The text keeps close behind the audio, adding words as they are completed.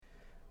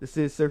This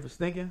is Surface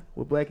Thinking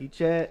with Blackie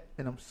Chad,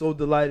 and I'm so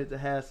delighted to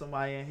have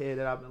somebody in here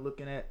that I've been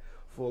looking at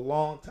for a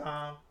long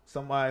time.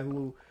 Somebody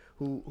who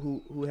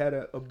had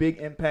a big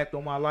impact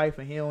on my life,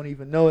 and he don't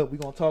even know it. We're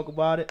gonna talk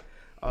about it.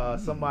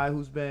 Somebody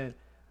who's been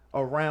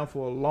around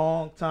for a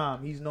long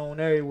time. He's known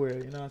everywhere.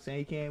 You know what I'm saying?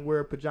 He can't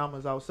wear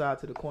pajamas outside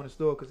to the corner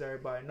store because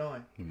everybody know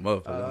him.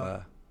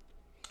 Motherfucker.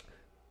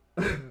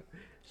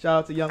 Shout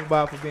out to Young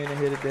Bob for being in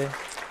here today.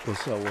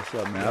 What's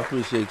up, man? I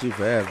appreciate you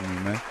for having me,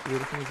 man. Yeah,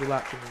 this means a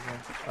lot to me,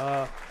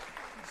 man.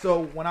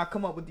 So when I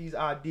come up with these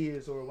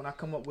ideas, or when I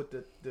come up with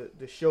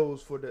the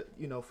shows for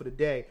the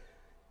day,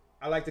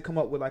 I like to come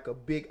up with like a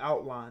big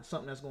outline,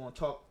 something that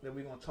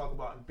we're gonna talk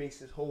about and base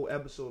this whole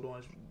episode on.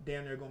 Is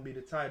damn near gonna be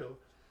the title.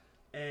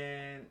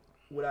 And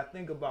what I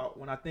think about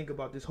when I think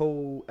about this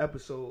whole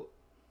episode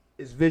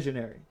is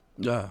visionary.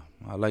 Yeah,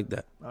 I like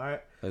that. All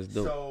right, that's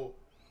dope. So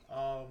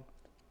I'm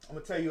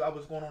gonna tell you, I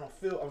was going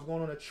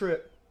on a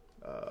trip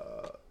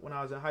when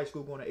I was in high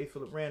school, going to A.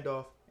 Philip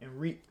Randolph, and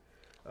Reap,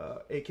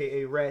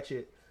 aka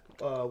Ratchet,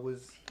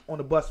 was on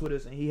the bus with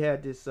us, and he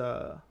had this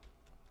the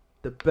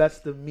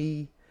best of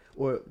me,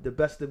 or the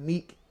best of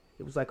Meek.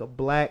 It was like a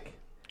black.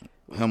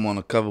 Him on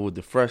the cover with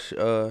the fresh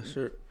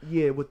shirt.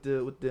 Yeah, with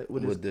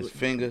his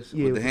fingers,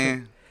 yeah, with the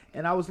hand.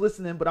 And I was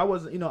listening, but I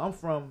wasn't.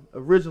 I'm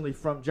originally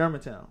from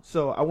Germantown,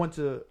 so I went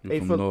to A.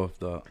 From North,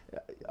 dog.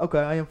 Okay,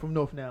 I am from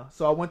North now,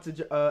 so I went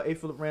to A.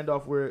 Philip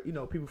Randolph, where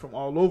people from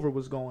all over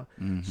was going.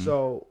 Mm-hmm.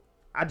 So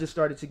I just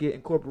started to get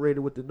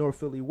incorporated with the North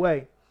Philly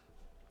way,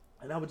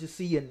 and I would just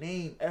see your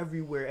name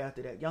everywhere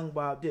after that. Young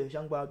Bob this,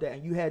 Young Bob that,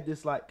 and you had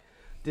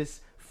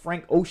this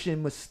Frank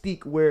Ocean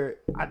mystique where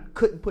I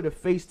couldn't put a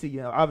face to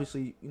you.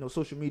 Obviously,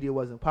 social media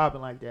wasn't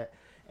popping like that,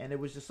 and it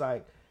was just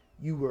like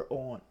you were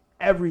on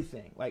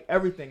everything,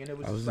 and it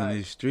was. I was in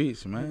these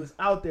streets, man. It was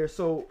out there.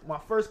 So my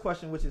first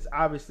question, which is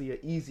obviously an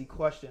easy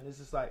question, is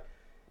just like,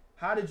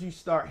 how did you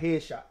start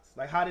Headshots?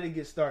 Like, how did it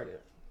get started?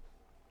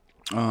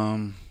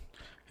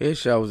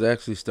 Headshot was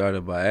actually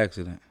started by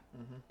accident.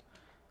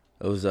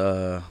 Mm-hmm. It was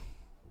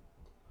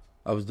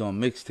I was doing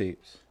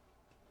mixtapes.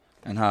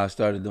 And how I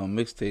started doing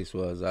mixtapes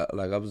was I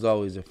was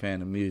always a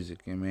fan of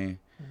music, you know what I mean?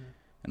 Mm-hmm.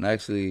 And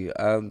actually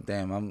I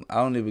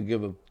don't even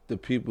give the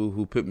people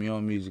who put me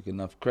on music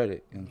enough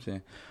credit, you know what I'm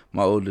saying?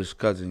 My oldest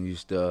cousin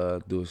used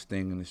to do his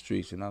thing in the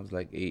streets, and I was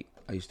like 8.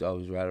 I used to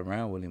always ride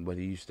around with him, but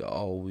he used to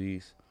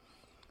always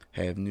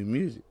have new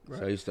music. Right.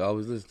 So I used to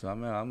always listen to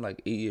him. I'm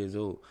like 8 years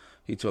old.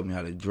 He taught me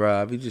how to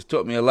drive. He just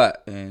taught me a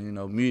lot, and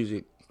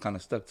music kind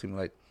of stuck to me.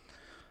 Like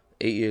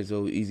 8 years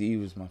old, Eazy-E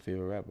was my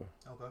favorite rapper.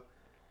 Okay.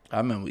 I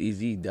remember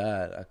Eazy-E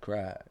died. I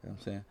cried. You know what I'm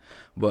saying?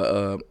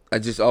 But I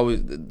just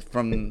always,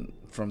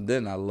 from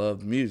then, I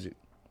loved music.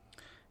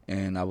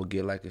 And I would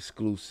get like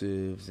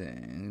exclusives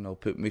and,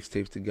 put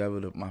mixtapes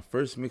together. My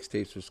first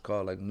mixtapes was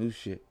called like New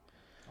Shit.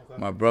 Okay.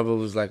 My brother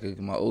was like,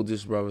 my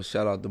oldest brother,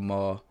 shout out to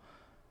Ma.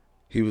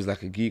 He was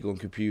like a geek on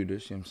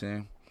computers, you know what I'm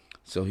saying?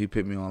 So he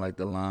put me on like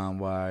the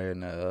LimeWire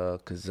and the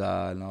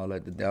Kazaa and all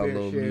that, to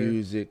download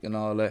music and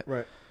all that.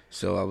 Right.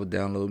 So I would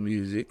download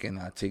music, and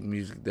I take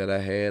music that I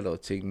had or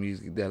take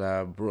music that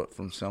I brought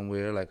from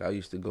somewhere. Like I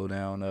used to go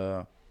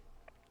down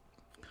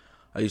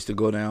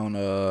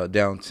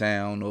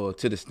downtown or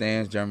to the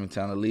stands,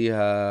 Germantown to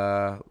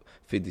Lehigh,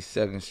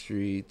 52nd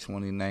Street,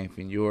 29th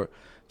in York.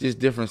 Just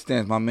different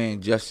stands. My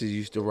man Justice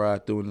used to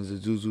ride through in his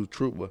Isuzu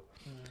Trooper,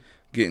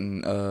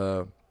 getting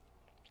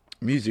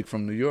music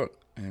from New York.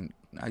 And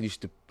I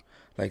used to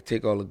like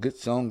take all the good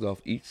songs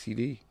off each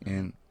CD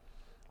and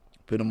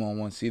put them on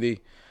one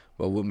CD.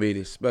 But what made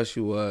it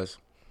special was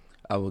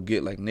I would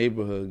get like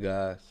neighborhood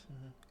guys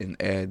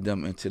and add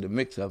them into the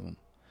mix of them.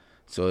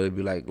 So it'd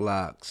be like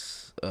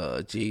Lox,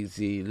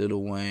 Jay-Z,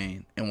 Lil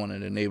Wayne, and one of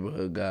the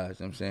neighborhood guys,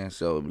 you know what I'm saying?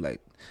 So it'd be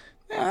like,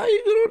 how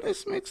you get on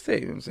this mixtape,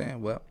 you know what I'm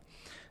saying? Well,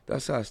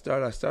 that's how I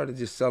started. I started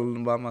just selling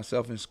them by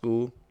myself in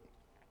school.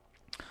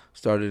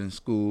 Started in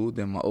school.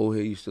 Then my old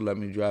head used to let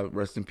me drive,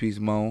 rest in peace,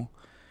 Mo.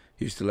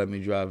 He used to let me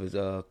drive his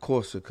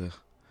Corsica.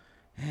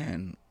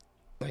 And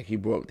like he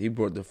brought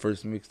the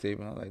first mixtape,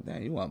 and I was like,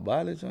 damn, you want to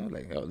buy this one?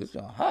 Like, oh, this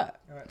one hot.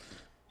 Right.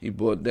 He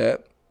bought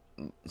that,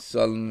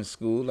 selling in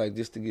school, like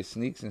just to get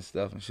sneaks and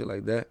stuff and shit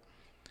like that.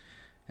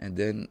 And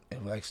then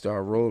it like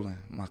started rolling.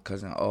 My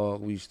cousin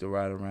we used to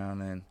ride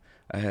around, and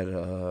I had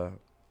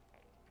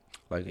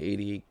like an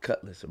 88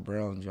 Cutlass, a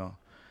brown John.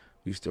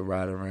 We used to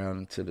ride around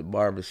into the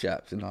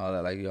barbershops and all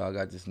that. Like, yo, I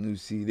got this new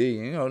CD.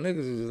 And, niggas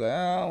was just like,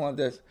 I don't want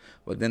this.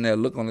 But then they'll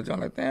look on the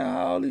joint like, damn,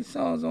 how all these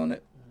songs on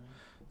it? You know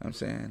what I'm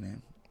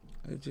saying?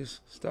 And it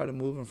just started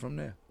moving from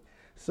there.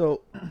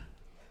 So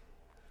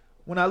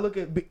when I look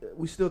at,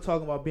 we still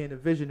talking about being a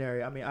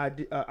visionary. I mean,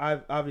 I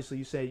obviously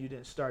you say you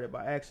didn't start it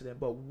by accident,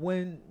 but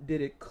when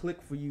did it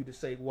click for you to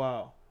say,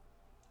 wow,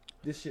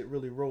 this shit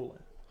really rolling?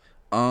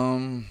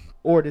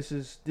 Or this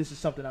is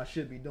something I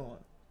should be doing?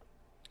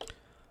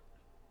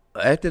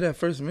 After that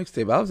first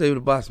mixtape, I was able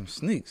to buy some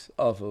sneaks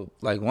off of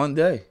like one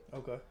day.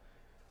 Okay.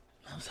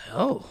 I was like,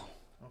 oh.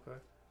 Okay.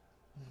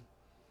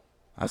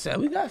 I said,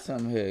 we got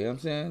something here. You know what I'm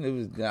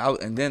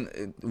saying? And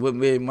then what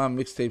made my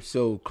mixtape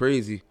so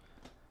crazy,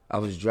 I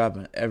was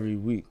dropping every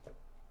week.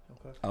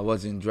 Okay. I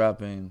wasn't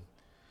dropping.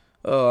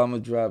 Oh, I'm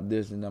gonna drop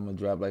this and I'm gonna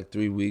drop like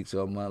 3 weeks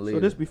or a month later.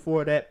 So this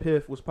before that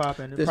Piff was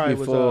popping. It This probably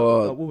before,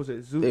 was what was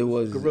it? Zoo? It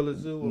was Gorilla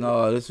Zoo.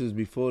 No, this was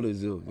before the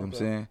Zoo. You know what I'm Okay.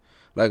 saying?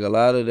 Like a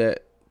lot of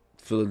that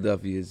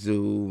Philadelphia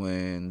Zoo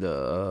and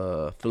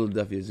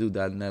Philadelphia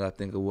Zoo.net, I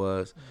think it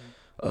was.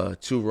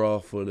 Too Raw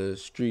for the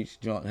Streets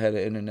joint had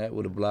an internet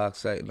with a blog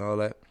site and all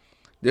that.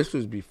 This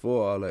was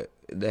before all that.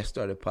 That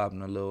started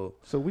popping a little.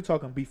 So we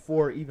talking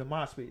before even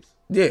MySpace.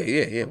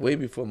 Yeah. Way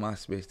before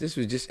MySpace. This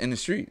was just in the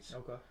streets.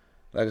 Okay.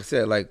 Like I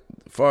said, like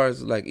as far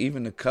as like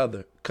even the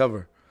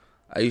cover,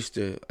 I used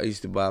to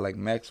buy like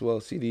Maxwell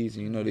CDs,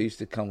 and they used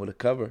to come with a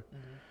cover,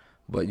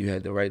 but you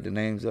had to write the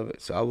names of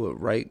it. So I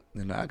would write,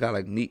 and I got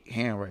like neat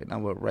handwriting. I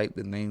would write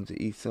the names of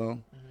each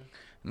song,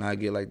 and I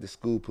get like the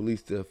school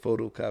police to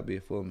photocopy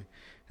it for me,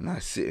 and I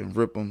sit and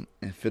rip them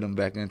and fit them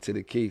back into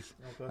the case.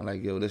 Okay. I'm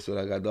like, yo, this is what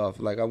I got off.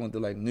 Like I went to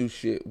like new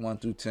shit 1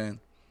 through 10.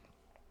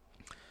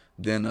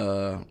 Then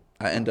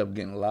I end up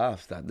getting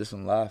Live Stop. This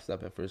one Live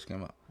Stop at first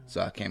came out. So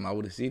I came out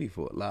with a CD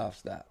for it, Live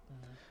Stop.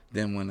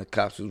 Then when the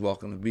cops was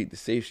walking the beat, the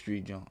Safe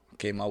Street joint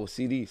came out with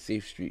CD,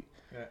 Safe Street.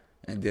 Yeah.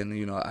 And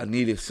then, I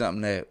needed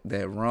something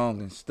that rung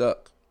and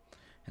stuck.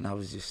 And I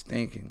was just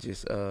thinking,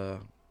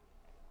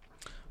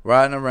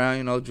 riding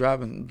around,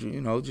 driving,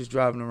 just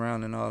driving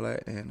around and all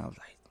that. And I was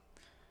like,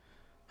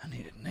 I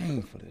need a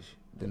name for this.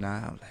 Then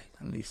I was like,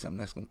 I need something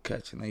that's going to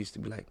catch. And I used to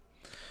be like,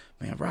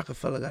 man,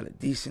 Rockefeller got a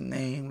decent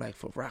name, like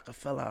for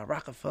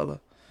Rockefeller.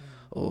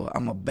 Or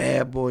I'm a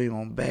bad boy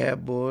on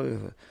Bad Boy.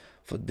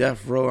 For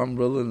Death Row, I'm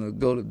willing to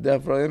go to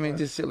Death Row. I mean,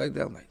 just shit like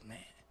that. I'm like, man,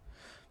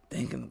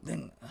 thinking,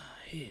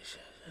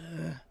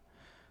 headshot.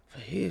 For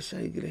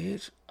headshot, you get a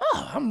headshot.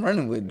 Oh, I'm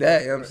running with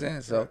that, you know what I'm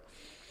saying? So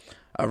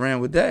I ran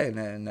with that,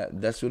 and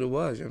that's what it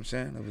was, you know what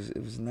I'm saying?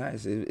 It was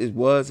nice. It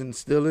was and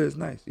still is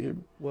nice. You hear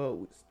me?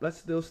 Well, let's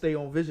still stay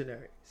on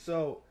visionary.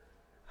 So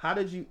how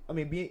did you,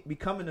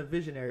 becoming a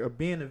visionary or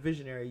being a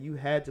visionary, you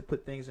had to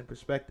put things in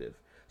perspective.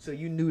 So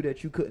you knew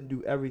that you couldn't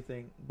do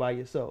everything by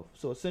yourself.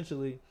 So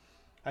essentially,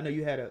 I know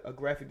you had a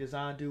graphic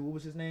design dude. What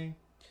was his name?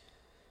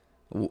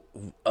 I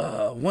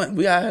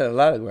had a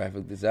lot of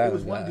graphic designers. It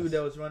was one dude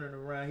that was running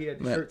around. He had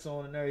the shirts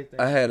on and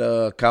everything. I had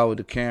Kyle with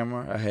the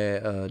camera. I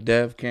had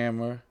Dev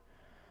camera.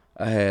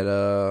 I had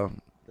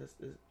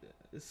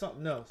it's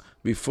something else.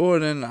 Before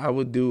then, I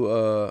would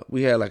do.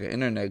 We had like an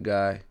internet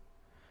guy.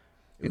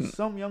 It was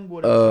some young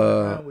boy that was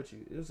running around with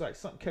you. It was like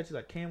something catchy,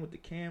 like Cam with the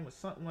Cam or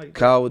something like that.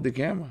 Kyle with the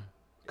camera.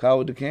 Kyle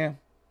with the cam.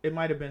 It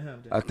might have been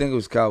him. Then. I think it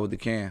was Kyle with the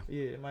cam.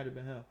 Yeah, it might have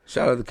been him.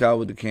 Shout out to Kyle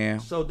with the cam.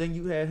 So then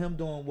you had him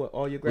doing what?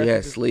 All your graphics? We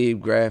had Sleeve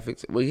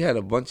Graphics. We had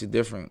a bunch of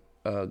different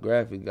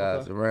graphic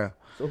guys around.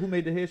 So who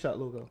made the headshot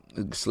logo?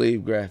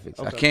 Sleeve Graphics.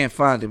 Okay. I can't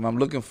find him. I'm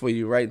looking for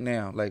you right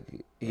now. Like,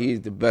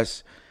 he's the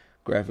best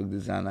graphic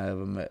designer I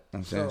ever met.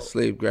 I'm saying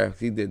Slave Graphics.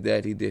 He did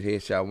that. He did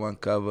Headshot 1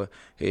 cover,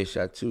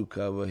 Headshot 2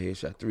 cover,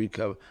 Headshot 3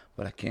 cover.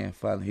 But I can't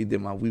find him. He did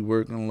my We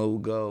Working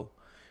logo.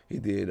 He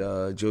did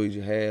Joey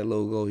Jihad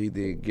logo. He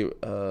did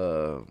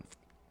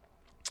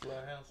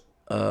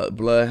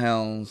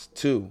Bloodhounds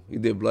 2. He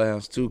did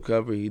Bloodhounds 2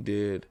 cover. He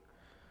did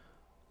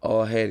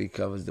all Hattie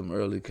covers, them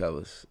early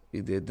covers. He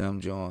did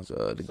them Jones,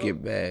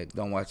 Get Back,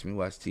 Don't Watch Me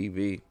Watch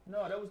TV.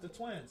 No, that was the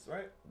twins,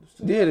 right?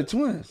 Yeah, the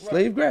twins. Right.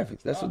 Slave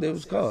Graphics. That's what they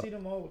was called. I see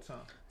them all the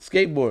time.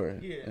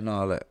 Skateboarding and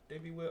all that. They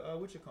be with,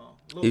 what you call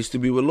them? He used to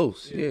be with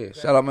Los. Yeah.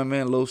 Exactly. Shout out my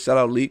man Los. Shout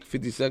out Leak,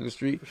 52nd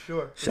Street. For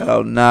sure. Shout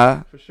out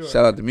Nah. For sure.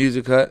 Shout out the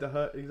Music Hut. The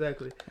Hut,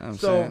 exactly. You know what I'm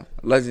saying?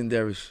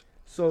 Legendary.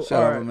 So,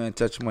 shout out my man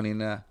Touch Money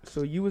Now.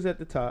 So you was at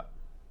the top.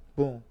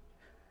 Boom.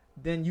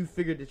 Then you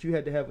figured that you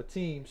had to have a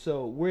team.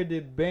 So where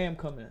did Bam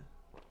come in?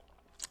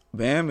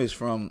 Bam is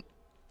from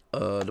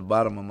the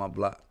bottom of my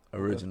block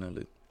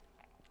originally.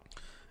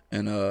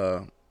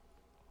 And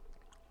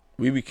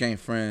we became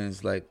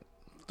friends like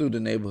through the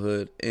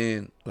neighborhood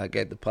and like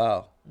at the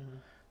POW. Mm-hmm.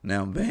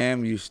 Now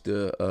Bam used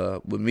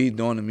to with me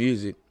doing the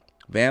music,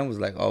 Bam was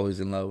like always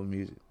in love with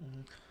music.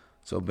 Mm-hmm.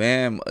 So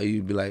Bam,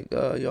 you'd be like,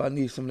 yo, I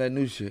need some of that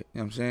new shit.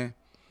 You know what I'm saying?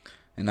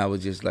 And I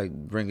would just like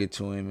bring it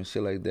to him and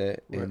shit like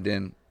that. Right. And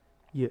then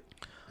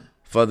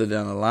further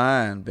down the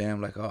line,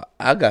 Bam like, oh,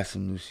 I got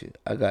some new shit.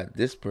 I got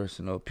this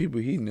person or people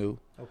he knew.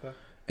 Okay.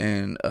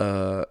 And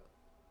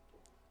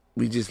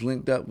we just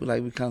linked up.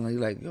 Like we kind of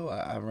like, yo,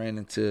 I ran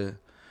into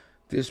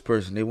this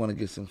person. They want to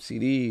get some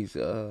CDs.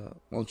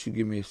 Won't you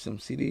give me some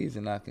CDs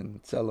and I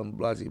can sell them?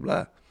 Blah blah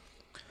blah.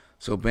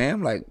 So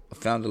Bam like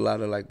found a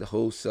lot of like the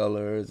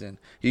wholesalers, and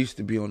he used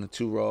to be on the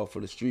Too Raw for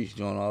the Streets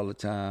joint all the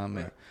time,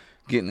 and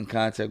getting in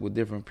contact with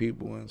different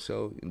people. And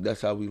so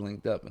that's how we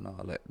linked up and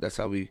all that. That's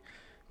how we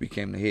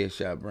became the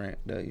Headshot brand.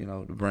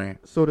 The brand.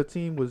 So the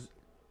team was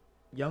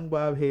Young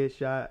Bob,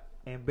 Headshot,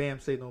 and Bam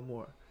Say No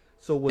More.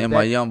 So was and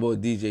my young boy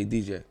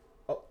DJ.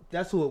 Oh,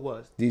 that's who it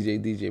was.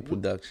 DJ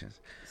Productions.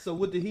 So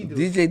what did he do?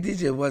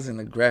 DJ wasn't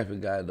a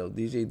graphic guy though.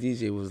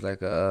 DJ was like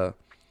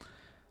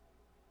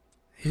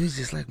he was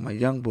just like my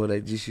young boy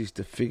that just used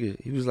to figure.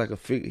 He was like a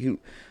figure.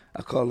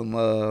 I call him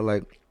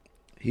like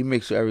he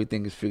makes sure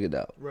everything is figured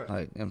out. Right. Like,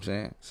 you know what I'm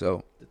saying?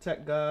 So The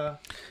tech guy.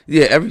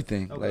 yeah,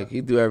 everything. Okay. Like,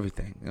 he do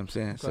everything. You know what I'm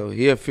saying? Okay. So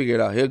he'll figure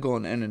it out. He'll go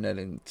on the internet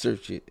and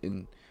search it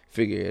and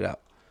figure it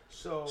out.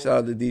 So Shout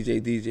out to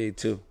DJ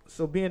too.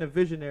 So being a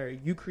visionary,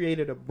 you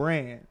created a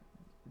brand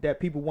that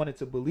people wanted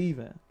to believe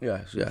in.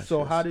 Yes. So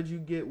yes. how did you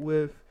get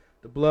with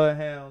the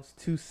Bloodhounds,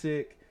 Too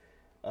Sick,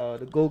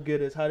 the Go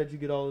Getters? How did you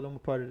get all of them a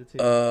part of the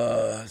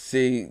team?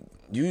 See,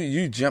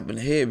 you jumping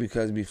ahead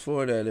because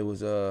before that it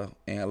was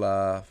Ant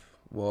Live,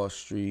 Wall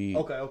Street.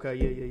 Okay,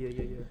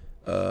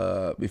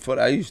 yeah. Before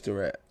that I used to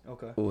rap.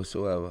 Okay.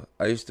 Whatsoever.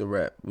 I used to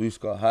rap. We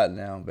used to call Hot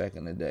Now back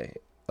in the day.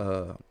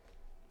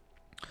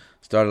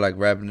 Started like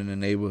rapping in the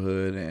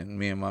neighborhood, and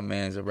me and my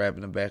mans are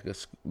rapping in the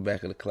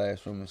back of the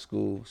classroom in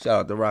school.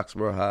 Shout out to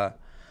Roxborough High,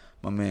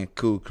 my man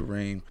Cool,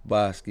 Kareem,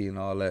 Bosky, and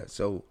all that.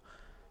 So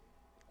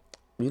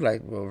we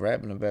like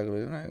rapping in the back of the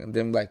night, and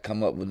then like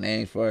come up with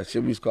names for our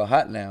shit. We used to call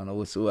Hot Now or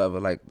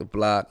whatsoever, like the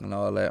block and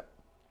all that.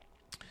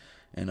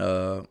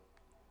 And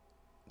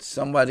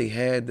somebody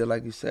had to,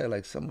 like you said,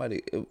 like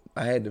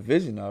I had the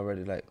vision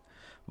already, like,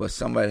 but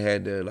somebody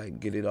had to like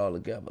get it all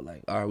together.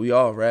 Like, all right, we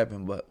all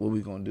rapping, but what we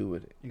gonna do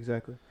with it?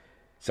 Exactly.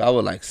 So I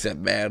would like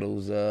set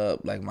battles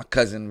up. Like my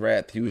cousin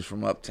rapped. He was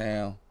from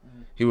uptown.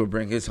 Mm-hmm. He would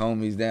bring his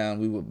homies down.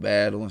 We would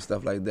battle and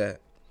stuff like that.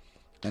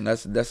 And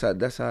that's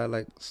how I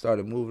like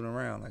started moving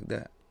around like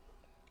that.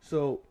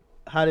 So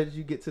how did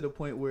you get to the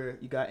point where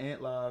you got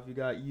Ant Live, you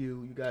got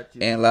you got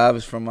you? Ant Live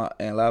is from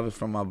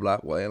my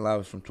block. Well, Ant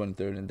Live is from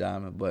 23rd and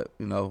Diamond, but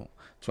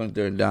 23rd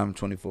and Diamond,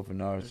 24th and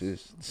Norris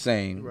is the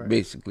same, right.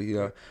 Basically.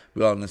 Right.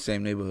 We all in the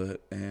same neighborhood,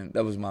 and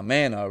that was my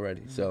man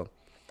already. Mm-hmm. So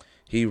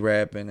he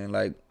rapping and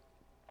like.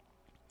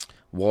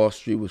 Wall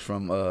Street was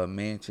from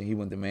Mansion. He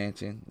went to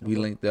Mansion. Okay. We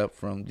linked up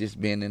from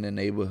just being in the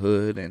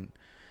neighborhood and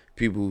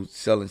people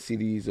selling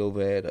CDs over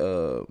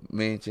at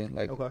Mansion.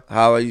 Like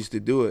how I used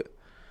to do it,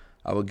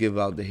 I would give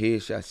out the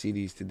headshot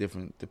CDs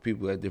to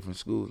people at different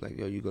schools. Like,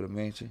 yo, you go to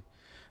Mansion,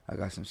 I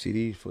got some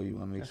CDs for you.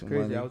 Want to make some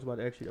crazy. money? I was about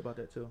to ask you about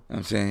that too.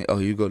 I'm saying, oh,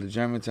 you go to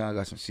Germantown, I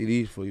got some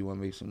CDs for you. Want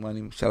to make some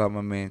money? Shout out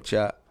my man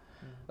Chop,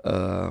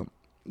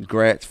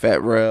 Gratz,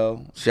 Fat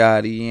Rel,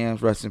 Shotty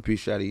Yams. Rest in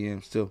peace, Shotty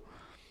Yams too.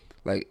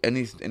 Like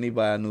anybody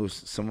I knew,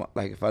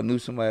 like if I knew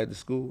somebody at the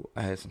school,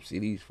 I had some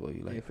CDs for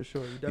you. Like, yeah, for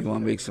sure. You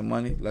want to make some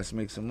money? Let's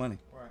make some money.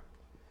 Right.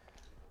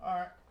 All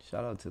right.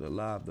 Shout out to the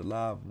live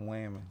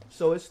whamming.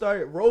 So it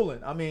started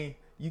rolling. I mean,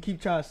 you keep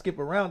trying to skip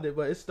around it,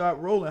 but it started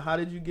rolling. How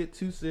did you get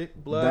Too Sick,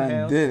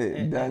 Bloodhounds?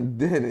 Done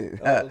did it.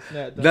 Oh,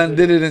 snap. Done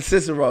did it in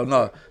Cicero.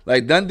 No,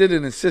 like Done did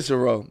it in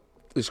Cicero.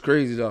 It's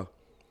crazy though.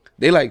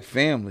 They like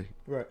family.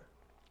 Right.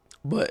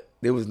 But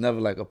they was never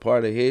like a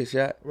part of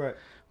Headshot. Right.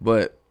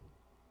 But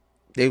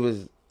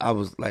I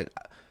was like,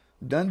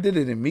 Done did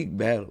it in Meek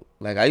battle.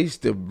 Like I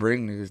used to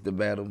bring niggas to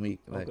battle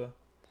Meek. Like,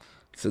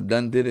 so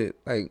Done did it.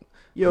 Like,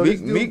 yo,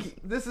 Meek,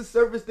 this is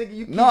surface thinking.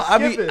 You keep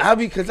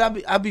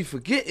skipping. I be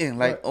forgetting.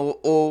 Like, right.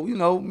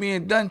 or me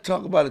and Done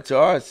talk about it to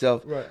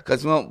ourselves. Right.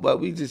 But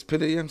we just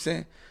put it. You know what I'm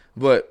saying?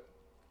 But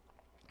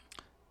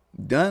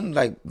Done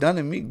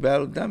and Meek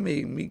battle. Done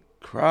made Meek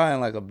crying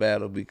like a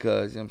battle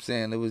because, you know what I'm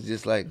saying, it was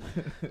just like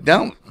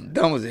Done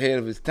was ahead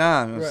of his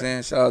time, you know what I'm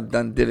saying? So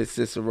Done did it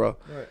Cicero.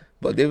 Right.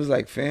 But they was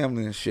like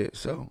family and shit,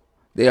 so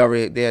they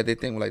had their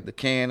thing with like the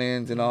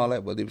cannons and all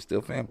that, but they was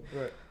still family.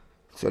 Right.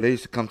 So they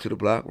used to come to the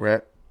block,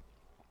 rap,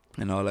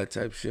 and all that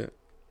type of shit.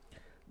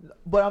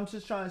 But I'm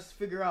just trying to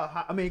figure out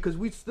how, I mean, because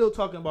we still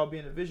talking about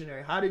being a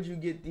visionary. How did you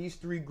get these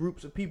three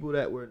groups of people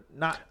that were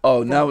not?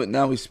 Oh,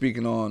 now we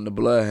speaking on the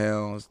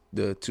Bloodhounds,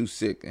 the Too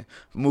Sick, and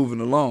moving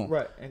along.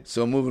 Right.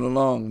 So moving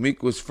along,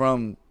 Meek was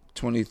from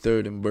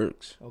 23rd and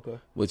Burks, okay,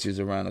 which is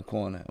around the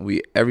corner.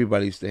 And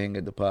everybody used to hang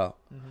at the pile.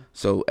 Mm-hmm.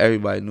 So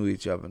everybody knew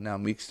each other. Now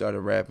Meek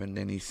started rapping,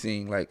 then he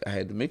seen like I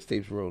had the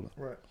mixtapes rolling.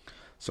 Right.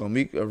 So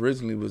Meek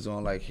originally was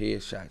on like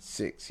Headshot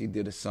 6. He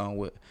did a song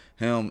with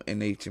him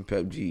and H and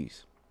Pep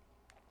G's.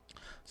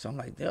 So I'm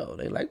like, yo,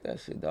 they like that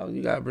shit, dog.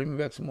 You gotta bring me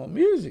back some more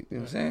music. You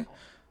know what I'm saying?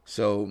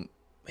 So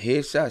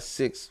Headshot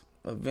 6,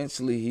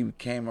 eventually he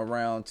came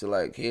around to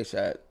like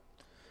Headshot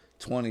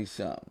 20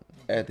 something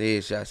after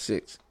Headshot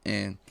 6.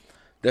 And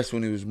that's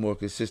when he was more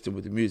consistent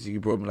with the music. He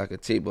brought me like a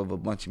tape of a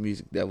bunch of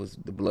music that was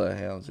the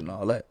Bloodhounds and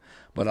all that.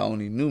 But I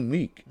only knew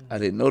Meek. I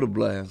didn't know the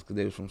Bloodhounds because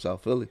they was from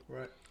South Philly.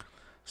 Right.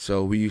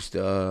 So we used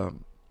to,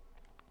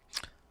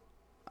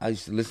 I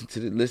used to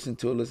listen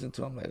to it.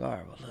 I'm like, all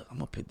right, well, look, I'm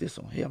going to put this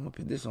on here. I'm going to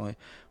put this on here.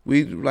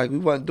 We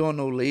wasn't doing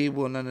no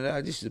label or none of that.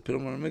 I just used to put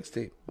them on a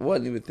mixtape. I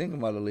wasn't even thinking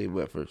about a label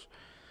at first.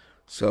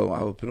 So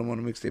I would put them on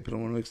a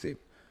mixtape,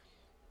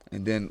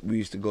 And then we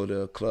used to go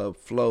to Club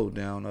Flow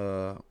down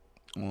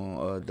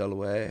on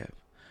Delaware Ave.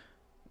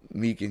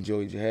 Meek and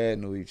Joey Jihad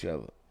knew each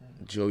other.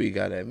 Mm-hmm. Joey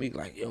got at Meek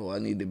like, yo, I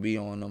need to be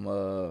on them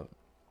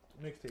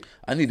mixtapes.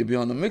 I need to be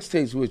on the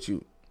mixtapes with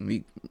you.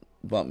 Meek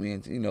bumped me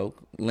and,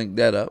 linked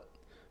that up.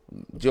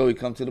 Joey,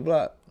 come to the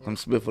block. Come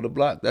spit for the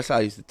block. That's how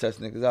I used to test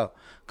niggas out.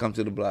 Come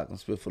to the block and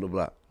spit for the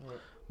block. Right.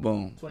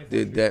 Boom.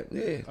 Did that.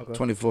 Yeah. Okay.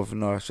 24th and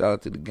North. Shout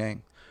out to the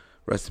gang.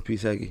 Rest in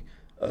peace, Heggy.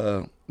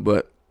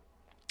 But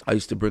I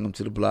used to bring them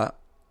to the block.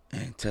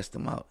 and test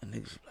them out. And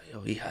niggas be like,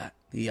 yo, he hot.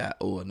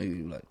 Or niggas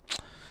be like,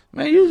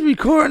 man, you was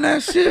recording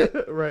that shit.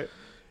 Right.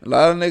 A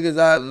lot of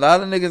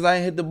niggas I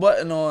ain't hit the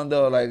button on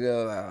though. Like,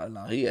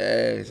 no, he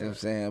ass. You know what I'm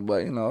saying?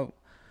 But you know,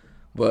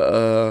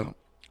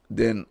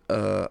 then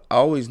I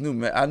always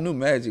knew I knew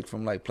Magic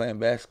from like playing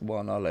basketball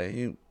and all that.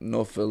 He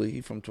North Philly.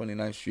 He from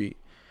 29th Street,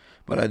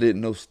 but I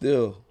didn't know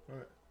Still.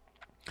 Right.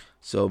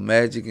 So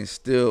Magic and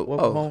Still.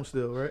 Welcome home,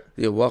 Still, right?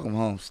 Yeah, welcome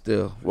home,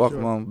 Still.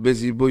 Welcome home,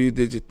 Busy Boo. You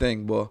did your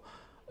thing, boy.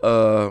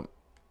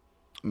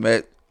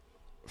 Met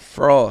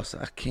Frost.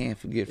 I can't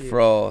forget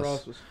Frost.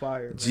 Frost was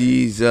fire.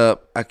 G's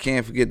up. I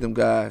can't forget them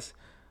guys.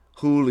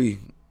 Hooley,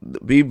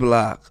 B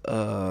Block,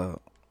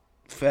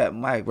 Fat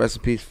Mike. Rest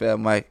in peace, Fat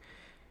Mike.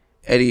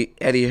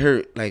 Eddie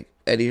Hurt. Like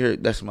Eddie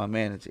Hurt. That's my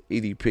manager.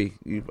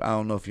 EDP. I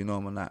don't know if you know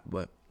him or not,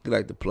 but he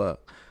like the plug.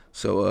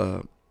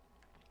 So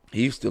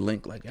he used to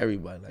link like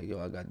everybody. Like,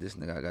 yo, I got this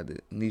nigga. I got this.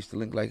 And he used to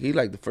link like he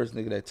like the first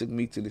nigga that took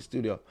me to the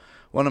studio.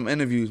 One of them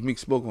interviews, Meek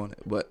spoke on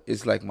it, but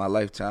it's like my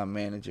lifetime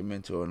manager,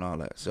 mentor, and all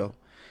that. So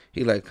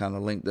he like kind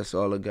of linked us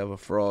all together.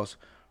 Frost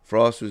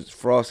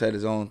had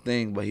his own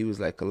thing, but he was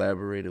like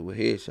collaborated with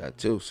Headshot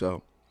too.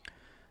 So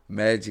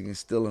Magic and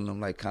Still in them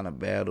like kind of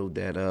battled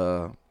at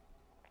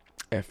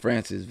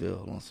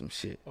Francisville on some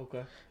shit.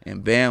 Okay.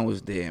 And Bam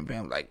was there, and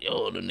Bam was like,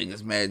 yo, the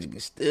niggas Magic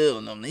and Still,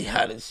 and them, they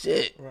hot as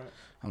shit. Right.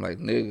 I'm like,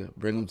 nigga,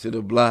 bring them to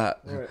the block.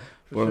 Right.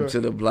 Brought them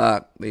to the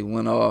block. They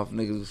went off.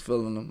 Niggas was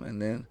feeling them.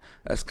 And then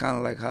that's kind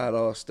of like how it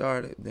all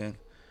started. Then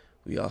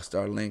we all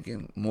started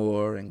linking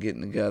more and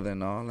getting together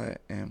and all that.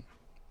 And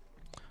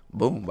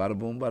boom,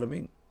 bada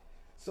bing.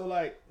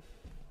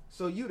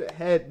 So you the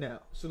head now.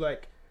 So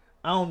like,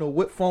 I don't know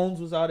what phones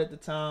was out at the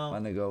time.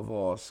 My nigga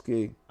Vol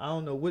Ski. I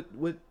don't know what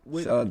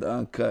shout out to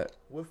Uncut.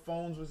 What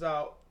phones was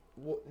out.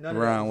 None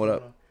Ron, of that what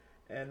up?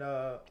 And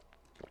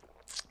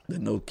the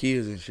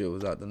Nokias and shit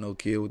was out. The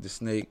Nokia with the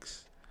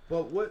snakes.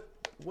 But what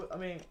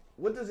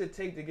does it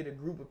take to get a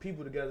group of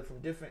people together from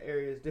different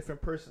areas,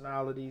 different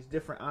personalities,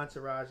 different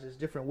entourages,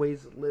 different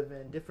ways of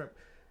living,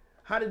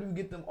 how did you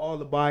get them all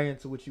to buy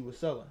into what you were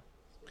selling?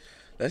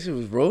 That shit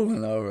was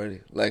rolling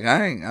already. Like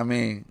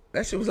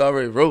that shit was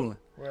already rolling.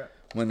 Right.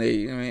 When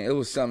it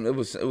was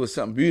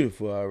something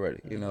beautiful already.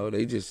 Mm-hmm. You know,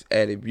 they just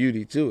added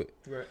beauty to it.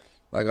 Right.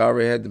 Like I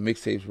already had the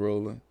mixtapes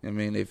rolling. I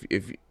mean,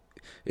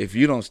 if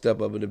you don't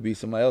step up, it'll be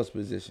somebody else's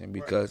position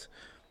because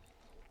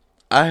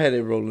I had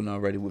it rolling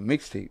already with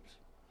mixtapes.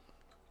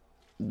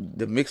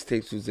 The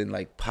mixtapes was in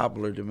like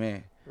popular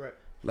demand. Right.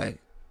 Like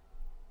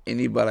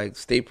anybody, like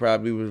State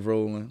probably was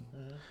rolling.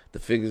 Mm-hmm. The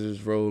Figures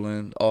was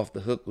rolling. Off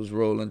the Hook was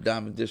rolling.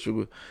 Diamond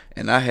District,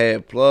 and I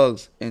had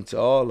plugs into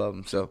all of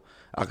them, so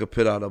I could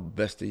put out a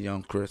Best of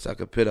Young Chris. I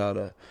could put out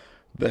a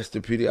Best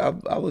of PD.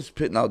 I was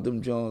putting out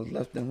them Jones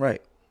left and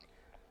right.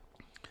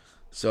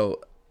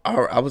 So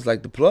I was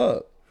like the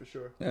plug. For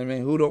sure. You know what I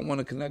mean, who don't want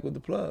to connect with the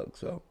plug?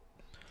 So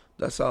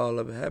that's how all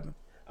of it happened.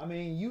 I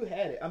mean, you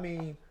had it. I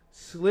mean,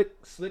 Slick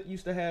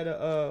used to have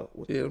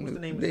what's the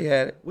name? They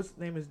had it. What's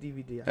the name of his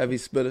DVD? Heavy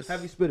Spitters.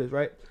 Heavy Spitters,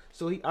 right?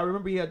 So I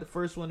remember he had the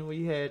first one where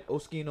he had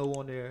Oskino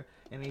on there,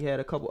 and he had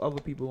a couple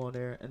other people on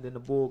there, and then the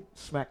Bull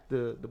smacked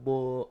the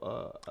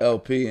Bull.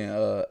 LP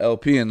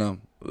and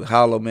them.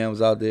 Hollow Man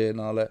was out there and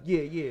all that.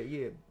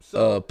 Yeah.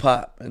 So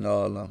Pop and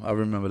all of them. I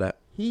remember that.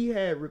 He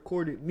had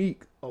recorded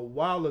Meek a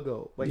while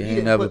ago, but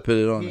he never put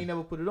it on. He ain't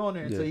never put it on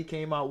there until he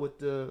came out with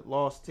the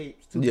Lost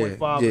Tapes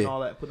 2.5 and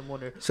all that. Put them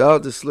on there. Shout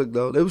out to Slick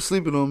though. They were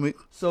sleeping on me.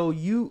 So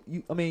you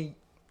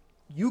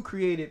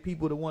created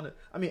people to want to.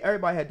 I mean,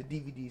 everybody had the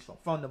DVDs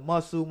from the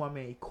Muscle. My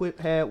man Equip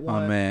had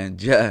one. My man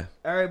Jeff.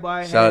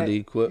 Everybody shout had. out to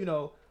Equip. You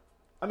know,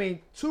 I mean,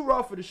 Too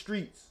Raw for the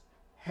Streets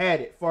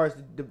had it, as far as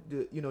the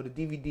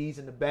DVDs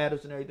and the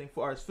battles and everything, as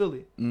far as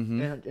Philly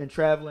and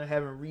traveling,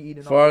 having Reed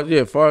and all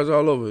that. Far as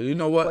all over. You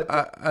know what?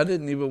 I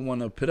didn't even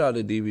want to put out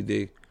a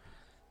DVD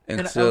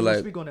until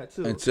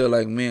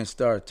like me and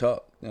Star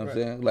talk. You know what I'm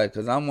saying? Like,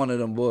 cause I'm one of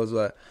them boys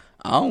like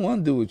I don't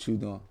want to do what you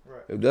doing.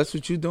 Right. If that's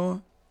what you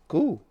doing,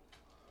 cool.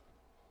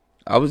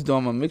 I was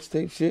doing my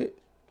mixtape shit.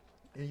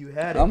 And you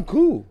had it. I'm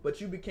cool.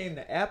 But you became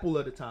the Apple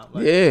of the time.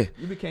 Like, yeah.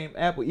 You became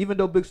Apple. Even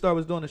though Big Star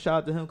was doing a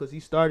shout out to him because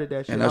he started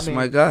that shit. And that's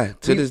my guy.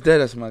 To this day,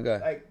 that's my guy.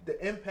 Like,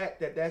 the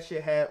impact that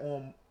shit had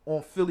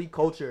on Philly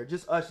culture,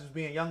 just us as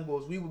being young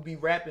boys, we would be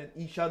rapping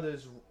each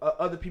other's,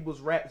 other people's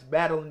raps,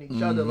 battling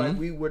each other like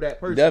we were that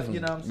person. Definitely.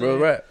 You know what I'm saying? Real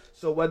rap.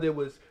 So whether it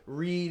was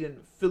Reed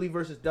and Philly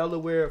versus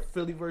Delaware,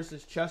 Philly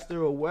versus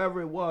Chester, or wherever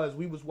it was,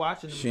 we was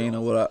watching them.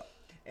 Sheena, what up?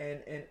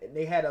 And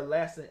they had a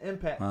lasting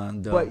impact.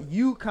 But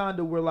you kind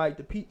of were like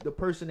the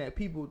person that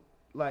people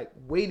like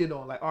waited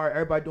on. Like, all right,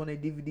 everybody doing their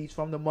DVDs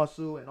from the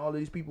Muscle and all of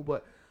these people,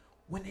 but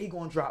when they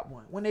gonna drop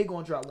one?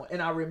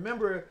 And I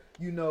remember,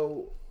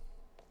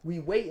 we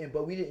waiting,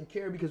 but we didn't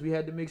care because we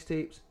had the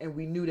mixtapes and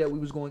we knew that we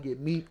was gonna get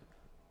Meek.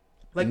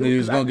 Like, you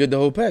was gonna get the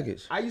whole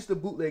package. I used to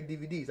bootleg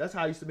DVDs. That's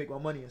how I used to make my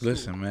money in school.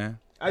 Listen, man.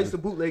 I used to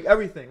bootleg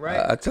everything,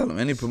 right? I tell them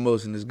any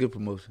promotion is good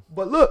promotion.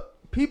 But look,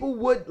 people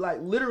would like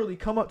literally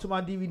come up to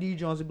my DVD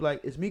Jones and be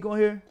like, "Is Meek on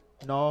here?"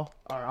 No, all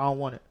right, I don't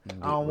want it.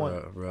 I don't want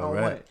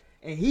it.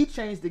 And he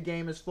changed the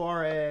game as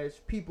far as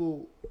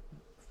people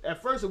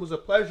at first it was a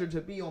pleasure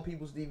to be on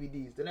people's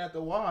DVDs. Then after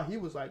a while, he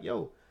was like,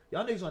 "Yo,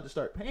 y'all niggas want to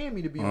start paying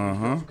me to be on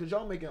these things because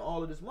y'all making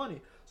all of this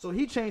money." So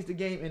he changed the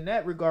game in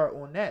that regard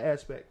on that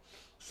aspect.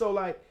 So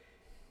like,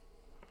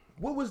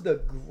 what was the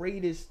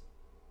greatest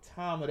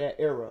time of that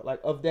era? Like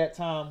of that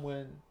time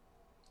when,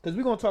 because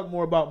we're gonna talk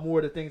more about more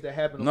of the things that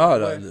happened. No,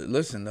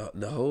 listen,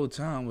 the whole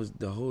time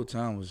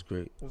was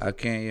great. I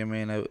can't, I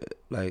mean,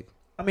 like.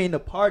 I mean, the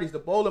parties, the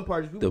bowling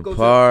parties.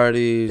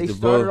 They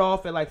started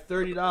off at like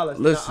 $30.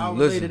 Listen, an hour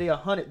later, they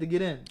 $100 to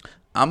get in.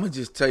 I'm gonna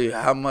just tell you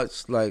how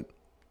much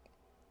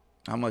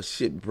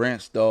shit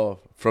branched off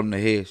from the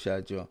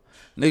headshot joint.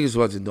 Niggas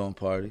wasn't doing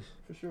parties.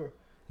 For sure.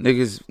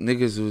 Niggas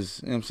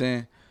was, you know what I'm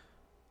saying?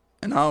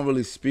 And I don't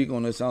really speak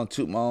on this. I don't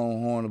toot my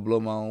own horn or blow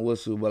my own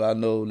whistle, but I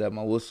know that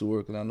my whistle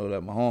work and I know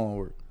that my horn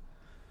work.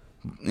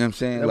 You know what I'm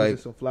saying? That like was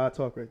just some fly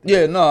talk right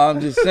there. Yeah, no,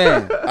 I'm just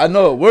saying. I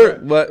know it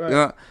worked, right. You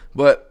know,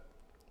 but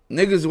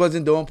niggas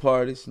wasn't doing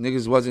parties.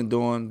 Niggas wasn't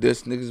doing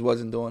this. Niggas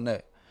wasn't doing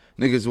that.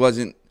 Niggas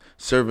wasn't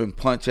serving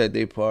punch at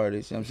their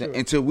parties. You know what I'm saying?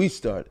 Until we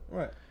started.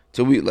 Right.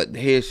 Till we, like,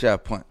 the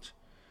headshot punch.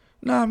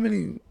 You know how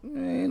many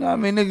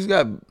niggas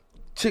got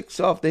chicks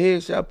off the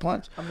headshot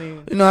punch? I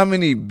mean, you know how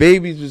many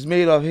babies was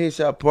made off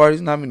headshot parties?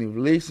 You know how many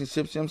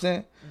relationships, you know what I'm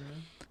saying?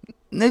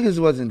 Mm-hmm. Niggas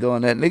wasn't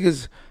doing that.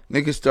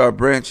 Niggas started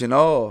branching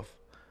off.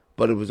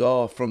 But it was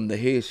all from the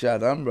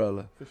headshot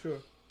umbrella. For sure.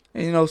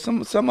 And, you know,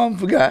 some of them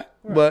forgot.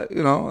 Right. But,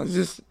 you know, it's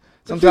just...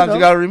 Sometimes you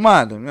gotta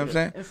remind them, you know what I'm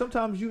saying? And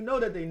sometimes you know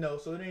that they know,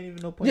 so it ain't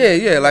even no point.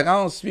 Yeah, like I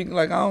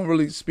don't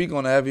really speak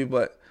on the heavy,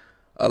 but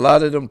a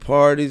lot of them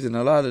parties and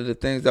a lot of the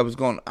things that was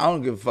going on, I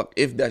don't give a fuck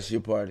if that's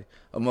your party.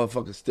 A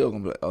motherfucker still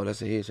gonna be like, oh,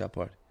 that's a headshot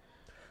party.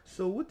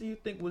 So what do you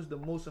think was the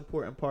most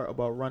important part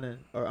about running?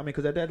 Or I mean,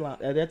 because at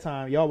that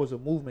time, y'all was a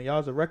movement, y'all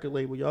was a record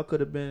label, y'all could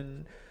have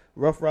been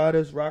Rough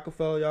Riders,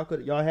 Rockefeller,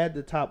 y'all had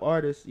the top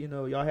artists, you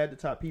know, y'all had the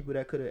top people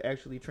that could have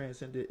actually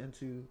transcended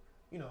into,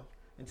 you know,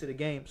 into the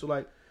game. So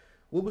like,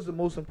 what was the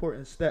most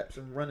important steps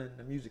in running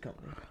the music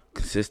company?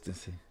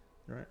 Consistency.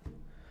 Right.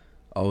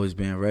 Always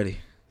being ready. You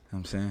know what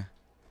I'm saying?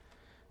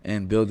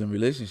 And building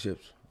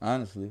relationships,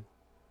 honestly.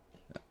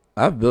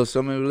 I've built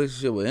so many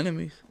relationships with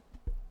enemies.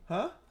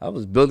 Huh? I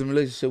was building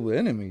relationships with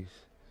enemies.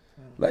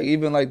 Like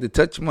even like the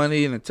Touch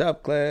Money in the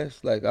Top Class.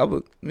 Like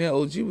me and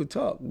OG would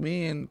talk.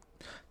 Me,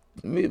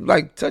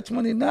 like Touch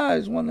Money now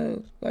is one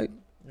of like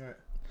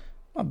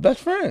my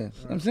best friends.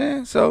 You know what I'm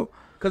saying? So.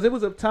 Because it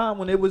was a time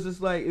when it was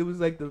like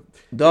the...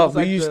 Dog,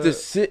 we used to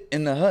sit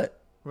in the hut.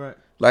 Right.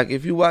 Like,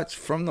 if you watch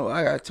From the...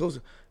 I told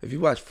you, if you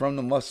watch From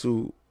the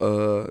Muscle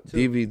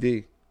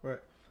DVD, right,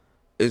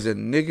 is a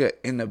nigga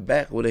in the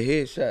back with a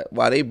headshot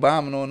while they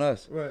bombing on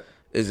us. Right.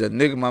 Is a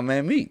nigga, my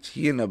man Meech.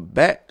 He in the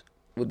back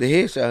with the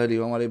headshot hoodie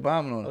on while they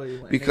bombing on us.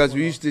 Yeah, because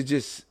we used to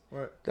just...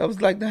 Right. That was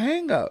like the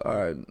hangout. All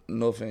right,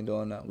 North ain't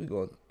doing that. We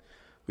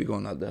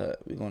going out the hut.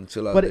 We going to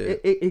chill out there.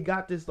 But it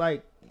got this,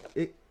 like...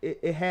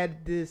 It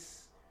had this...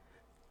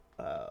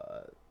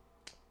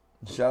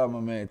 Shout out my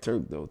man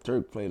Turk though.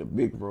 Turk played a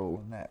big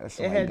role in that. That's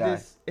my guy.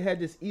 It had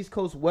this East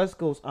Coast West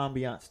Coast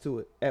ambiance to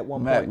it at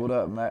one Mac, point. What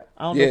up, Mac?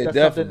 I don't know if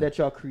that's something that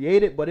y'all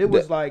created, but it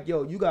was like,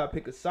 yo, you gotta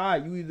pick a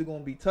side. You either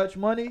gonna be Touch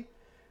Money,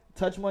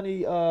 Top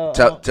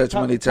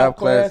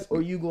Class,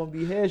 or you gonna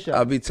be Headshot.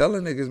 I be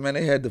telling niggas, man,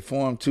 they had to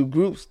form two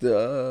groups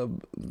to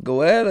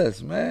go at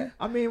us, man.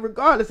 I mean,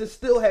 regardless, it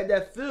still had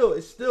that feel.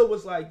 It still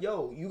was like,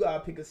 yo, you gotta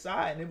pick a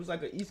side, and it was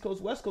like an East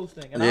Coast West Coast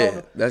thing. And I don't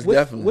know, that's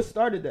definitely what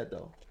started that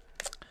though.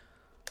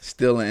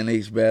 Still an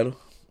NH battle.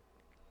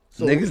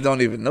 So, niggas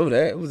don't even know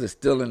that. It was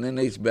still an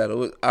NH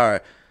battle. All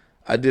right.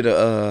 I did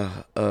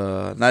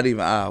not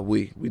even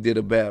we did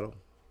a battle.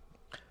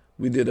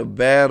 We did a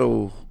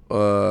battle,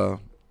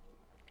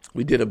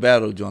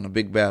 John, a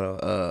big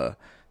battle.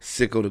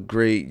 Sicko the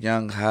Great,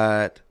 Young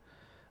Hot,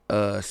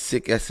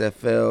 Sick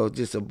SFL,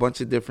 just a bunch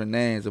of different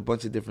names, a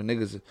bunch of different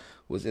niggas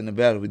was in the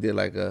battle. We did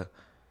like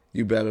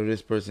you battle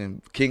this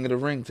person, King of the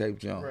Ring type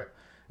John. Right.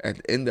 At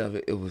the end of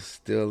it, it was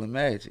still in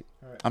Magic.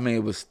 Right. I mean,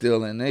 it was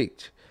still in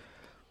H.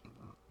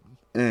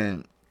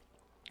 And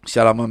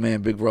shout out my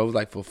man Big Bro, was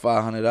like for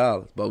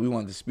 $500. But we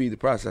wanted to speed the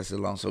process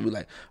along. So we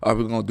like, all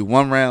right, we're going to do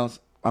 1 round.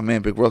 My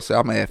man Big Bro said,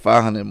 I'm going to add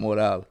 $500 more.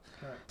 Right.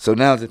 So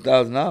now it's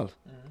 $1,000. Mm-hmm.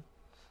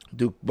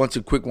 Do a bunch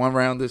of quick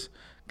 1-rounders.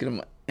 Get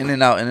them in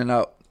and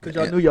out. Because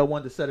y'all knew y'all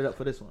wanted to set it up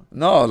for this one.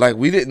 No, like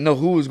we didn't know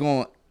who was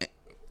going to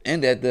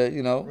end at the,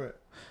 you know. Right.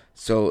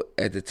 So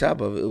at the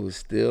top of it, it was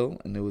Still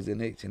and it was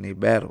NH and they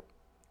battled.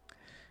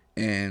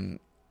 And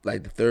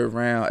like the third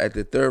round,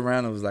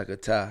 it was like a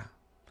tie.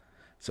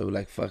 So we're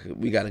like, fuck it,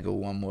 we got to go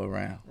 1 more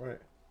round. Right.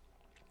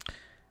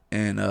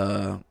 And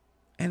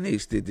they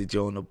did the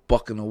Joe in the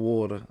Buck in the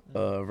Water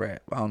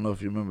rap. I don't know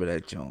if you remember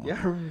that, Joe. Yeah,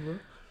 I remember.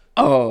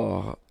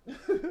 Oh.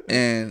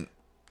 And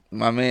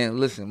my man,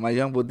 listen, my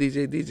young boy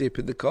DJ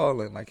put the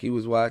call in. Like he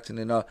was watching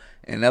and all.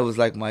 And that was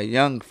like my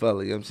young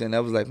fella, you know what I'm saying?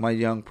 That was like my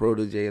young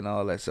protege and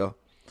all that. So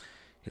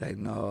he like,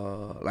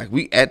 no. Like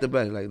we at the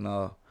battle, like,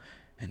 no.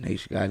 And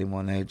H got him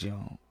on that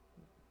joint.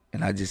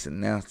 And I just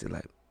announced it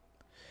like,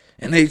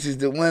 and H is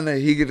the winner.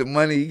 He get the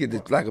money. He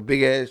get like a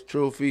big ass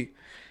trophy.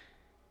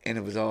 And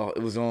it was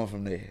on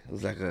from there. It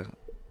was like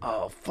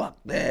oh fuck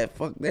that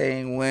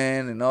ain't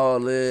win and all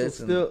this.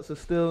 So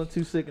still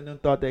Too Sick and them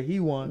thought that he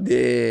won.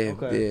 Yeah,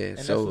 okay. yeah. And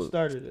so that's what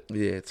started it.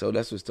 Yeah, so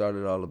that's what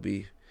started all the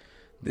beef.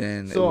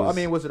 Then so I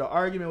mean, was it an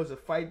argument? Was it a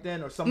fight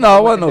then, or something? No,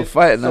 it wasn't no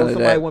fight. None of that.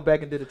 Somebody went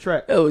back and did a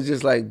track. It was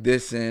just like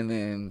dissing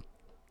and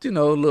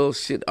little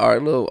shit,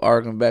 little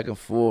arguing back and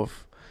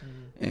forth,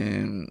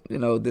 and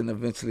then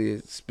eventually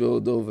it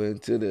spilled over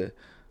into the,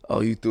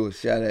 oh, you threw a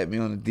shot at me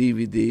on the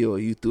DVD, or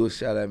you threw a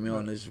shot at me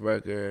on this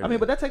record. I mean,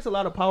 but that takes a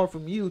lot of power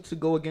from you to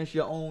go against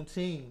your own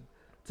team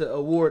to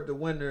award the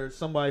winner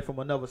somebody from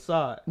another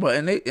side. But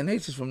and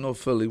H is from North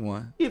Philly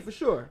one. Yeah, for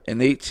sure. And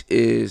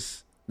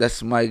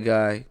that's my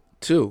guy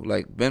too.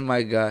 Like Ben,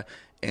 my guy.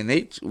 And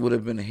H would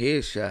have been a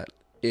headshot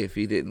if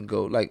he didn't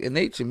go. Like, and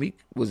H and Meek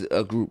was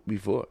a group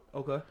before.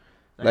 Okay.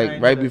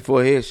 Like right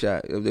before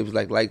Headshot, it was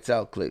like Lights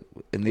Out Click,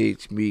 and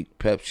H, Meek,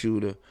 Pep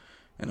Shooter,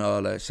 and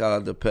all that. Shout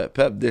out to Pep.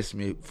 Pep dissed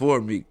me for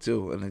Meek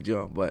too in the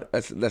jump, but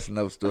that's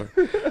another story.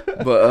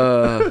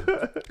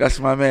 But that's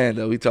my man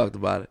though. We talked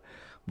about it.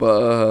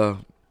 But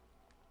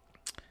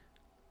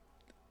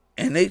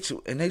and H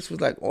was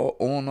like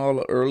on all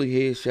the early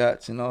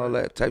Headshots and all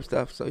that type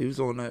stuff. So he was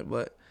on that,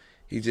 but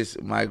he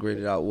just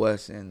migrated out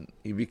west and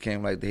he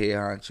became like the head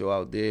honcho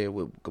out there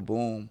with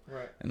Kaboom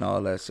and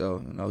all that.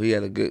 So he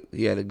had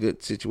a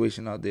good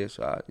situation out there.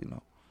 So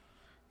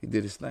he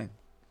did his thing.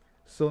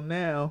 So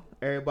now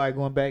everybody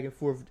going back and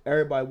forth.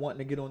 Everybody wanting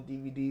to get on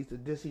DVDs to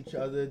diss each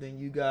other. Then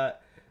you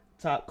got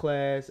Top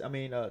Class. I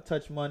mean,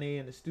 Touch Money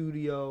in the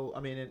studio.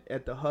 I mean,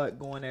 at the Hut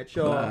going at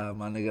y'all. Live,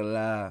 my nigga,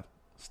 live.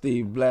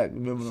 Steve Black,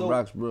 remember the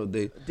Roxborough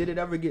days. Did it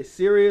ever get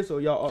serious, or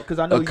y'all? Because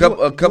I know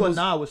you and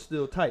I was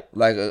still tight.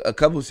 Like a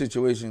couple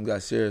situations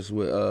got serious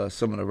with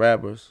some of the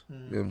rappers. You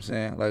know what I'm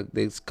saying? Like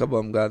a couple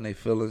of them got in their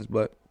feelings,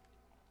 but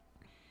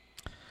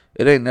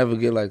it ain't never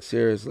get like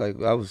serious. Like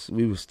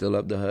we was still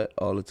up the Hut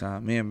all the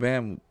time. Me and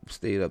Bam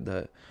stayed up the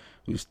Hut.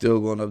 We was still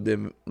going up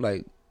there,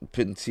 like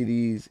putting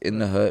CDs in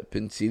the Hut,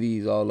 putting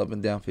CDs all up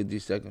and down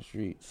 52nd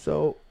Street.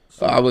 So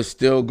I would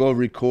still go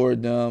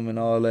record them and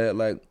all that.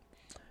 Like.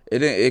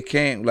 It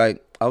came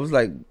like I was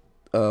like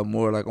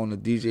more like on the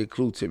DJ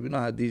Clue tip. You know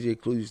how DJ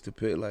Clue used to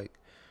put like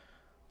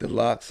the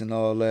locks and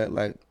all that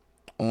like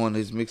on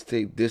his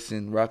mixtape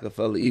dissing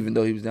Rockefeller, even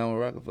though he was down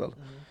with Rockefeller.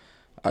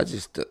 I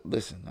just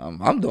listen.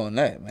 I'm doing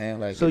that, man.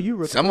 Like so you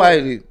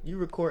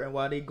recording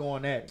while they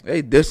going at it.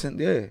 They dissing,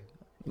 yeah.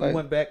 Like, you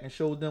went back and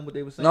showed them what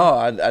they were saying. No,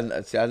 I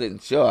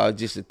didn't show. I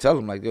just to tell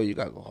them like, yo, you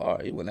gotta go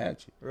hard. He went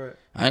at you. Right.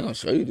 I ain't gonna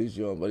show you this,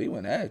 yo, but he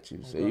went at you.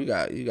 Okay. So you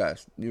got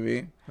you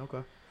mean?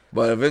 Okay.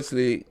 But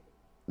eventually,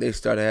 they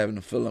started having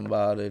a feeling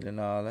about it and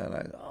all that.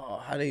 Like,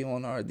 oh, how they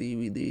on our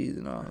DVDs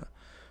and all that.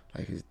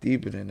 Like, it's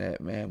deeper than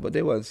that, man. But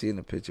they wasn't seeing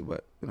the picture,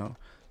 but, But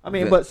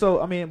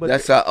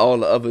that's how all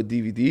the other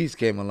DVDs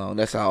came along.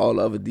 That's how all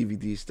the other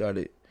DVDs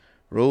started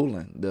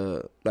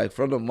rolling.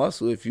 From the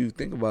Muscle, if you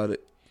think about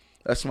it,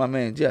 that's my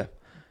man, Jeff.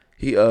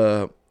 He,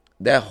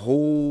 that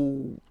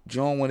whole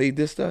joint when they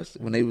dissed us,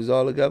 when they was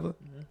all together,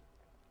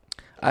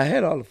 I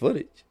had all the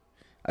footage.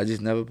 I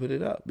just never put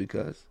it up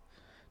because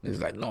it's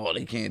like, no,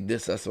 they can't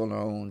diss us on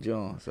our own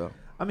joint. So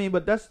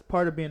but that's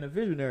part of being a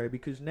visionary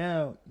because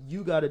now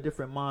you got a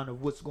different mind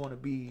of what's going to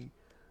be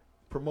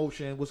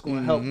promotion, what's going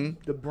to help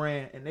the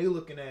brand, and they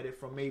looking at it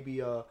from maybe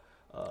a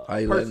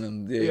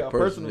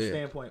personal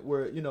standpoint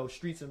where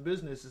streets and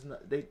business is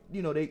not they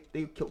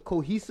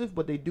cohesive,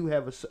 but they do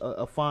have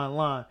a fine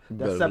line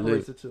that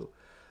separates the two.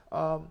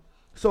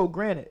 So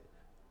granted,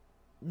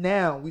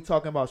 now we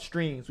talking about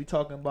streams, we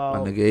talking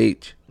about my nigga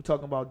H, we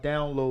talking about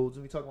downloads,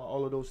 and we talking about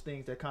all of those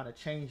things that kind of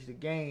changed the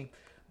game,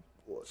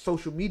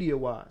 social media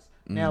wise.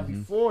 Now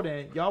before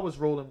then, y'all was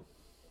rolling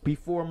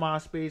before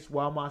MySpace,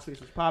 while MySpace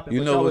was popping,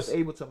 but y'all was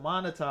able to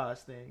monetize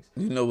things.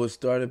 You know what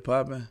started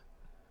popping?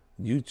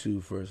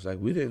 YouTube first. Like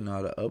we didn't know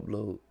how to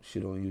upload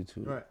shit on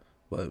YouTube, right?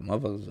 But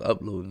motherfuckers was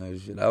uploading that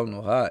shit. I don't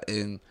know how,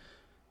 and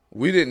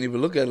we didn't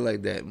even look at it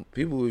like that.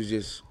 People was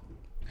just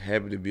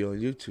happy to be on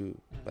YouTube.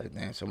 Like,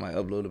 damn, somebody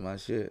uploaded my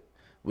shit.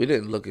 We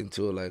didn't look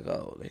into it like,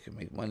 oh, they can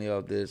make money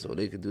off this, or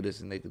they could do this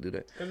and they could do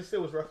that. Because it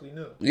still was roughly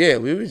new. Yeah,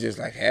 we was just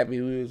like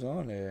happy we was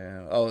on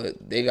there. Oh,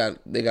 they got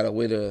a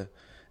way to,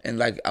 and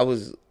like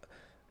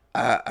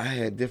I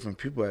had different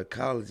people at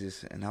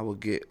colleges, and I would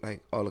get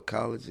like all the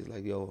colleges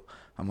like, yo,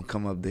 I'm gonna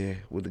come up there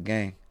with the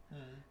gang.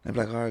 They'd be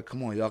like, all right,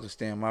 come on, y'all can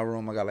stay in my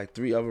room. I got like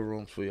 3 other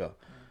rooms for y'all.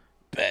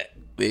 Bet.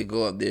 We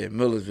go up there,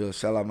 Millersville.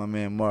 Shout out my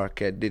man Mark,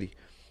 Cat Diddy.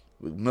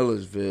 With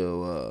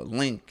Millersville,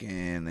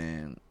 Lincoln,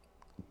 and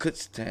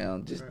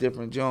Kutztown, just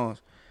different joints.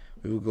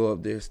 We would go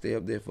up there, stay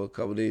up there for a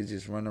couple of days,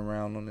 just run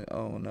around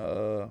on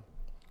the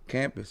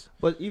campus.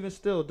 But even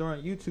still,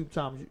 during YouTube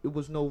times, it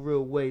was no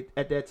real way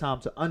at that time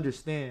to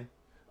understand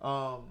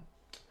how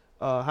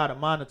to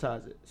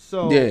monetize it.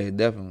 So yeah,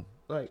 definitely.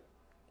 Like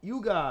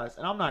you guys,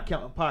 and I'm not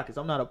counting pockets.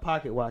 I'm not a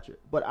pocket watcher,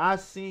 but I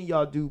seen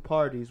y'all do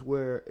parties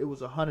where it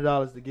was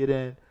 $100 to get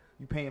in.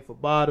 You paying for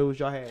bottles.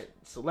 Y'all had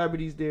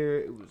celebrities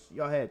there.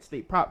 Y'all had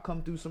State Prop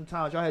come through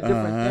sometimes. Y'all had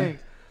different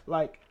things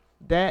like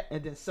that,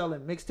 and then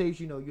selling mixtapes.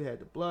 You had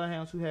the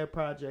Bloodhounds who had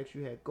projects.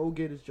 You had Go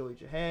Getters. Joey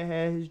Jahad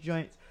had his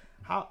joints.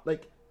 How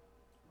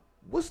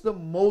what's the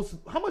most?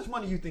 How much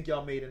money you think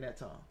y'all made in that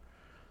time?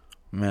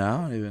 Man,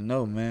 I don't even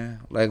know,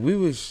 man. Like we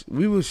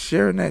was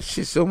sharing that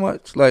shit so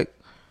much. Like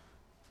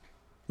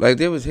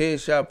there was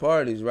headshot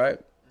parties, right?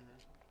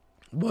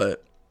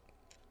 But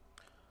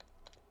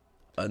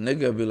a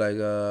nigga be like,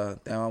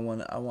 damn, I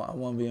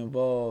want to be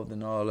involved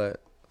and all that.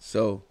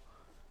 So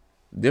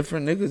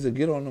different niggas would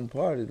get on them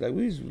parties.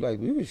 We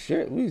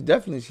was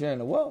definitely sharing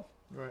the wealth.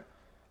 Right.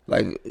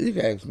 Like you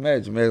can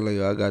imagine, man, like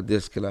I got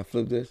this, can I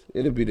flip this?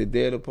 It'll be the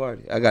day of the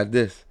party. I got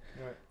this.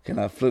 Right. Can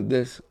I flip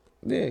this?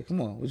 Yeah,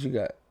 come on, what you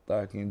got? All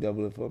right, can you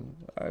double it for me?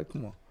 All right,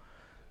 come on.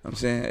 I'm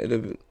saying it'll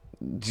be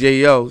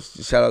J.O.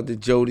 Shout out to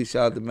Jody,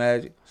 shout out to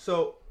Magic.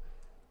 So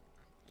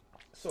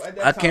at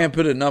that I time, can't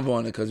put a number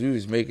on it because we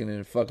was making it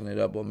and fucking it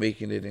up or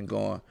making it and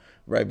going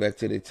right back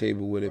to the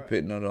table with it, right.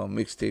 putting it on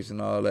mixtapes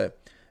and all that.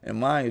 And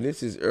mind you,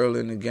 this is early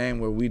in the game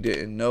where we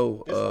didn't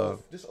know.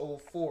 This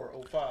 04,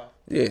 05.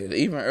 Yeah,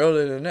 even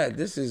earlier than that.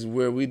 This is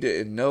where we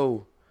didn't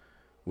know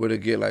where to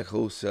get like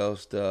wholesale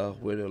stuff.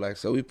 Where to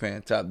so we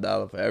paying top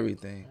dollar for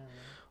everything.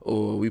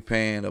 Or we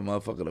paying a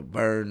motherfucker to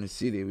burn the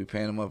CD. We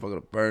paying a motherfucker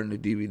to burn the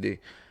DVD.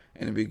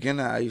 In the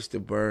beginning, I used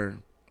to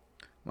burn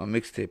my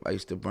mixtape. I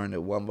used to burn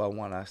it one by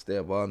one. I stay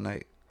up all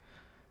night,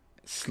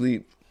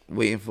 sleep,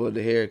 waiting for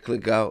the hair to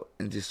click out,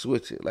 and just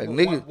switch it. Like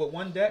niggas,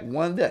 one deck?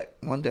 One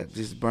deck.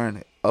 Just burn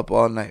it up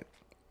all night.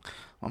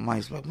 My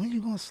mind's like, when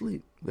you gonna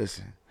sleep?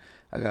 Listen,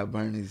 I got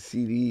burn these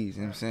CDs.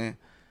 You know what I'm saying?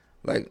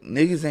 Like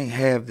niggas ain't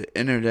have the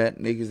internet.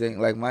 Niggas ain't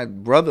like my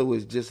brother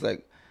was just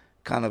like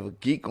kind of a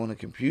geek on the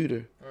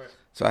computer. Right.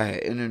 So I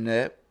had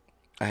internet.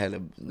 I had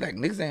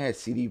niggas ain't had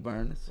CD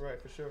burners.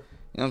 Right, for sure.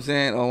 You know what I'm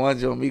saying? On one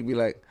Joe Meek be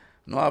like,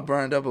 no, I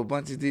burned up a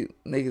bunch of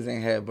niggas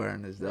ain't had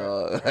burners,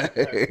 dog.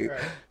 Right.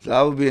 So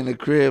I would be in the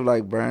crib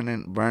like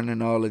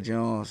burning all the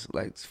Jones,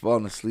 like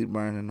falling asleep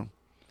burning them.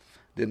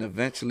 Then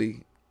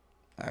eventually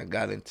I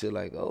got into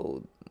like,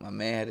 oh, my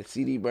man had a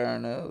CD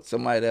burner.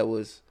 Somebody that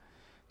was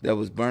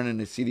burning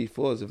the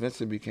CD4s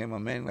eventually became my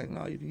man. Like,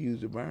 no, you can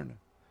use the burner.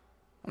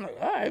 I'm like,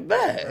 all right,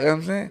 bet. You know what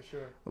I'm saying? For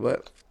sure.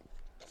 But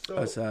So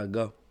that's how I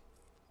go.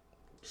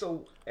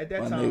 So at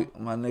that time,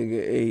 my nigga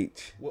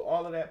H. with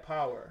all of that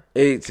power,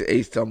 H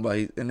talking about,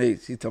 he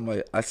talking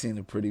about, I seen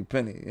a pretty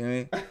penny. You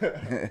know what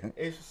I mean?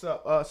 H, what's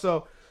up?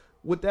 So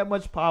with that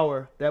much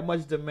power, that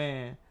much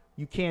demand,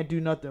 you can't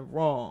do nothing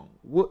wrong.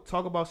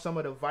 Talk about some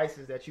of the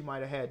vices that you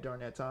might have had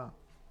during that time.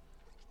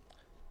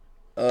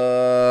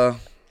 I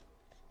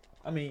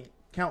mean,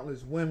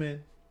 countless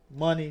women,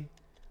 money.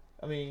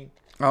 I mean,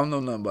 I don't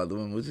know nothing about the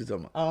women. What you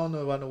talking about? I don't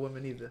know about no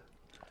women either.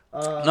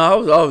 No, I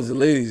was always a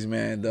ladies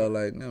man, though.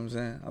 Like, you know what I'm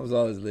saying? I was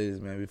always a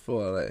ladies man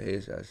before all that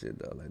headshot shit,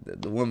 though.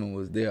 Like, the woman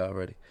was there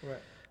already.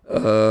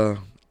 Right.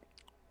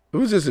 It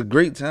was just a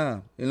great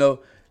time. You know,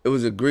 it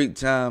was a great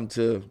time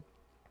to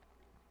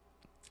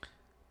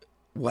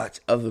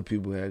watch other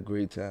people have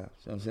great times.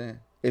 You know what I'm saying?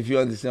 If you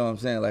understand what I'm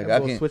saying. Like, I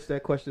can't switch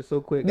that question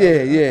so quick.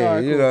 Yeah,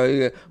 right, you cool. know,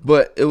 yeah.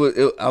 But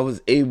I was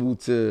able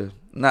to,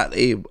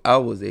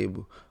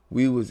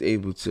 we was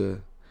able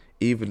to,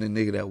 even the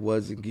nigga that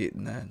wasn't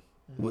getting none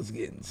was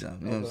getting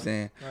something, you know what I'm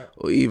saying? Right.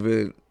 Or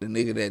even the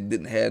nigga that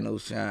didn't have no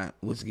shine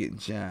was getting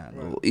shine.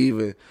 Right. Or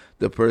even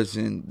the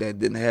person that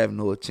didn't have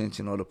no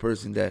attention, or the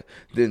person that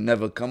didn't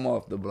never come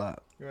off the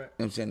block. Right. You know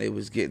what I'm saying? They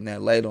was getting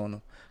that light on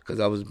them because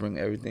I was bringing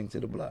everything to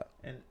the block.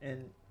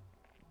 And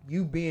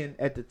you being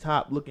at the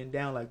top looking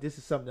down, like, this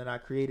is something that I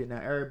created. Now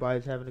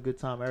everybody's having a good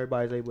time.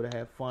 Everybody's able to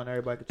have fun.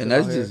 Everybody can chill And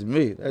that's out here. just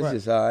me. That's Right.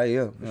 just how I am.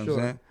 You For know sure.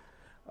 what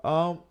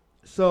I'm saying?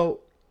 So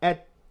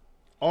at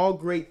all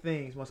great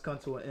things must come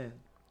to an end.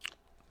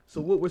 So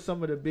what were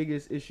some of the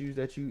biggest issues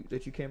that you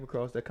came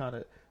across that kind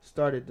of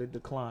started the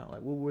decline?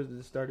 Like, what was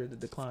the start of the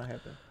decline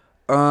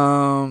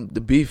happen?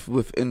 The beef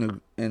within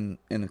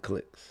the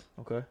cliques.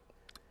 Okay.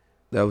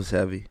 That was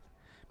heavy.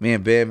 Me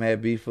and Bam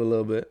had beef for a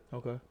little bit.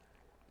 Okay.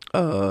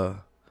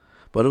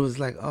 But it was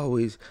like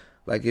always,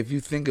 like if you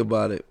think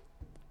about it,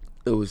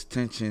 it was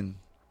tension.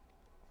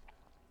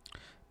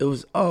 It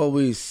was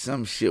always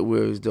some shit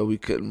where as though we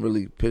couldn't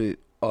really put it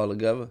all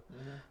together.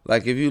 Mm-hmm.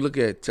 Like if you look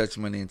at Touch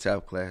Money and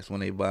Top Class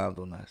when they bombed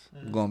on us,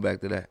 going back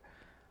to that,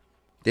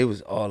 they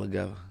was all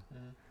together.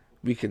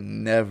 We could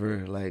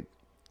never like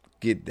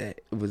get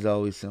that. It was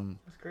always some.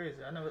 That's crazy.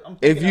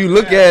 If you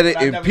look at it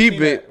and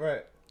peep it,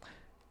 right.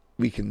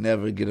 we can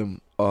never get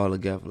them all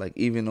together. Like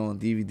even on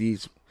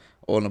DVDs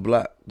on the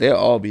block, they'll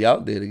all be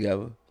out there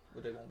together.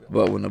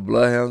 But when the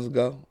Bloodhounds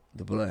go,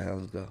 the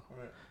Bloodhounds go.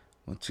 Right.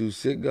 When Too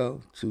Sick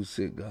go, Too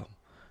Sick go.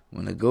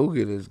 When the Go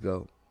Getters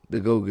go, the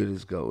Go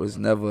Getters go. It's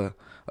never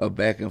a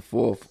back and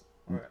forth.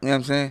 Right. You know what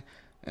I'm saying?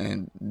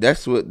 And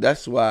that's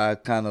why I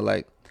kind of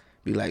like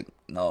be like,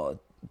 no,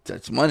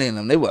 Touch Money and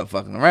them, they wasn't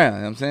fucking around. You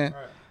know what I'm saying?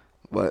 Right.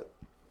 But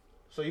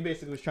so you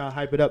basically was trying to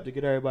hype it up to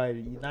get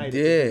everybody united.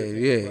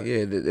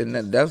 Yeah.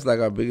 And that's like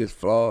our biggest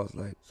flaws.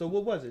 Like, so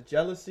what was it?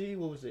 Jealousy?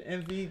 What was it?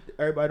 Envy?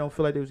 Everybody don't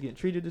feel like they was getting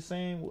treated the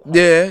same?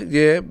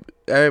 Yeah.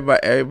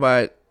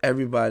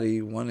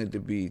 Everybody wanted to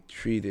be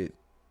treated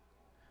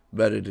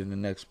better than the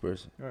next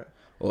person. Right.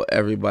 Or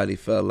everybody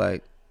felt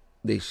like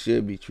they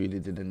should be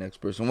treated to the next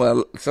person.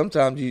 Well,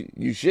 sometimes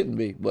you shouldn't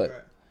be, but.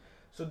 Right.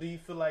 So do you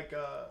feel like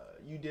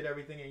you did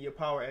everything in your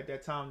power at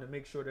that time to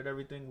make sure that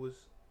everything was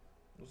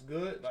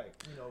good? Like,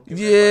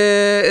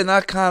 Yeah, and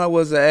I kind of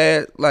was an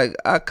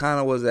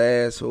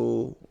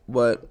asshole,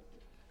 but.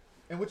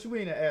 And what you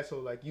mean an asshole?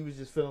 Like, you was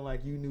just feeling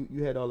like you knew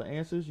you had all the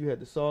answers, you had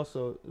the sauce,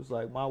 so it was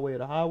like my way or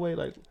the highway.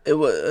 Like it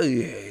was,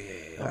 yeah.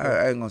 Okay.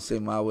 I ain't gonna say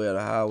my way or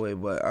the highway,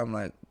 but I'm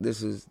like,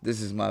 this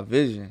is my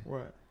vision.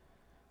 Right.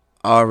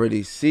 I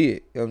already see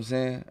it. You know what I'm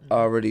saying? Mm-hmm. I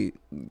already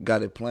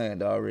got it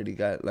planned. I already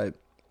got like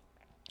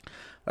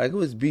it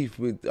was beef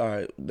with. All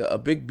right, a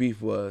big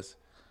beef was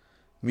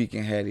Meek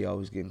and Hattie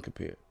always getting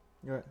compared.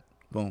 Right.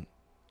 Boom.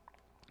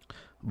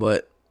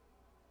 But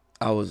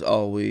I was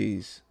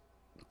always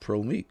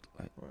pro Meek.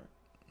 Like. Right.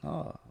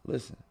 Oh,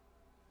 listen.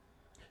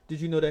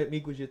 Did you know that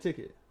Meek was your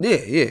ticket? Yeah.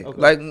 Okay.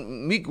 Like,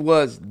 Meek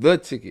was the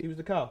ticket. He was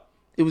the cow.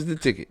 It was the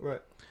ticket. Right.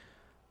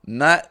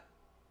 Not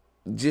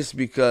just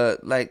because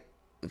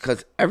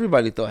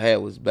everybody thought Had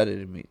was better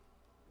than Meek.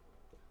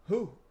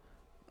 Who?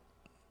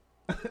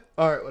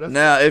 All right. Well,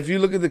 now, if you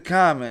look at the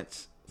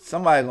comments,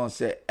 somebody gonna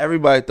say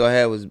everybody thought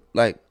Had was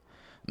like,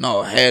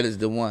 no, Had is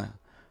the one.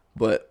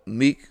 But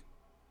Meek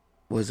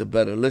was a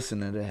better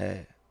listener than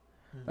Had.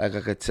 Like, I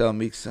could tell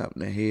Meek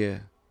something to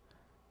hear.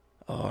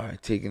 All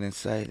right, take it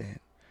inside, and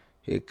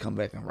he'd come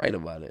back and write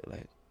about it.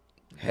 Like,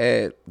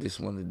 Had just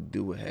wanted to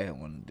do what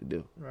Had wanted to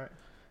do. Right.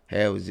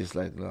 Had was just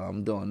like, no,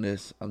 I'm doing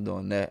this, I'm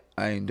doing that.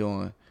 I ain't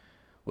doing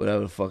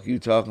whatever the fuck you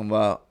talking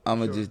about. I'm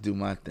going to just do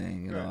my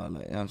thing, you know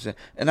what I'm saying?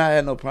 And I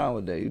had no problem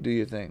with that. You do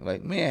your thing.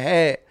 Like, me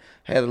and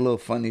had a little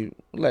funny,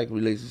 like,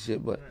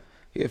 relationship, but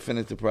he'd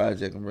finish the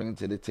project and bring it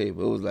to the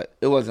table.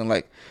 It wasn't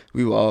like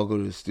we would all go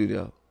to the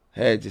studio.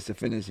 Had just to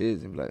finish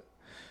his and be like,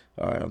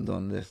 all right, I'm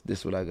doing this. This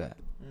is what I got.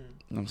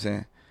 You know what I'm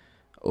saying?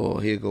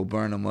 Or he'd go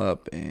burn them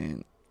up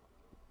and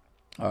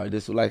all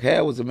right, like Had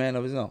was a man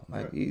of his own.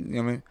 Like you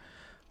know what I mean?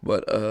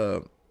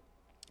 But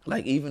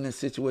like even in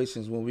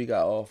situations when we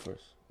got offers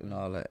and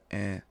all that,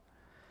 and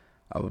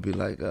I would be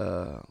like,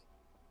 no,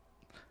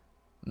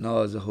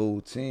 as a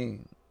whole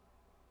team.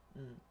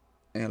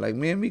 And like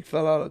me and Meek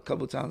fell out a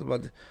couple times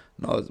about this.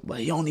 No, but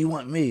he only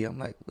want me. I'm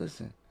like,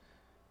 listen,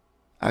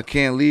 I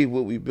can't leave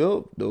what we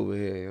built over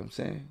here, you know what I'm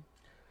saying?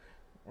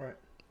 Right.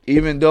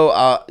 Even though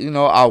I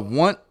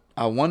want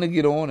to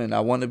get on and I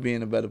want to be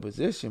in a better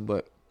position,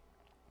 but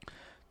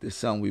there's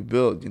something we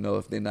built,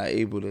 if they're not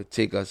able to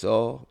take us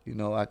all,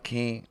 I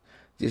can't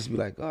just be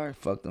like, all right,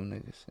 fuck them niggas.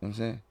 You know what I'm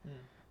saying?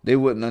 They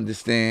wouldn't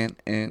understand,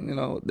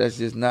 and that's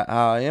just not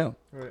how I am.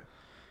 Right.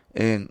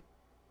 And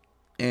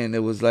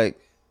it was like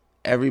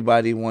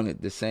everybody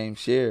wanted the same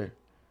share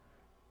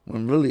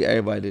when really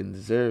everybody didn't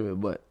deserve it,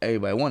 but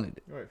everybody wanted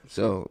it. Right.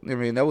 So I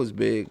mean that was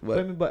big.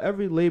 But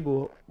every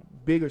label,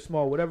 big or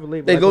small, whatever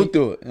label, they go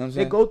through it. You know what I'm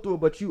saying? They go through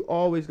it, but you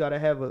always gotta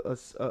have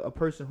a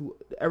person who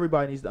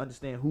everybody needs to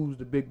understand who's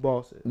the big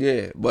boss is.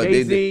 Yeah, but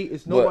Jay-Z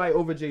is nobody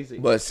over Jay-Z.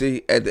 But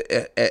see,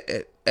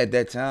 at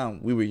that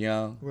time we were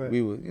young. Right.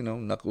 We were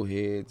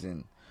knuckleheads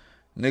and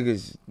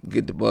niggas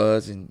get the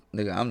buzz and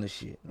nigga I'm the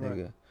shit.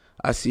 Nigga, right.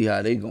 I see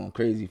how they going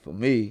crazy for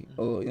me.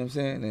 Mm-hmm. Oh, you know what I'm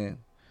saying? And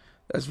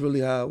that's really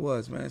how it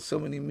was, man. So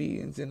many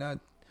meetings and I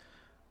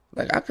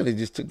could have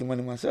just took the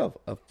money myself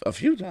a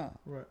few times.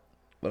 Right.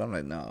 But I'm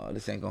like, no,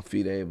 this ain't gonna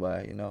feed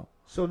everybody,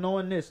 So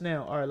knowing this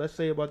now, all right, let's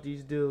say about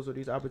these deals or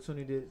these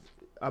opportunities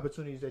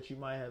that you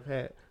might have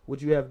had.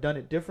 Would you have done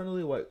it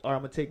differently? Like, all right,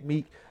 I'm gonna take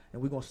Meek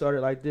and we're gonna start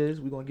it like this.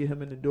 We're gonna get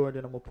him in the door, and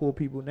then I'm gonna pull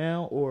people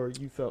now. Or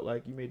you felt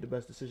like you made the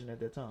best decision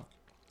at that time?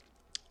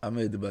 I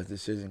made the best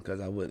decision because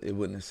it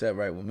wouldn't have sat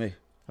right with me.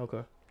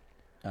 Okay.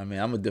 I mean,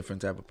 I'm a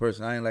different type of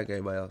person. I ain't like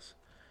everybody else.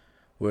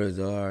 Whereas,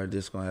 all right,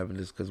 this gonna happen,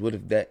 this, because what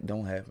if that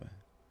don't happen?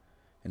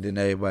 And then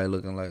everybody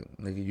looking like,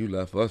 nigga, you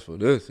left us for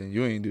this and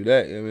you ain't do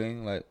that. You know what I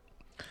mean? Like,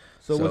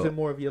 so was it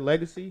more of your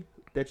legacy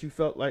that you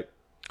felt like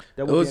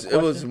that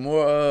it was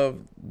more of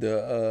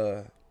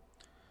the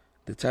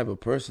type of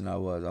person I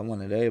was. I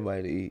wanted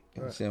everybody to eat. You know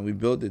what I'm saying? We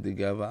built it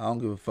together. I don't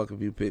give a fuck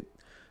if you pick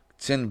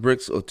 10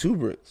 bricks or 2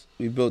 bricks.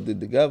 We built it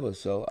together,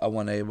 so I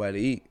want everybody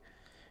to eat.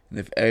 And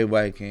if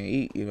everybody can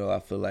eat, I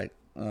feel like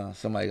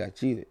somebody got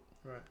cheated.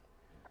 Right.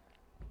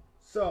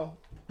 So,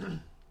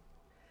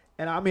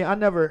 and I mean, I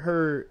never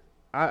heard.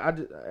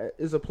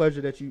 It's a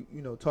pleasure that you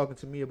talking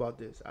to me about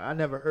this. I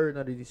never heard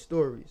none of these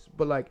stories,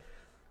 but like,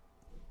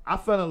 I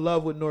fell in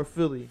love with North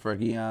Philly.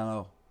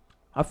 Fergiano.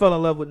 I fell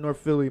in love with North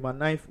Philly my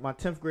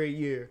 10th grade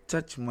year.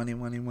 Touch money.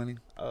 My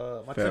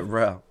Fat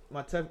Ralph.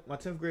 My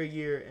 10th grade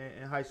year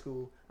in high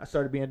school, I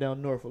started being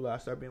down north a lot. I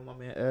started being with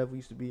my man Ev. We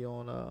used to be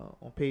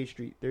on Page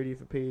Street, 30th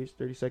and Page,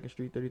 32nd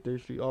Street,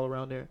 33rd Street, all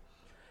around there.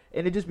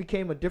 And it just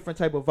became a different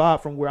type of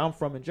vibe from where I'm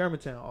from in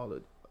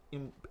Germantown.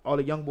 All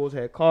the young boys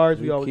had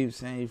cars. You keep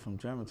saying you from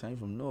Germantown, you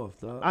from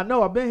North, dog. I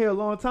know. I've been here a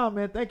long time,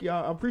 man. Thank you.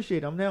 I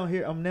appreciate it.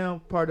 I'm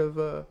now part of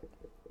the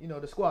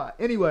squad.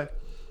 Anyway,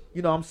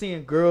 I'm seeing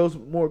more girls.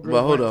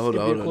 But hold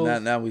on.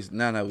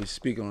 Now that we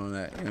speaking on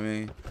that, you know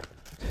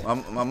what I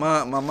mean?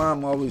 My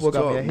mom always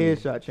got me a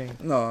headshot chain.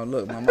 No,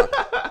 look, my mom.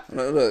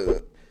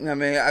 look, I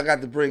mean, I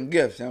got to bring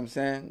gifts, you know what I'm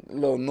saying? A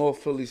little North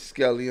Philly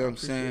Skelly, you know what I'm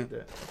saying?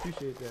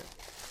 Appreciate that.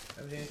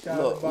 I mean, shout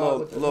out to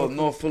Bob little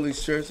North Philly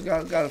shirts.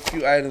 Got a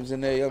few items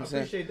in there, you know what I'm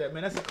saying? Appreciate that,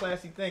 man. That's a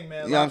classy thing,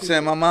 man. You know what I'm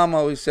saying? My mom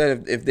always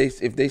said if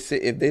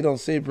they don't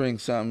say bring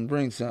something,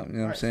 bring something, you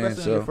know what I'm saying?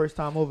 Especially your first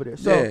time over there.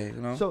 So, yeah,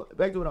 you know? So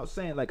back to what I was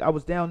saying, like I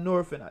was down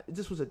north and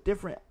this was a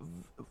different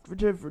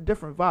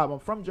vibe. I'm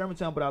from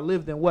Germantown, but I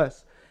lived in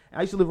West. And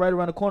I used to live right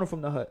around the corner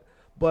from the hut.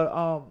 But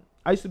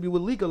I used to be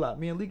with Leek a lot.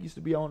 Me and Leek used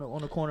to be on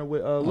the corner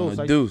with Lewis.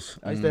 Deuce.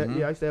 I used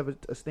to have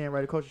a stand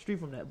right across the street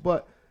from that.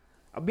 But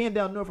being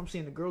down north, I'm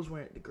seeing the girls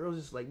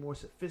just like more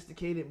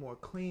sophisticated, more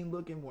clean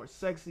looking, more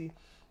sexy.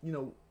 You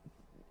know,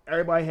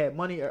 everybody had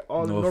money.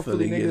 All the North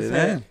Philly niggas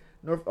had.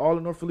 All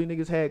the North Philly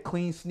niggas had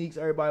clean sneaks.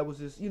 Everybody was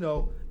just, in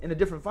a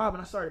different vibe.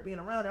 And I started being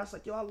around there. I was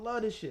like, yo, I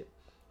love this shit.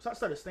 So I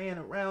started staying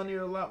around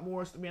there a lot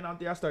more. Being out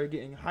there, I started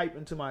getting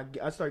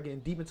I started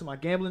getting deep into my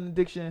gambling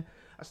addiction.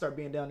 I started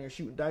being down there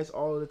shooting dice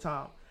all of the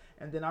time.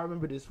 And then I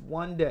remember this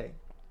one day,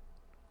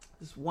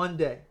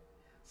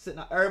 sitting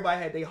out,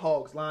 everybody had their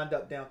hogs lined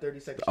up down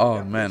 32nd Street.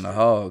 Oh, man, the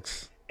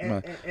hogs.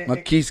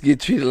 My keys get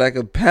treated like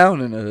a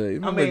pound in the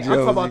hood. I mean, I'm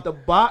talking about the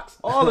box,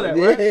 all of that,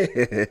 right?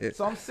 Yeah.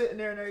 So I'm sitting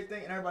there and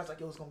everything, and everybody's like,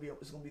 yo, it's gonna be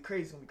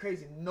crazy, it's gonna be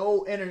crazy.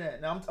 No internet.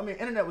 Now,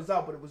 internet was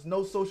out, but it was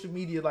no social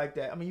media like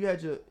that. I mean, you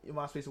had your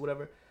MySpace or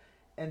whatever.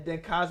 And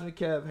then Cosmic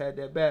Kev had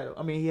that battle.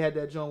 I mean, he had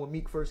that joint when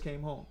Meek first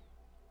came home.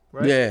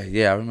 Right?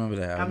 Yeah, I remember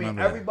that. I mean,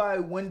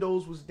 everybody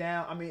windows was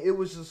down. I mean, it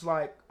was just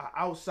like an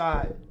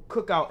outside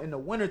cookout in the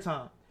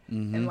wintertime.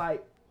 Mm-hmm. And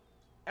like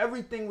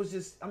everything was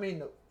just,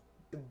 the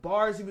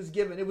bars he was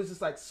giving, it was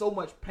just like so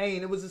much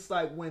pain. It was just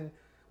like when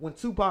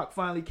Tupac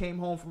finally came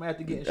home from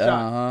after getting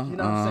shot. You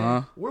know what I'm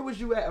saying? Where was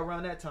you at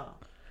around that time?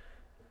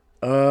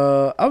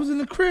 I was in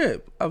the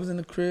crib.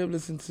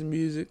 Listening to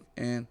music,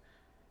 and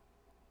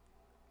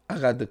I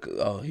got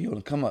he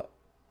gonna come up.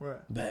 Right.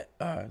 Bet.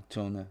 All right,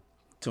 tune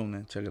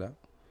in, check it out.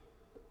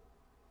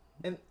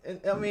 And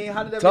I mean,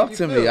 how did that Talk make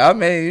you to feel? me. I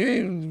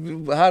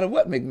mean, how did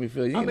what make me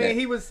feel? He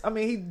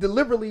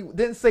deliberately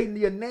didn't say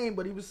your name,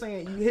 but he was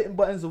saying you hitting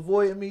buttons,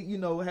 avoiding me,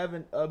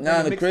 having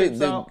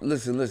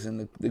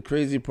Listen. The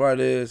crazy part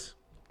is,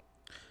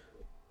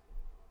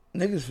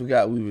 niggas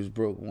forgot we was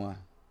broke. One,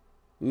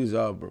 we was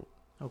all broke.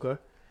 Okay.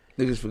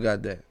 Niggas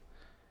forgot that.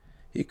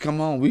 He come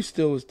on, we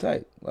still was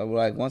tight.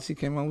 Like once he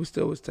came on, we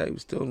still was tight. We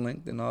still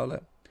linked and all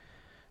that.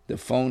 The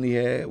phone he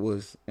had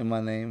was in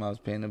my name. I was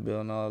paying the bill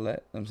and all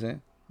that. You know what I'm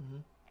saying? Mm-hmm.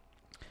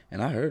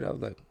 And I heard, I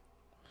was like,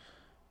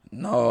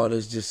 no,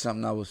 that's just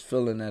something I was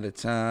feeling at the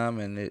time,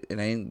 and it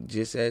ain't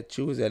just at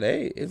you,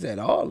 it's at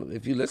all.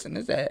 If you listen,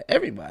 it's at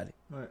everybody.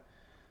 Right.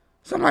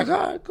 So I'm like,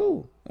 all right,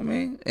 cool.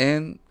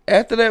 And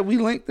after that, we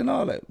linked and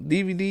all that.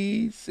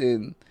 DVDs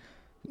and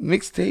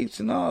mixtapes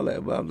and all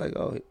that. But I'm like,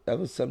 oh, that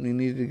was something he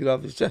needed to get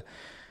off his chest.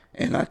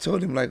 And I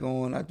told him, like,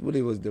 what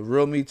it was, The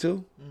Real Me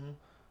Too? Mm-hmm.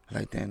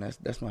 Like, damn,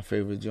 that's my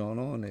favorite joint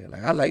on there.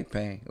 Like, I like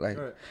pain. Like,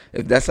 right.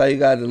 If that's how you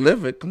got to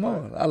deliver it, come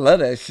on. Right. I love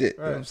that shit.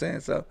 Right. You know what I'm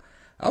saying? So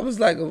I was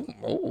like,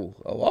 oh,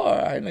 all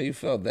right. I know you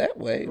felt that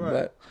way. Right.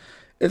 But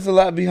it's a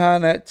lot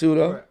behind that, too,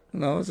 though. Right.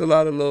 It's a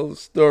lot of little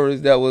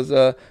stories that was,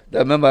 that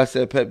remember I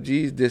said Pep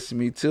G's dissed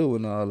me, too,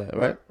 and all that,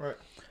 right? Right.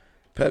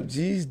 Pep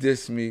G's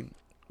dissed me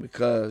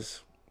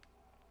because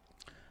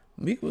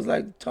Meek was,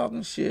 like,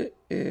 talking shit,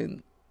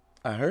 and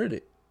I heard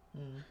it.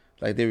 Mm-hmm.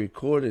 Like, they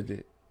recorded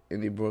it.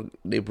 And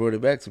they brought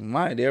it back to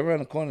me. They're around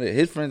the corner.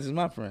 His friends is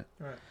my friend.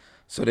 Right.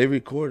 So they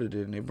recorded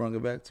it and they brought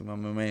it back to me.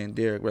 My man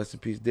Derek, rest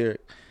in peace,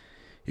 Derek.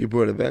 He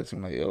brought it back to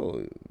me like,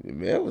 yo,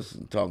 man, was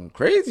talking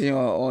crazy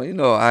on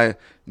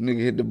nigga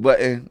hit the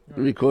button,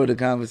 recorded the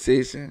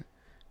conversation,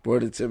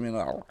 brought it to me, and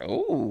I was like,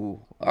 oh,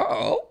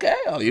 okay.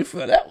 Oh, you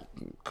feel that?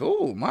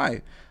 Cool,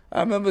 I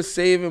remember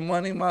saving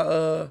money.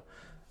 My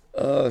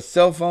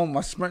cell phone,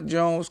 my Sprint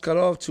Jones was cut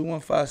off,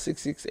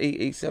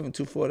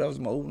 215-668-8724. That was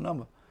my old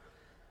number.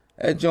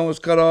 That joint was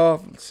cut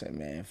off. I said,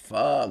 man,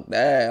 fuck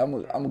that.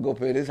 I'm gonna go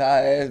pay this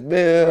high-ass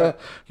bill. Right.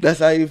 That's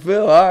how you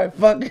feel? All right,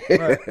 fuck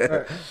it.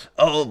 Right.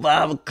 Oh,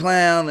 Bob a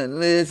clown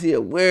and this, he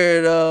a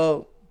weirdo.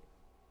 Oh,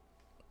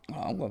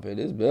 I'm gonna pay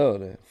this bill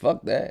then.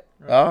 Fuck that.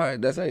 Right. All right,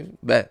 that's how you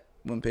bet.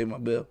 Wouldn't pay my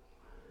bill.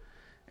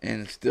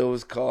 And it still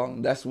was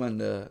calling. That's when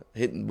the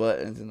hitting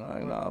buttons and all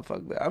that. No,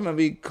 fuck that. I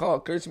remember he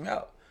cursed me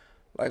out.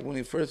 Like when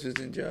he first was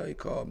in jail, he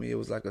called me. It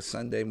was like a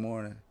Sunday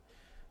morning.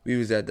 We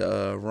was at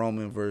the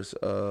Roman versus...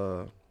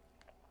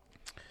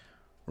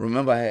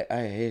 Remember, I had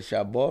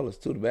headshot ballers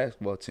too, the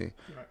basketball team.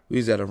 Right. We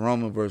was at a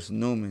Roman versus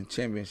Newman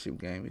championship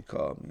game. He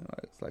called me.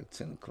 It's like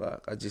 10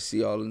 o'clock. I just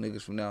see all the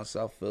niggas from down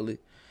South Philly.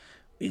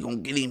 We gonna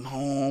get him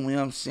home, you know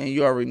what I'm saying?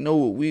 You already know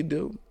what we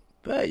do.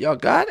 Bet, y'all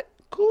got it?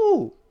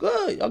 Cool,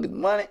 good. Y'all get the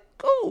money?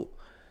 Cool.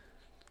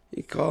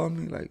 He called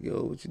me like,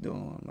 yo, what you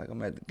doing? I'm like,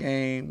 I'm at the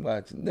game,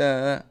 watching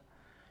that.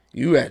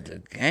 You at the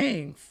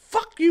game?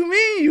 Fuck you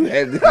mean you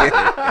at the game?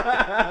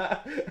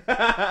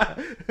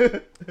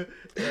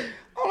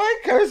 I'm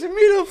like cursing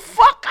me the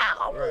fuck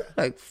out. Right.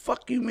 Like,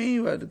 fuck you mean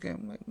you at the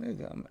game? I'm like,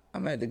 nigga,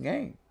 I'm at the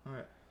game.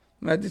 Right.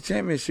 I'm at the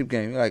championship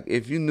game. Like,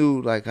 if you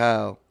knew like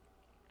how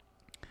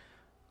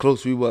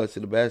close we was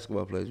to the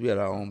basketball players. We had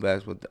our own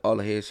basketball. All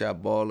the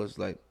headshot ballers,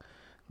 like,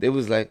 they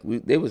was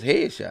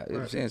headshot. You know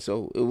what I'm saying?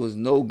 So it was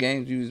no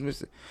games you was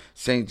missing.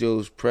 St.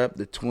 Joe's Prep,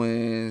 the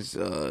Twins,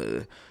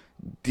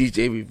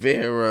 DJ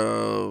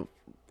Rivera,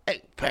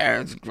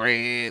 Parents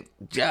Grant,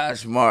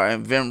 Josh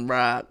Martin, Vim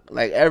Rock,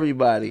 like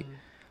everybody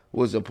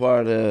was a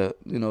part of,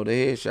 the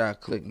headshot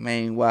clique,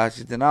 Maine,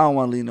 Washington. I don't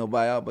want to leave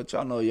nobody out, but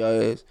y'all know y'all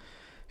is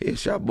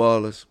headshot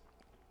ballers.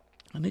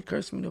 And they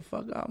cursed me the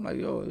fuck out. I'm like,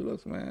 yo,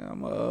 look,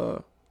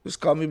 man, just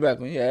call me back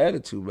when your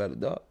attitude better,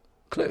 dog.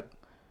 Click.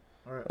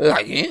 Right.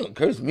 Like, you ain't gonna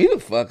curse me the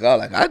fuck out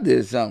like I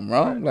did something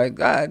wrong. Right. Like,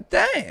 god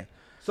damn.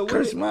 So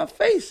curse my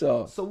face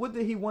off. So what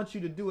did he want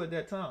you to do at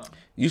that time?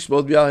 You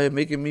supposed to be out here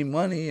making me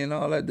money and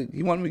all that.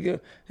 He wanted me to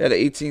he had an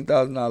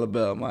 $18,000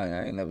 bill.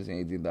 I ain't never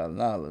seen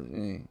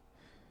 $18,000.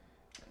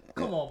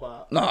 Come on,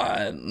 Bob.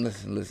 Nah,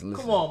 listen.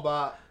 Come on,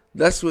 Bob.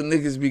 That's what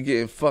niggas be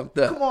getting fucked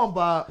up. Come on,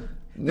 Bob.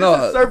 This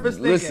is surface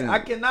thinking. I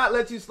cannot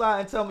let you slide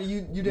and tell me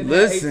you didn't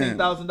have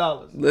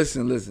 $18,000.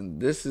 Listen.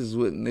 This is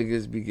what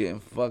niggas be getting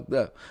fucked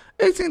up.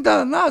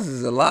 $18,000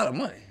 is a lot of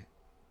money.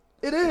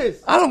 It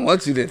is. I don't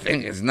want you to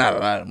think it's not a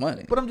lot of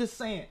money. But I'm just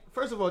saying,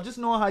 first of all, just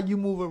knowing how you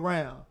move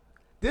around.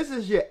 This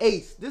is your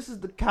ace. This is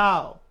the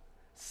cow.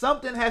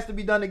 Something has to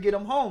be done to get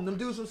him home. Them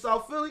dudes from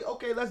South Philly,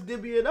 okay, let's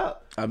divvy it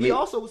up. He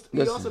also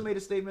made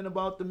a statement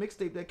about the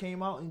mixtape that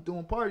came out and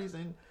doing parties,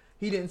 and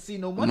he didn't see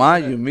no money.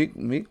 Mind you,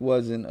 Meek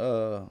wasn't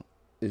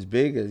as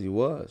big as he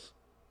was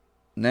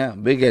now.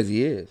 Big as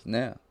he is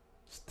now.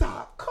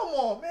 Stop. Come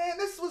on, man.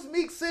 This was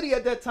Meek City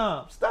at that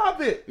time. Stop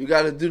it. You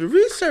got to do the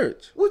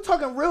research. We're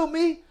talking real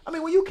me. I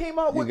mean, when you came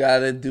out with... You got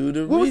to do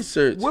the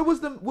research. What was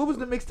the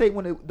mixtape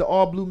when the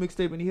all blue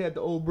mixtape and he had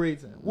the old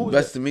braids in? What was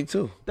Best of Meek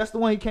too. That's the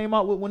one he came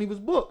out with when he was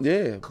booked.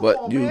 Yeah,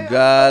 but you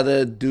got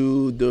to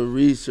do the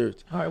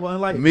research. All right, well,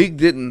 like... Meek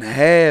didn't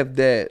have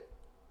that.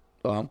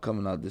 Oh, I'm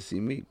coming out to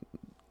see Meek.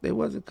 They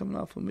wasn't coming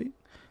out for Meek.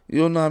 You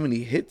don't know how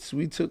many hits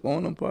we took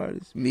on them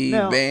parties.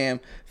 Bam,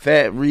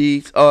 Fat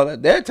Reeds, all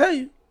that. They'll tell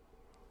you.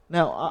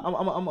 Now, I'm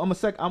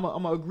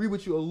gonna agree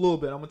with you a little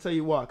bit. I'm gonna tell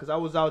you why, because I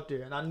was out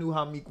there and I knew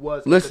how Meek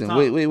was. Listen,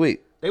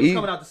 wait. They were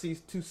coming out to see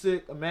Too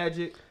Sick, a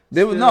Magic.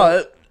 They were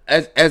no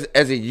as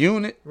a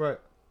unit. Right.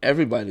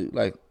 Everybody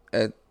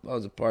I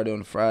was a party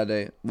on a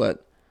Friday,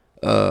 but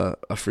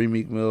a Free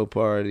Meek Mill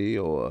party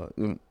or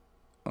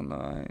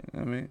I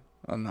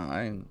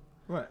ain't.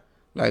 Right.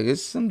 Like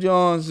it's some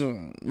Johns.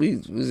 We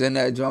was in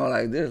that John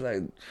like this,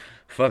 like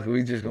fuck it,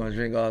 we just gonna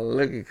drink all the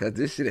liquor because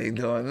this shit ain't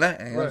doing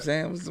nothing. You know what I'm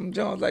saying? With some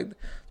Johns like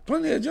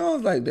plenty of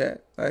Johns like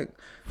that. Like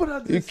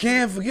you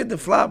can't forget the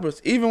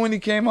floppers. Even when he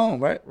came home,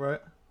 right?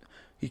 Right.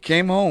 He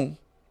came home.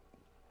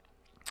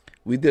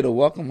 We did a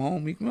welcome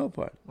home Meek Mill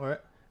party. Right.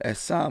 At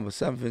Samba,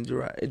 7th and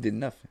July. It did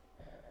nothing.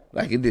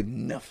 Like it did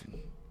nothing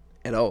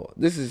at all.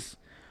 This is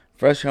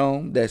fresh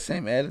home, that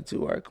same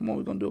attitude. All right, come on,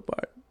 we're gonna do a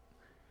party.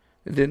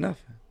 It did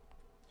nothing.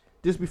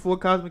 This before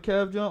Cosmic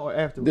Kev John or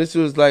after? This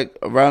was like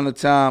around the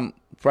time,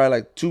 probably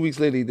like 2 weeks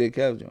later he did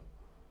Kev John.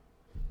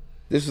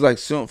 This was like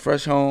soon,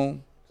 fresh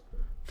home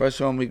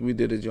week we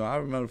did a joint. I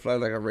remember flying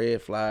like a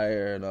red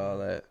flyer and all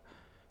that.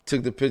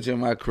 Took the picture in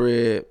my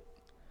crib.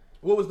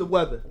 What was the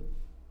weather?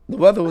 The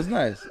weather was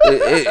nice.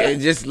 it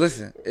just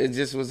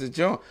was a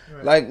joint.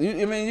 Right. Like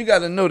you got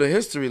to know the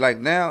history. Like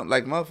now,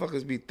 like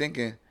motherfuckers be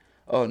thinking,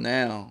 oh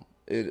now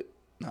a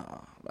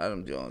lot of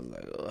them joints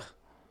like ugh.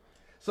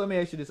 So let me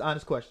ask you this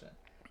honest question.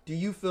 Do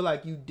you feel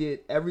like you did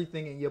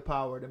everything in your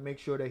power to make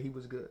sure that he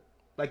was good?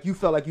 Like you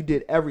felt like you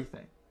did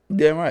everything?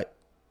 Damn right.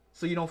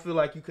 So you don't feel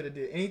like you could have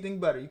did anything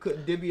better? You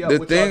couldn't divvy up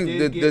what y'all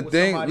did get with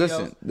somebody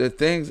else? The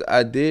things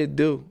I did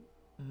do,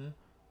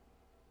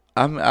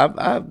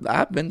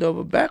 I've bent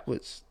over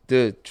backwards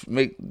to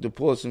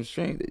pull some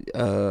strings.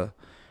 I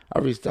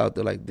reached out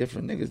to like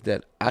different niggas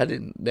that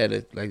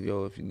like,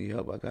 yo, if you need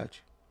help, I got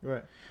you.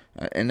 Right.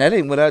 And that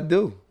ain't what I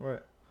do.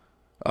 Right.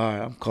 All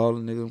right, I'm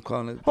calling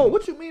niggas. Oh,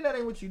 what you mean that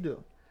ain't what you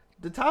do?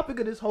 The topic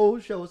of this whole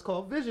show is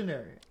called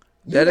Visionary.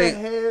 You the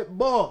head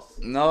boss.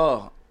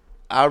 No,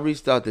 I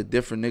reached out to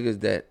different niggas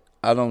that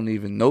I don't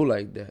even know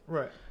like that.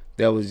 Right.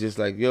 That was just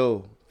like,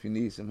 yo, if you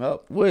need some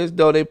help. Whereas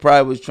though they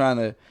probably was trying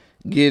to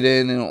get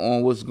in and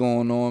on what's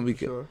going on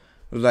because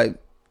it was like.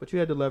 But you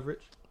had the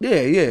leverage.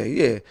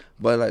 Yeah.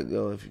 But like,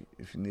 yo,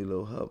 if you need a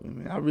little help,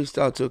 I reached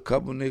out to a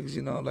couple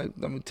niggas, like,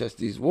 let me test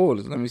these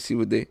waters. Let me see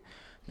what they.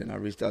 Then I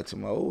reached out to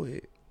my old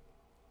head.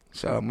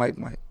 Shout out Mike.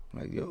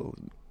 Like, yo,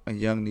 a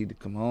young need to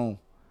come home.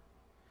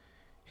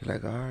 He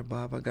like, all right,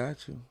 Bob, I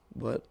got you.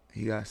 But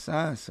he got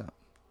signed something.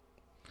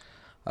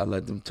 I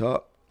let them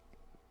talk.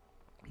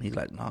 He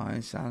like, no, I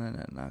ain't signing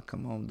that. Now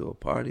come home, do a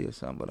party or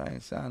something, but I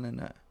ain't signing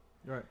that.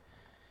 Right.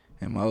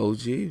 And my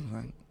OG,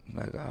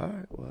 like, all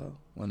right, well,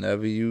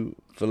 whenever you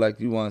feel like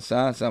you want to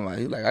sign something,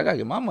 he like, I got to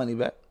get my money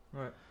back.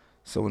 Right.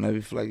 So whenever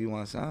you feel like you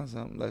want to sign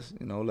something, let's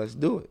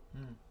do it.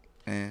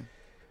 And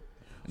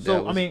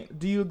so I mean,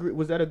 do you agree?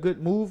 Was that a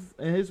good move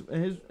in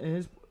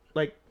his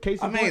like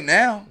case? I mean,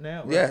 now,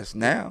 right? Yes,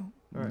 now.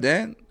 Right.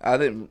 Then I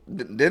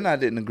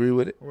didn't agree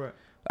with it. Right.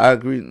 I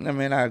agree. I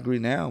mean, I agree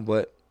now,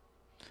 but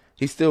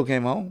he still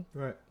came home.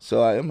 Right.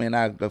 So I mean,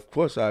 of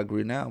course I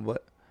agree now,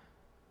 but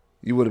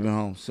you would have been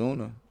home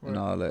sooner and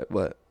all that.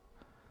 But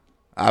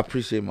I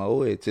appreciate my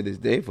old head to this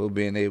day for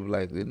being able,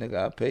 like, this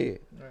nigga, I pay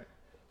it. Right.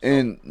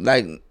 And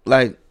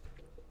like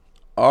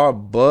our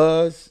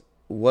buzz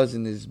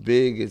wasn't as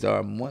big as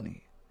our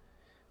money,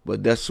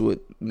 but that's what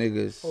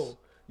niggas. Oh,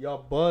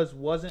 y'all buzz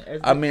wasn't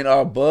as big? I mean,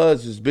 our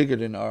buzz was bigger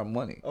than our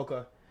money.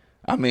 Okay.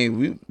 I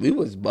mean, we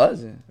was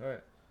buzzing, Right.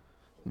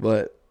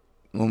 but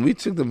when we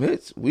took them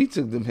hits, we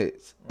took them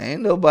hits.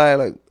 Ain't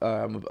nobody like,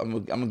 all right,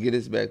 I'm gonna get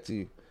this back to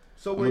you.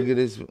 So I'm gonna get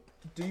this.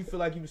 do you feel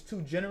like you was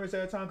too generous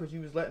at the time because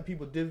you was letting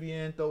people divvy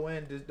in, throw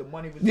in, the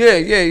money was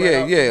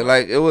Yeah.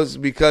 Like it was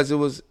because it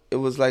was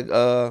like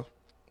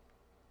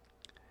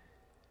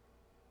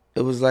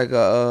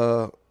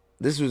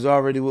this was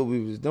already what we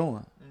was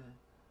doing.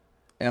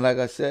 And like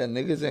I said,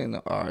 niggas ain't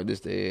all right, this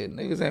the head.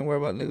 Niggas ain't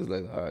worried about niggas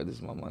like, all right, this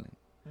is my money.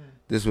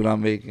 This what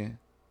I'm making.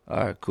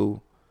 All right,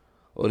 cool.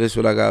 Or this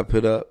what I got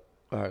put up.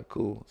 All right,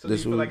 cool. So do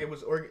you feel like it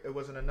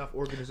wasn't enough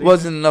organization? It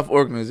wasn't enough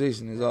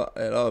organization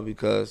at all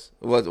because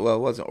it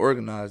wasn't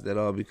organized at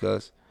all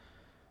because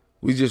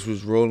we just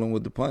was rolling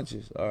with the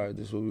punches. All right,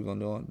 this is what we're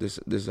gonna do. This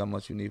is how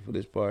much you need for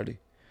this party.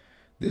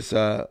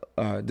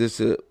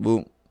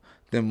 Boom.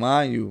 Then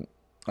mind you,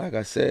 like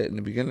I said in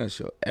the beginning of the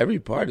show, every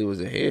party was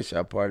a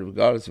headshot party,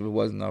 regardless if it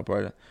wasn't our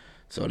party.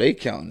 So they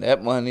counting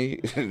that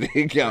money,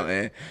 they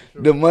counting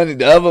the money,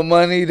 the other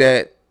money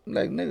that,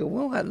 like, nigga, we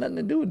don't have nothing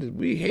to do with this.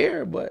 We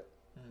here, but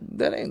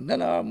that ain't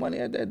none of our money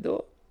at that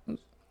door.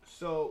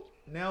 So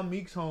now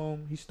Meek's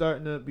home. He's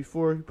starting to,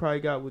 before he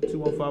probably got with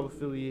 215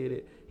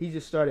 affiliated, he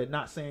just started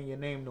not saying your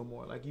name no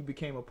more. Like, you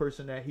became a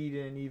person that he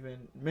didn't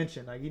even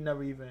mention. Like, he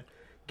never even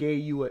gave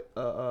you a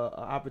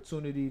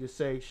opportunity to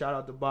say shout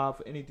out to Bob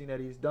for anything that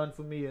he's done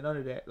for me and none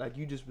of that. Like,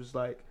 you just was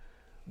like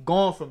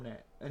gone from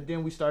that. And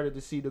then we started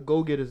to see the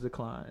Go-Getters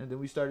decline, and then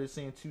we started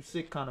seeing Too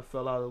Sick kind of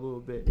fell out a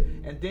little bit,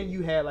 and then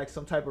you had like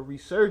some type of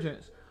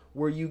resurgence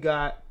where you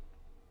got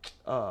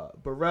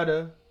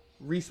Beretta,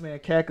 Reese Man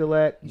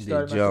Cackalack, you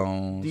started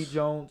D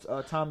Jones,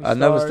 Tommy Stars. I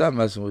never stopped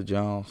messing with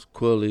Jones,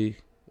 Quilly,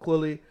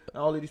 and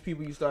all of these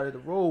people you started to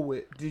roll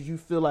with. Did you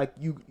feel like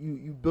you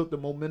built the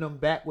momentum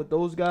back with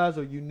those guys,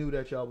 or you knew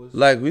that y'all was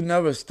like, we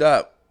never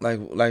stopped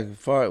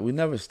we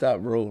never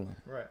stopped rolling.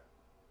 Right.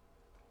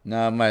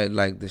 Now,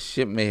 the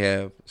ship may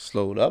have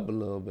slowed up a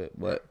little bit,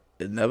 but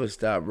it never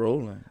stopped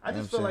rolling. I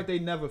just feel like they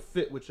never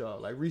fit with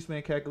y'all. Like Reese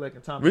Man Cackalack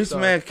and Tommy Stars. Reese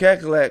Man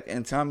Cackalack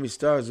and Tommy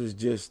Stars was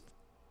just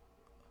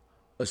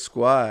a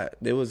squad.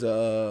 There was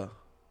a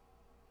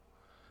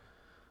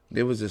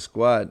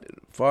squad. As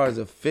far as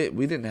a fit,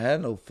 we didn't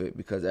have no fit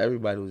because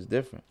everybody was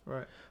different.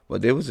 Right.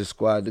 But there was a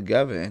squad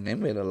together, and they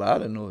made a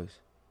lot of noise.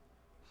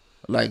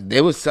 Like,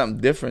 there was something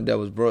different that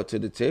was brought to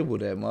the table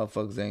that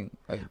motherfuckers ain't,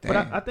 like, damn.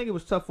 But I think it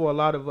was tough for a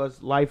lot of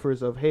us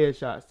lifers of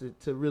headshots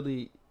to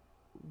really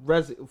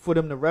for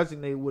them to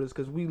resonate with us,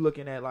 because we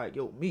looking at like,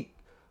 yo, Meek,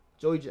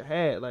 Joey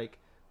Jihad, like,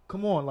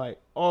 come on, like,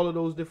 all of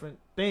those different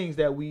things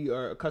that we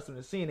are accustomed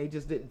to seeing, they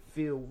just didn't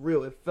feel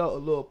real. It felt a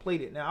little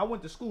plated. Now, I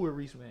went to school with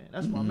Reese Man.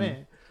 That's my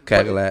man.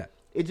 Cackalack.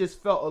 It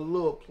just felt a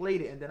little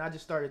plated, and then I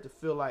just started to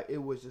feel like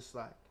it was just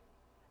like,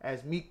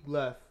 as Meek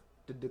left,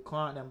 the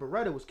decline, and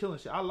Beretta was killing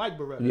shit. I like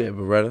Beretta. Yeah,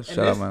 Beretta.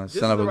 Shout out, man.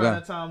 Son of a gun. This was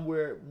around the time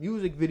where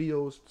music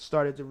videos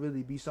started to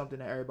really be something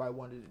that everybody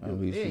wanted to do.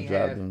 We used to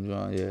drop them,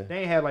 John, yeah. They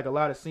ain't had like a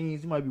lot of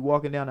scenes. You might be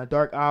walking down a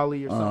dark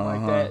alley or something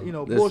like that. You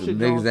know, bullshit.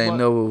 Niggas ain't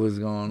know what was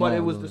going on. But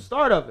it was the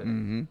start of it.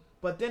 Mm-hmm.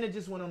 But then it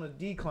just went on a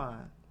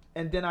decline.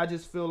 And then I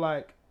just feel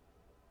like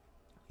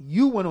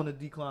you went on a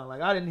decline.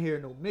 Like, I didn't hear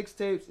no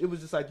mixtapes. It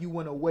was just like you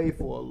went away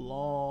for a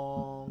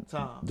long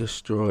time.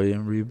 Destroy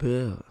and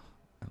rebuild.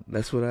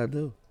 That's what I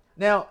do.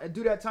 Now,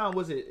 through that time,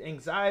 was it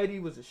anxiety?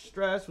 Was it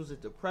stress? Was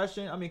it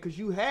depression? I mean, because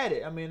you had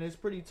it. I mean, it's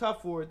pretty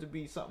tough for it to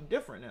be something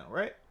different now,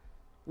 right?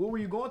 What were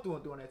you going through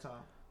during that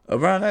time?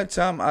 Around that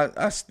time, I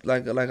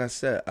like I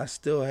said, I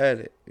still had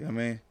it. You know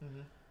what I mean?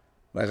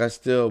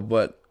 Mm-hmm.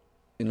 But,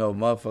 you know,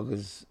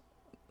 motherfuckers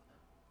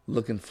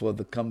looking for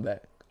the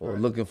comeback or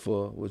looking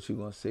for what you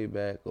going to say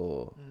back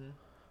or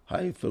how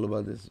you feel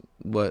about this.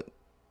 But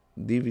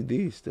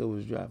DVD still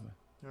was dropping.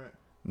 Right.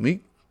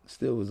 Meek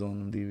still was on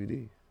them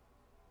DVDs.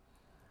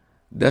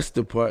 That's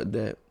the part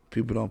that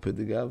people don't put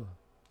together.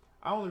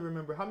 I only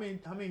remember how many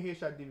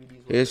Headshot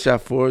DVDs were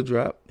Headshot 4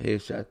 dropped,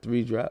 Headshot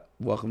 3 dropped,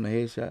 Welcome to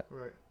Headshot.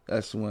 Right.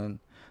 That's when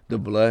the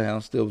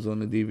Bloodhound still was on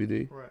the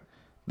DVD. Right.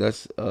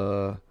 That's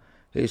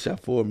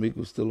Headshot 4, Meek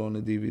was still on the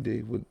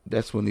DVD.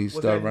 That's when he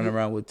started running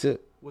around with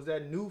Tip. Was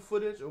that new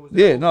footage or was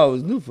it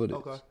was new footage.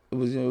 Okay. It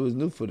was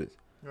new footage.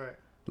 Right.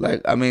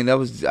 Like, I mean,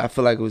 I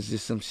feel like it was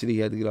just some shit he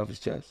had to get off his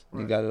chest.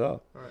 And he got it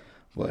off. Right.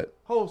 But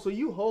so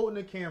you holding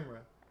the camera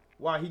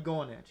while he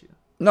going at you?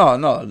 No,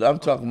 I'm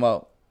talking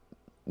about,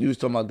 you was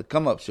talking about the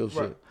come up show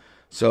shit.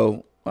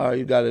 So, all right,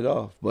 you got it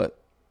off. But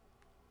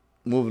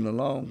moving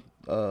along,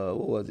 what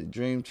was it,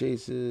 Dream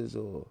Chasers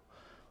or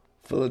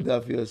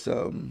Philadelphia or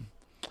something?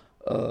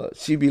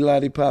 She Be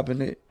Lottie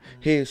popping it,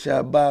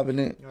 Headshot bobbing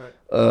it,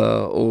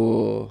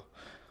 or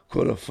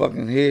caught a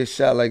fucking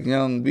headshot like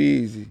Young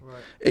Beezy.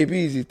 Right. Hey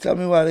Beezy, tell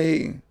me why they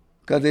hating.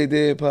 Cause they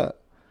did pop.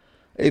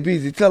 Hey,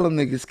 BZ, tell them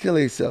niggas kill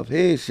themselves.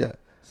 Headshot.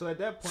 So at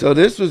that point. So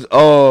this was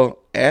all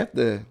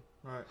after.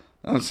 Right. You know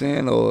what I'm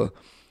saying? Or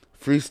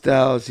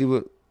freestyles, he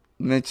would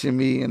mention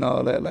me and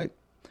all that. Like,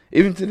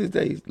 even to this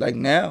day, like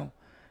now,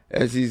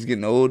 as he's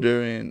getting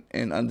older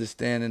and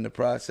understanding the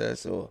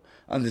process or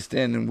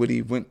understanding what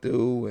he went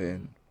through,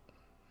 and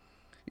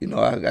you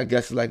know, I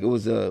guess like it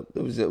was a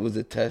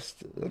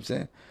test. You know what I'm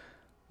saying?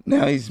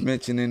 Now he's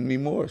mentioning me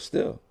more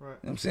still. Right. You know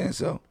what I'm saying?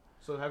 So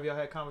have y'all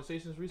had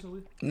conversations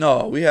recently?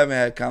 no, we haven't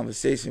had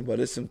conversation, but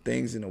there's some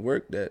things in the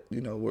work that, you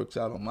know, works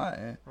out on my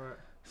end. Right.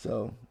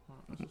 So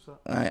That's what's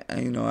up. I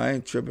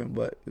ain't tripping,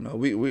 but you know,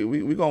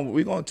 we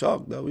gonna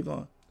talk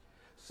though.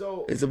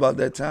 So It's about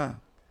that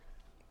time.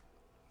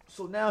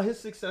 So now his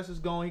success is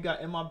going. He got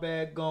In My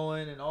Bag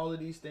going, and all of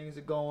these things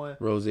are going.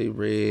 Rose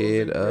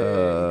Red. He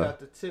got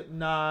the Tip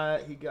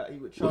Knot. He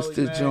with Charlie What's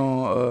the Mack.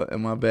 joint?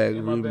 In My Bag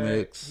In My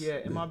remix. Bag. Yeah,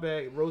 In My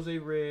Bag. Rose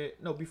Red.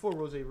 No, before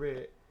Rose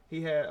Red,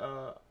 he had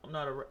I'm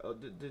not a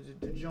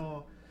the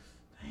joint.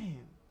 Damn.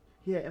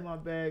 He had In My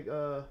Bag.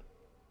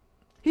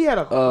 He had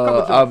a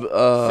couple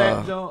Jones.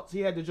 Sap Jones.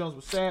 He had the Jones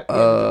with Sap.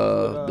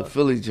 The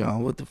Philly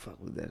John. What the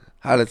fuck was that?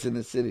 Hottest in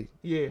the City.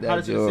 Yeah, that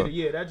Hottest in the City.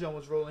 Yeah, that John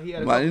was rolling. He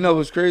had. You know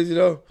what's crazy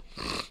though?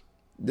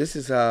 This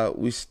is how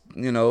we,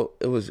 you know,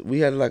 we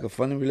had like a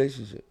funny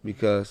relationship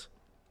because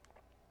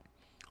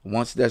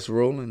once that's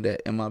rolling,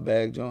 that In My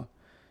Bag John,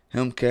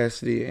 him,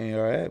 Cassidy, and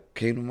R.A.P.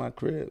 came to my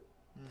crib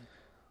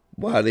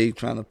while they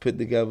trying to put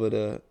together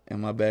the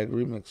In My Bag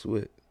remix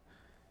with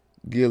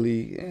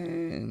Gilly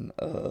and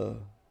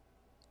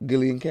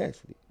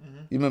Cassidy.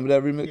 Mm-hmm. You remember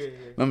that remix? Yeah.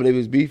 Remember they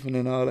was beefing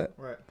and all that?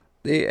 Right.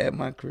 They at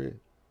my crib.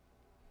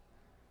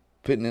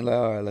 Putting it like,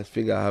 all right, let's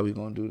figure out how we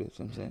gonna do this.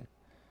 You know what I'm saying,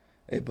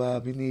 hey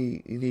Bob, you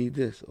need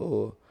this.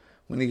 Or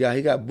when he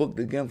got booked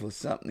again for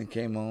something and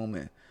came home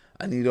and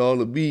I need all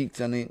the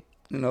beats. I need,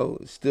 you know,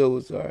 it still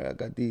was all right, I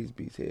got these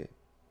beats here.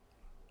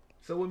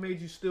 So what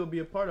made you still be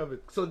a part of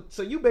it? So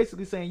you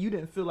basically saying you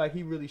didn't feel like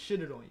he really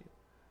shitted on you?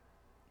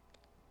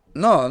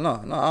 No, I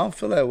don't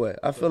feel that way.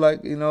 I feel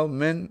like, you know,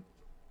 men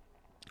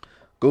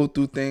go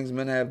through things,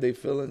 men have their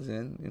feelings,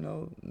 and, you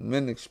know,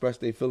 men express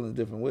their feelings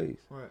different ways.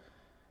 Right.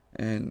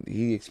 And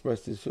he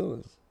expressed his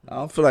feelings. I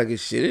don't feel like he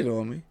shitted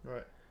on me.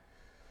 Right.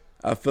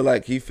 I feel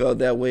like he felt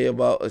that way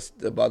about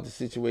the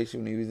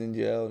situation when he was in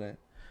jail, and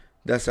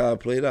that's how it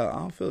played out. I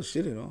don't feel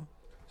shitted on.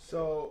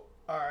 So,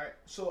 all right.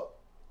 So,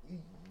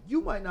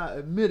 you might not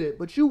admit it,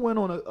 but you went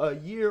on a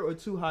year or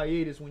two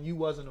hiatus when you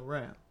wasn't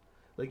around.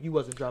 Like, you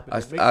wasn't dropping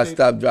mixtapes. I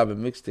stopped dropping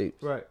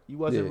mixtapes. Right. You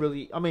wasn't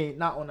really, I mean,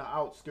 not on the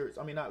outskirts.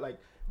 I mean, not like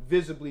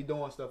visibly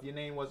doing stuff. Your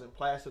name wasn't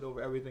plastered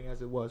over everything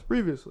as it was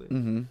previously.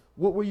 Mm-hmm.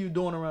 What were you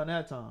doing around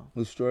that time?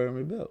 Destroy and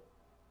rebuild.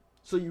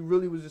 So you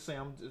really was just saying,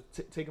 I'm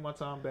just taking my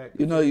time back.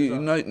 You know,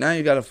 now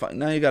you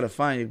gotta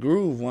find your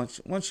groove.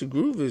 Once your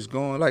groove is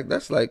going, like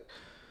that's like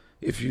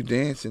if you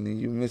dancing and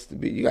you miss the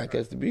beat, you gotta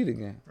catch the beat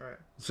again. Right.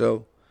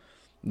 So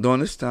during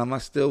this time, I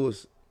still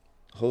was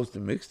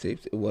hosting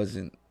mixtapes. It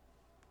wasn't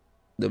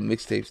the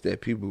mixtapes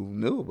that people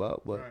knew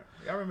about, but right.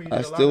 I remember you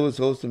I still was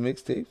hosting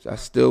mixtapes. I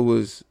still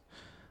was.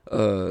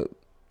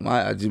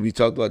 We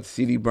talked about the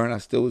CD burn. I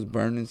still was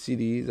burning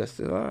CDs. I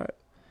said, all right.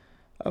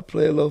 I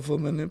play a little for a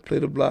minute, play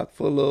the block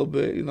for a little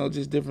bit, you know,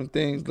 just different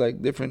things,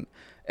 like different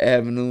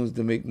avenues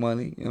to make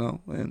money, you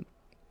know, and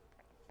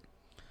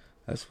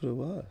that's what it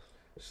was.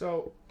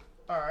 So,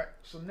 all right.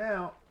 So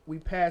now we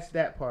passed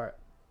that part,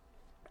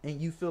 and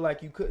you feel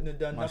like you couldn't have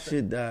done My nothing.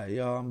 shit died,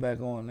 y'all. I'm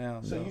back on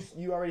now. So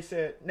you already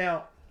said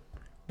now.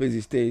 Busy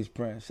Stage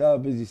Prince. Shout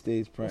out Busy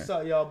Stage Prince. What's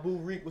up, y'all? Boo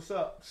Reek, what's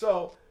up?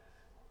 So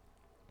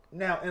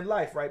now in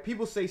life, right?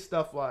 People say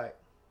stuff like,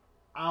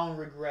 "I don't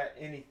regret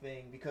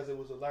anything because it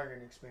was a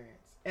learning experience."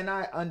 And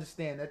I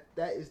understand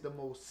that is the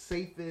most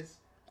safest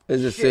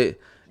shit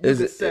you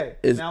could say.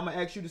 Now I'm gonna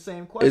ask you the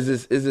same question.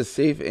 Is a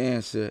safe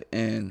answer,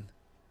 and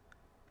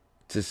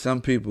to some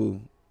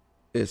people,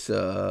 it's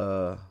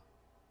a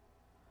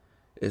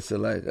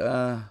like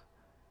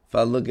if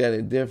I look at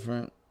it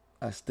different,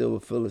 I still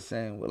would feel the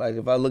same. Like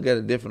if I look at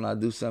it different, I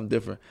do something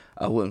different,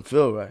 I wouldn't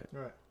feel right.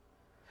 Right.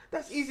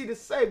 That's easy to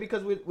say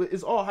because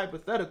it's all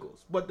hypotheticals.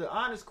 But the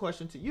honest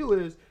question to you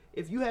is,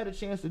 if you had a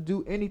chance to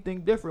do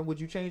anything different, would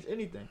you change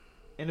anything?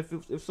 And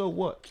if so,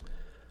 what?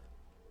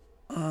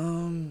 I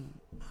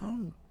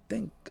don't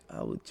think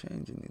I would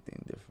change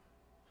anything different.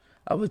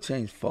 I would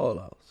change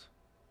fallouts.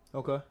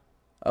 Okay.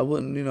 I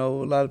wouldn't, you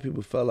know, a lot of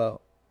people fell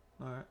out.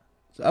 All right.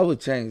 So I would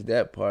change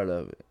that part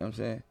of it. You know what I'm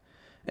saying?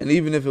 And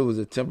even if it was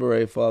a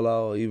temporary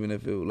fallout, or even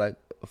if it was like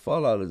a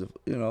fallout is,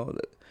 you know,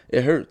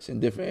 it hurts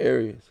in different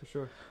areas. For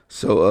sure.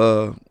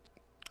 So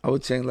I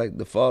would change like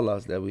the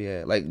fallouts that we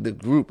had, like the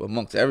group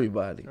amongst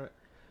everybody. Right.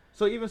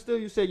 So even still,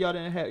 you said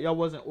y'all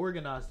wasn't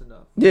organized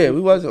enough. Yeah,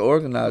 we wasn't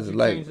organized. Would you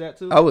like change that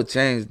too? I would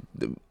change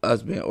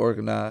us being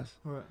organized,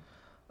 Right.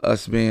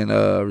 us being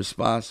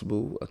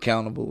responsible,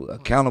 accountable.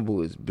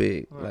 Accountable is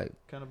big. Right. Like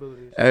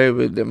Accountability.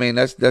 everybody, I mean,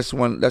 that's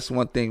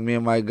one thing me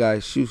and my guy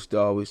Schuster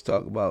always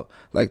talk about.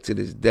 Like to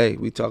this day,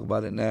 we talk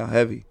about it now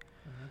heavy.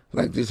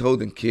 Like just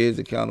holding kids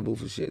accountable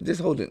for shit,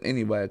 just holding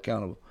anybody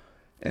accountable.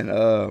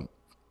 And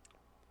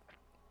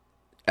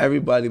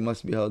everybody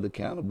must be held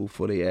accountable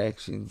for their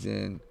actions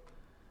and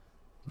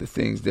the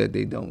things that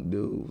they don't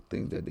do,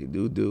 things that they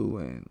do,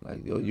 and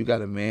like, yo, you got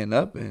to man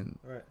up and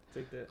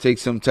take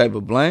some type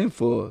of blame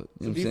for it.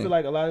 So do you feel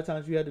like a lot of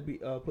times you had to be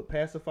put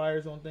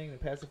pacifiers on things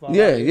and pacify?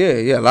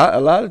 Yeah. A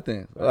lot of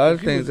things. A lot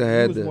of things I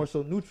had to. You was more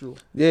so neutral.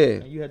 Yeah.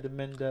 And you had to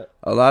mend that.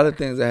 A lot of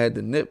things I had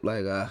to nip.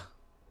 Like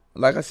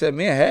I said,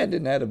 me and Had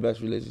didn't have the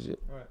best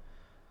relationship. Right.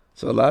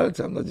 So a lot of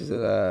times I just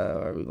said,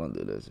 all right, we're gonna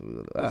do this.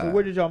 So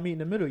where did y'all meet in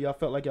the middle? Y'all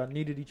felt like y'all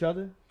needed each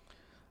other?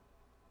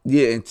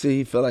 Yeah, until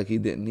he felt like he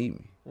didn't need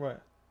me. Right.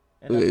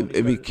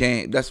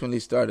 That's when he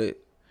started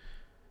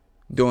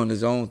doing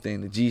his own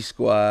thing, the G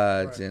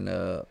squads, right. and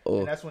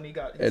that's when he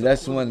got.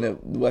 That's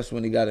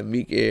when he got a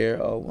Meek air.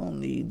 Oh, we don't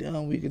need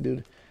them. We could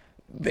do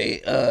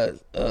the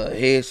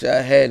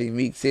headshot, Hattie,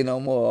 Meek, say no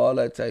more, all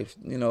that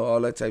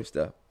type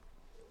stuff.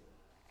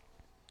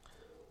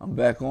 I'm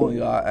back on,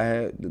 y'all. I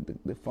had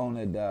the phone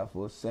that died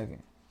for a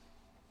second.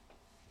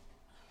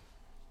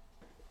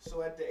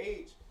 So at the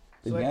age,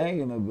 the gang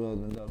in the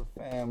building, though,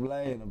 the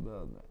family in the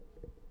building.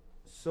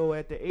 So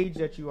at the age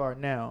that you are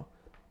now,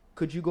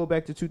 could you go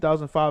back to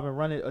 2005 and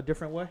run it a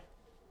different way?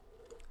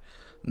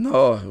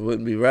 No, it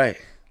wouldn't be right.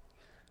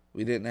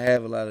 We didn't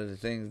have a lot of the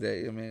things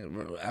that,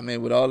 I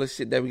mean, with all the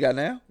shit that we got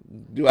now,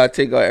 do I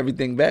take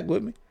everything back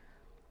with me?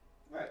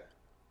 Right.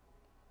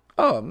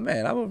 Oh,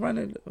 man, I would run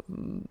it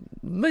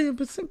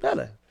 1,000,000%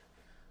 better.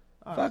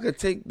 If I could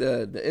take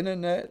the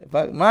internet,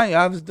 mind you,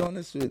 I was doing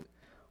this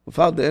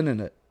without the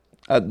internet.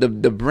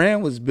 The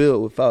brand was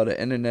built without the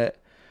internet,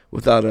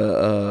 without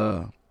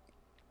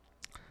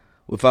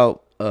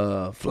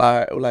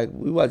flyer. Like,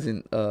 we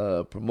wasn't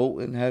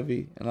promoting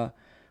heavy, and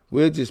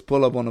we'll just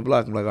pull up on the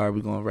block and like, all right,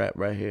 we're gonna rap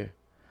right here,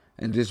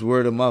 and just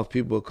word of mouth.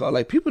 People would call.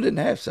 Like, people didn't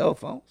have cell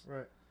phones.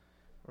 Right.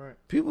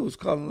 People was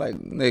calling like,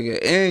 nigga,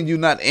 and you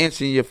not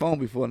answering your phone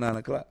before 9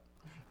 o'clock.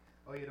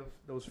 Oh yeah,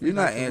 those. You're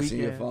not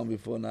answering your phone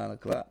before 9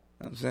 o'clock.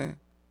 You know what I'm saying?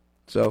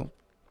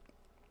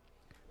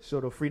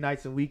 So the free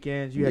nights and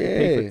weekends, you had to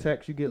pay for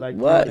text. You get like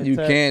what? You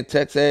can't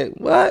text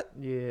at what?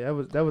 Yeah,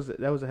 that was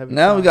a heavy.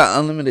 Now time. we got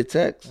unlimited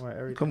text.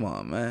 Right, come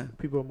on, man.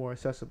 People are more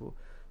accessible.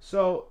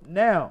 So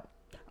now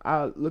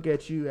I look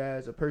at you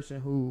as a person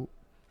who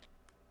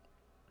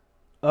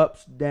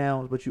ups,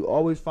 downs, but you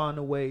always find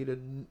a way to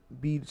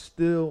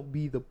still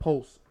be the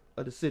pulse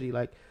of the city.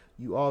 Like,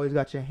 you always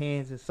got your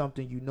hands in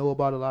something. You know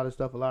about a lot of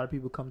stuff. A lot of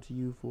people come to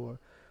you for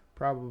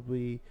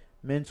probably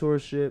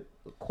mentorship,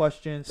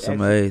 questions.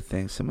 Some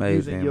everything,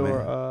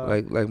 your,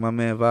 man. Like my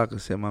man Vodka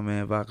said.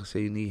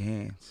 You need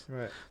hands,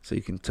 right? So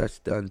you can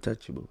touch the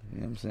untouchable. You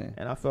know what I'm saying?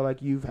 And I feel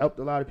like you've helped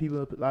a lot of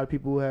people. A lot of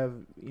people have,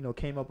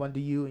 came up under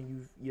you,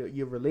 and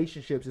your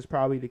relationships is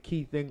probably the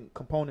key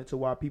component to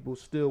why people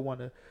still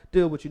want to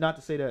deal with you. Not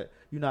to say that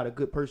you're not a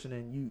good person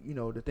and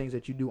you the things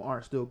that you do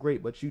aren't still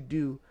great, but you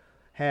do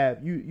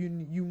have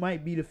you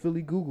might be the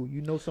Philly Google.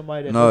 You know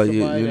somebody that knows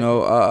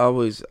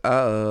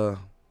somebody.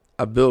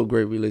 I built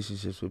great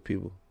relationships with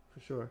people. For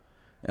sure.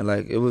 And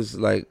like, it was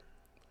like,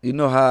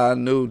 how I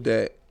knew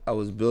that I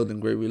was building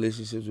great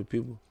relationships with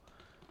people?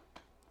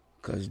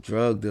 Because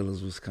drug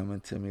dealers was coming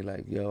to me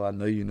like, yo, I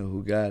know you know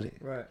who got it.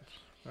 Right.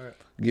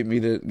 Get me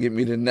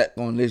the neck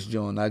on this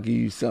joint. I'll give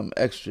you something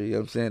extra. You know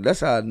what I'm saying?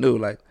 That's how I knew.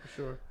 Like, for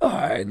sure. All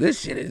right,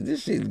 this shit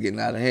is getting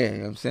out of hand. You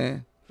know what I'm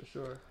saying? For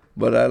sure.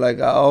 But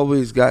I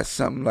always got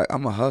something. Like,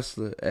 I'm a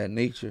hustler at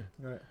nature.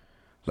 Right.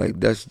 Like,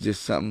 that's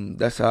just something.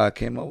 That's how I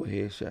came up with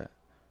Headshot.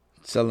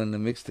 Selling the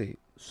mixtape.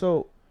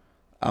 So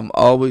I'm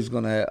always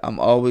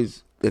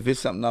if it's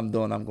something I'm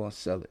doing, I'm gonna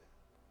sell it.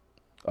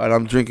 All right,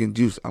 I'm drinking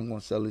juice, I'm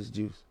gonna sell this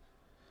juice.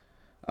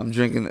 I'm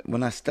drinking.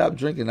 When I stopped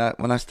drinking, I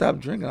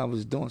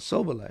was doing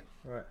sober life.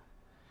 Right.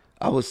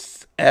 I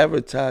was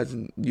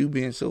advertising you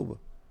being sober.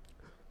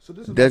 So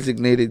this is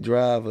designated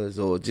drivers,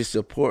 or just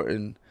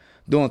supporting,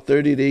 doing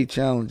 30-day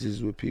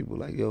challenges with people.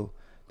 Like, yo,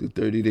 do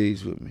 30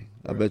 days with me.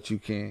 Right. I bet you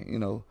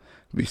can,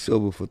 be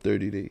sober for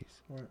 30 days.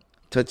 Right.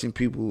 Touching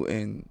people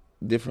in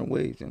different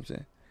ways, you know what I'm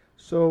saying?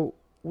 So,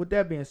 with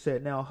that being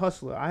said, now,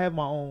 hustler, I have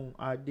my own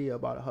idea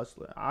about a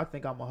hustler. I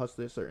think I'm a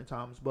hustler at certain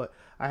times, but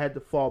I had to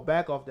fall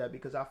back off that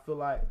because I feel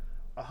like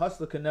a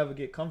hustler can never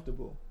get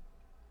comfortable.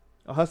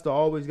 A hustler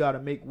always got to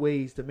make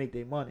ways to make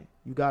their money.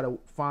 You got to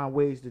find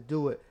ways to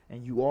do it,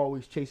 and you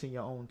always chasing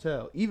your own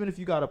tail. Even if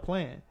you got a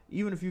plan,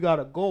 even if you got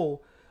a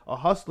goal, a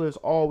hustler is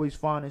always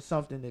finding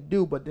something to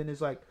do, but then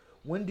it's like,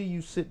 when do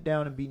you sit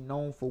down and be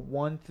known for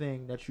one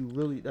thing that's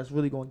really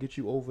going to get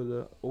you over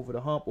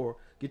the hump or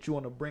get you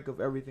on the brink of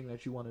everything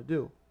that you want to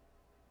do?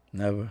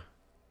 Never.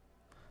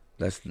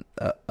 That's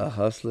a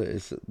hustler.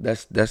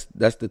 That's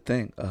the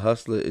thing. A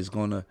hustler is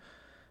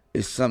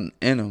something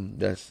in them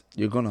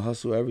you're gonna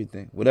hustle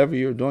everything. Whatever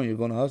you're doing, you're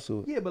gonna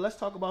hustle. Yeah, but let's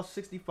talk about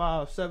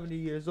 65, 70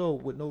 years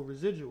old with no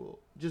residual,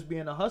 just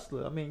being a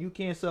hustler. I mean, you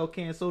can't sell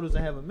canned sodas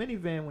and have a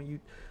minivan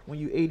when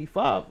you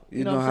 85.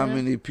 You know how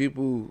many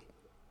people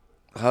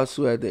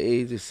hustle at the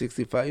age of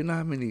 65. You know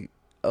how many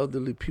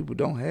elderly people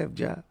don't have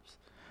jobs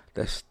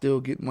that still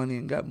get money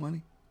and got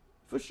money?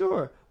 For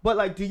sure. But,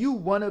 like, do you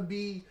want to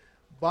be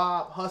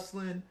Bob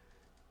hustling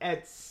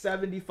at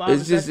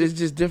 75. It's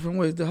just different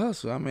ways to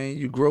hustle. I mean,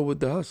 you grow with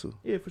the hustle.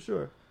 Yeah, for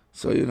sure.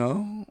 So, you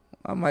know,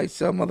 I might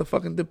sell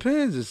motherfucking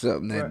Depends or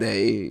something at that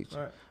age.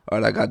 Right.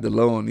 Or I got the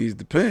low on these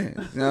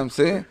Depends. You know what I'm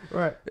saying?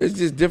 Right. It's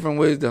just different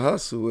ways to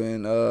hustle.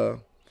 And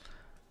I'm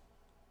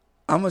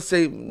gonna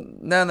say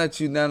now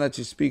that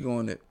you speak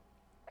on it,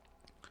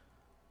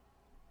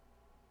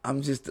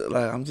 I'm just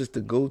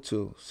the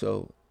go-to.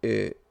 So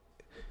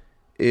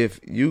if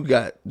you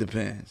got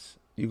Depends,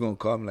 you gonna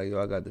call me like,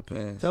 yo, I got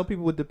Depends. Tell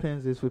people what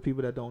Depends is for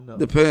people that don't know.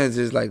 Depends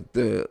is like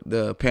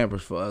the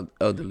Pampers for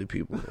elderly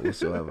people or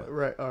whatsoever.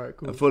 Right. All right.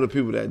 Cool. And for the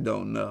people that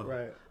don't know.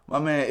 Right. My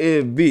man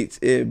Ed Beats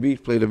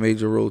played a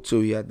major role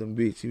too. He had them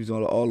beats. He was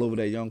on all over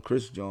that Young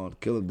Chris John,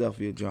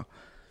 Philadelphia John.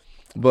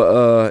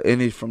 But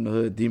and he's from the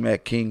hood,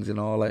 D-Mac Kings and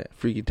all that,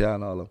 Freaky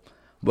Town, all of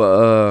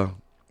them.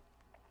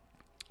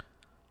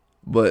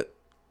 But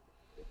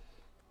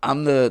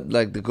I'm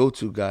the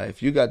go-to guy.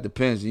 If you got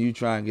Depends and you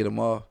try and get them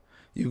off,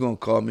 you gonna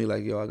call me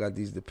like, yo, I got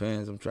these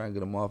Depends. I'm trying to get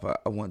them off. I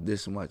want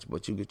this much,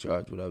 but you can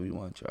charge whatever you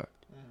want to charge.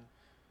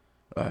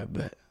 All right,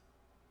 bet.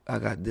 I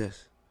got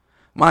this.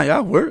 Mind,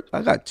 I work.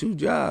 I got 2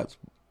 jobs,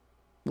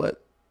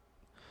 but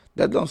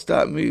that don't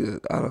stop me.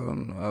 I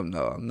don't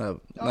know. I'm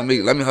not. Let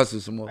me hustle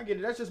some more. I get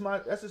it. That's just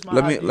my.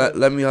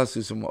 Let me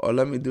hustle some more, or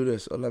let me do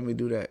this, or let me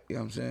do that. You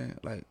know what I'm saying?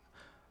 Like,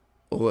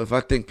 or if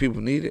I think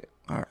people need it,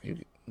 all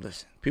right.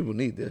 Listen, people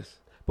need this.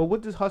 But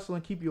what does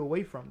hustling keep you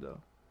away from though?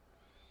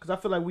 Because I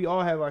feel like we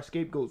all have our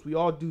scapegoats. We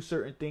all do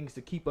certain things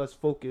to keep us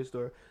focused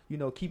or, you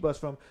know, keep us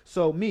from.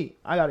 So me,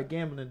 I got a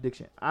gambling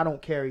addiction. I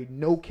don't carry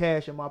no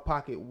cash in my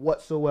pocket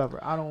whatsoever.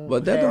 I don't.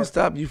 But that don't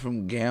stop you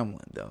from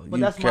gambling though. But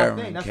you that's my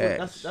thing.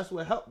 Cash. That's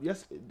what helped.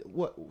 Yes.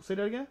 What? Say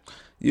that again.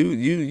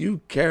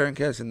 You carrying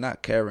cash and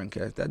not carrying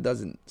cash. That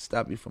doesn't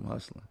stop you from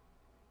hustling.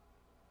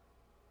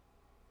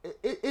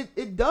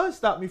 It does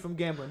stop me from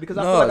gambling because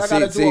I feel like I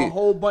gotta do a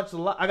whole bunch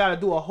of I gotta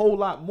do a whole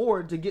lot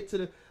more to get to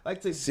the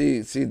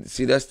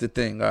see that's the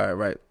thing. All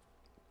right.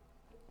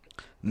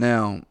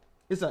 Now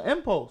it's an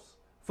impulse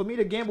for me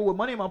to gamble with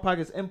money in my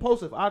pocket. It's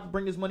impulsive. I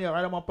bring this money out right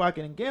out of my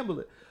pocket and gamble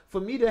it. For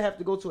me to have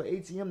to go to an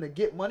ATM to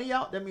get money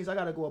out, that means I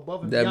gotta go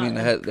above and beyond.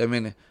 That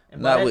mean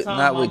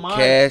not with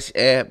Cash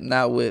App,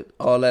 not with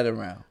all that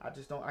around. I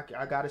just don't.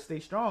 I gotta stay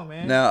strong,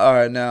 man. Now, all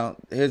right. Now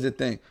here's the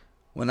thing.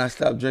 When I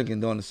stopped drinking,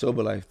 doing the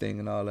sober life thing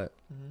and all that,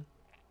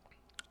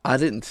 I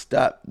didn't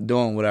stop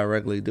doing what I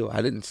regularly do.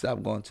 I didn't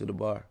stop going to the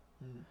bar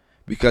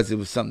because it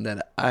was something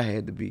that I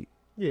had to beat.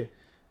 Yeah.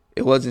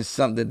 It wasn't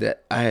something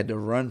that I had to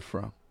run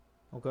from.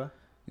 Okay.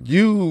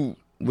 You,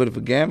 with a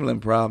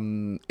gambling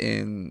problem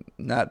and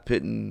not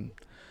putting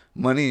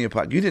money in your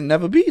pocket, you didn't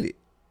never beat it.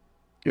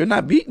 You're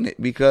not beating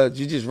it because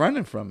you're just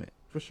running from it.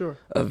 For sure.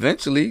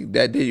 Eventually,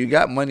 that day you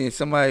got money and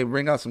somebody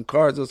bring out some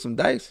cards or some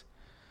dice,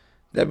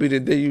 that be the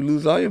day you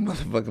lose all your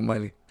motherfucking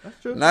money.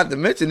 That's true. Not to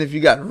mention if you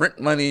got rent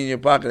money in your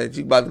pocket that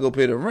you about to go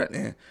pay the rent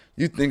and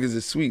you think it's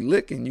a sweet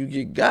lick and you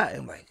get got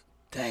and like,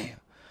 damn,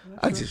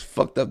 I just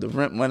fucked up the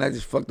rent money. I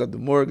just fucked up the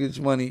mortgage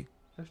money.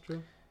 That's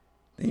true.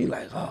 Then you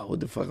like, oh, what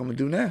the fuck I'm gonna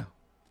do now?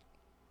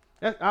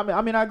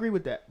 I mean, I agree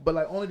with that. But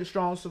like, only the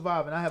strong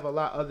survive, and I have a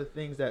lot of other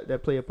things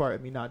that play a part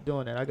in me not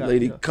doing that. I got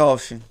Lady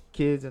Caution,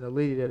 kids, and a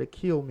lady that'll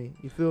kill me.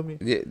 You feel me?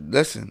 Yeah.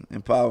 Listen,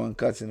 Empowering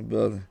Cuts in the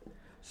building.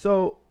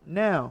 So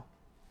now,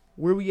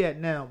 where we at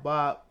now,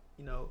 Bob?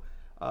 You know,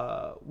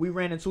 we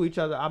ran into each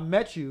other. I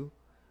met you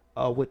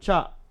with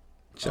Chop.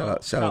 Shout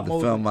out to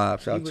Film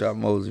Mob. Shout out to Chop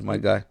Mosley, my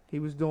guy. He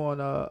was doing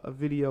a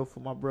video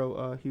for my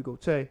bro Hugo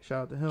Tay.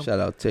 Shout out to him. Shout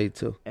out Tay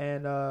too.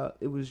 And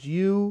it was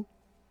you,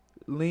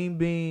 Lean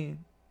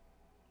Bean,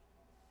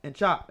 and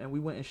Chop, and we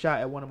went and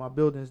shot at one of my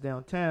buildings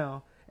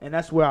downtown, and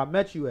that's where I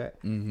met you at.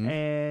 Mm-hmm.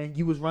 And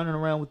you was running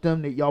around with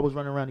them. Y'all was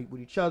running around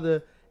with each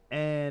other,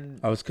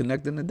 and I was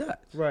connecting the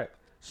dots. Right.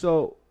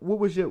 So what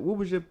was your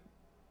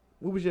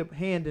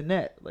hand in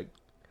that? Like,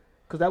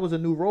 cause that was a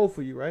new role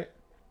for you, right?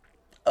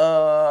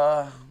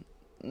 Not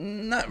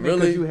really.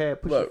 Because you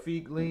had Push Your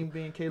Feet, Lean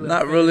Bean, Caleb.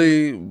 Not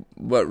really,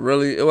 but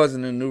really, it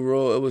wasn't a new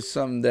role. It was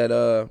something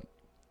that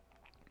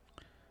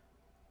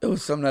it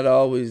was something that I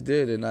always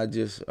did, and I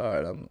just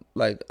I'm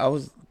like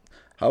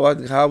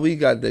how we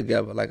got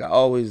together. Like I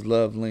always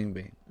loved Lean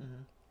Bean,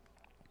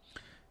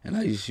 and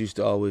I used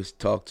to always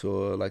talk to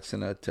her, like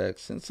send her a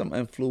text, send some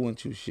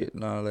influential shit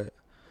and all that.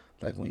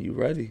 Like when you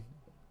ready,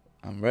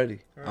 I'm ready.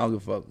 Right. I don't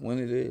give a fuck when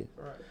it is,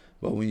 right.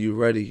 But when you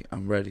ready,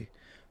 I'm ready.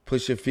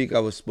 Push Your Feet, I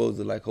was supposed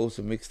to like host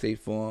a mixtape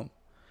for him,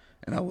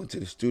 and I went to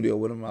the studio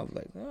with him. I was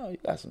like, oh, you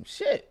got some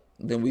shit.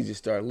 Then we just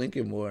started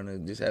linking more, and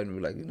it just happened to be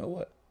like, you know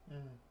what?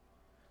 Mm-hmm.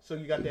 So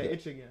you got that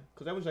itch again,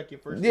 because that was like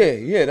your first.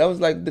 Yeah, that was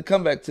like the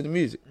comeback to the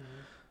music.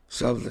 Mm-hmm.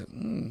 So I was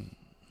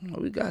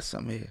like, we got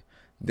something here.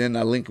 Then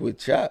I linked with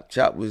Chop.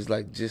 Chop was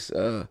like just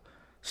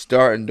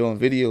starting doing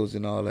videos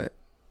and all that.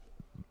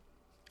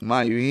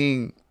 Mind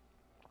you,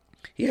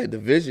 he had the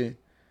vision,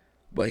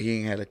 but he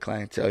ain't had a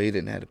clientele. He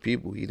didn't have the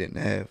people. He didn't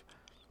have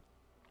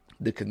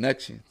the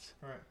connections.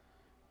 Right.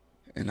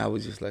 And I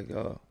was just like,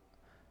 all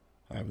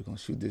right, we're going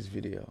to shoot this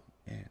video.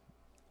 And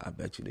I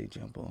bet you they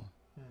jump on.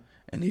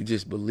 And he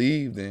just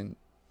believed, and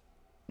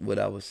what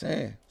I was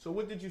saying. So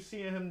what did you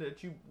see in him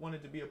that you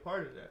wanted to be a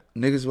part of that?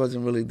 Niggas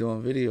wasn't really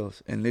doing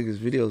videos, and niggas'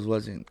 videos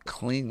wasn't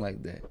clean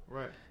like that.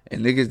 Right.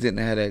 And niggas didn't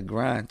have that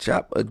grind.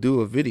 Chop or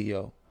do a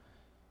video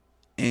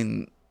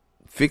and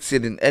fix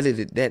it and edit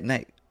it that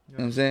night. You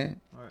know what I'm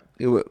saying? Right.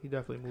 It would. He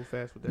definitely moved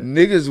fast with that.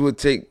 Niggas would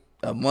take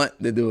a month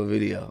to do a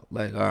video.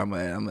 Like, all right,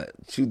 man, I'm going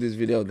to shoot this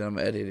video, then I'm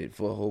going to edit it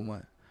for a whole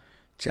month.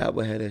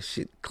 Chopper had that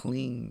shit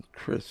clean,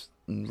 crisp,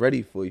 and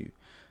ready for you.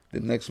 The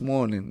next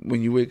morning,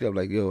 when you wake up,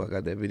 like, yo, I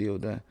got that video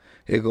done.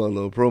 Here go a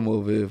little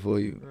promo video for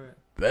you. Right.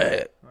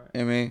 Bad. Right. You know what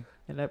I mean?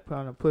 And that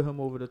kind of put him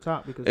over the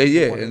top because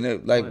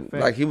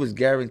like he was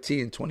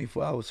guaranteeing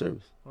 24-hour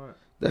service. Right.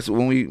 That's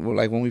when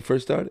we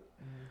first started.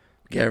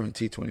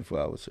 Guaranteed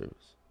 24-hour service. You know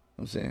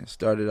what I'm saying?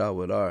 Started out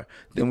with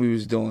then we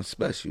was doing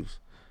specials.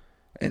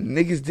 And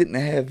niggas didn't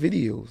have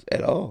videos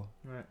at all.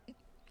 Right.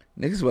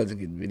 Niggas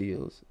wasn't getting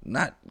videos.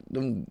 Not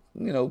them,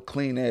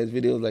 clean ass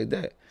videos like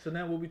that. So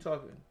now what we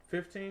talking?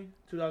 2015,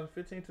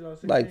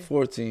 2016? Like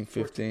 14,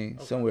 15,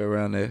 Okay. somewhere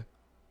around there.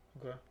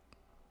 Okay.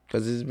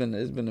 Cause it's been a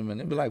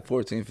minute. It's been like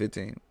 14,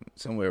 15,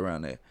 somewhere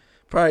around there.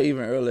 Probably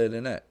even earlier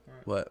than that.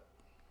 Right. But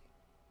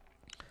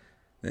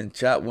then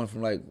Chop went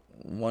from like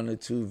 1 or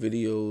 2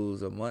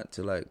 videos a month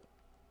to like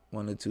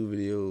 1 or 2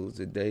 videos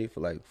a day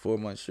for like 4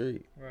 months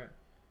straight. Right.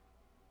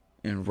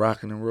 And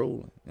rocking and rolling.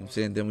 You know what I'm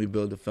saying? Then we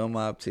built a film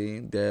op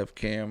team, Dev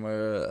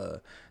Camera,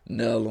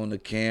 Nell on the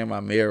camera,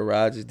 Amir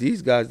Rogers.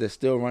 These guys that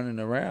still running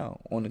around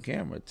on the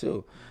camera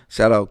too.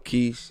 Shout out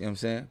Keish, you know what I'm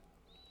saying?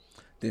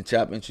 Then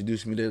Chop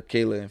introduced me to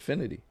Kayla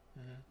Infinity.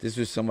 This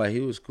was somebody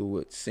he was cool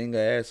with. Sing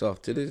her ass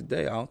off. To this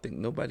day, I don't think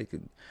nobody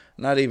could,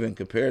 not even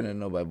comparing to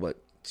nobody, but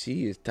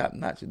she is top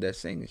notch at that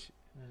singing shit.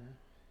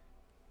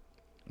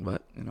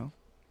 But,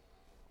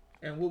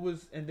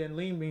 And then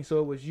Lean Bean, so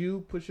it was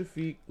you, Push Your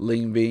Feet,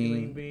 Lean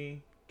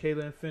Bean,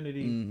 Kayla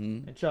Infinity,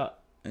 and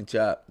Chop. And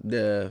Chop,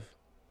 Dev.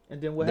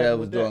 And then what Dev happened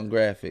was with doing that?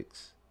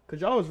 graphics.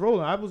 Cause y'all was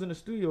rolling. I was in the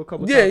studio a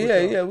couple times.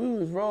 Yeah. We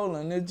was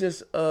rolling. It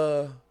just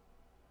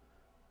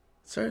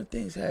certain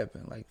things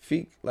happen. Like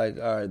Feek, all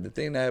right, the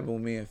thing that happened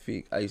with me and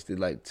Feek, I used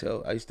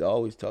to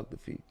always talk to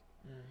Feek.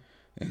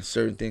 And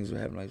certain things would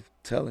happen, like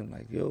tell him,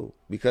 like, yo,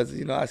 because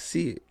I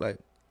see it. Like,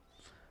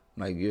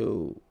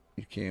 yo,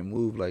 you can't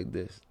move like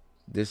this.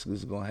 This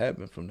is gonna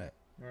happen from that.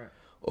 Right.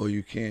 Or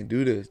you can't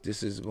do this.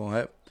 This is gonna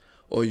happen.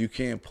 Or you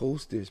can't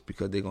post this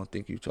because they're gonna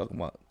think you talking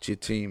about your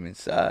team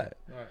inside.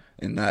 Right.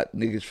 And not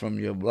niggas from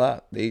your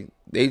block. They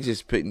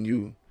just putting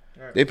you.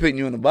 Right. They putting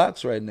you in the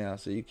box right now,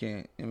 so you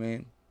can't.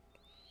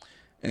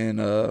 And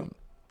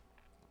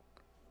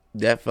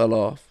that fell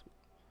off.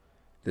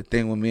 The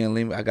thing with me and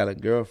Lean, I got a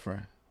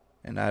girlfriend,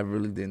 and I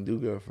really didn't do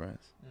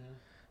girlfriends.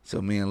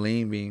 So me and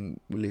Lean Bean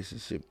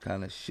relationship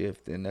kind of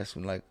shift, and that's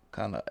when like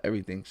kind of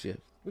everything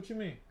shift. What you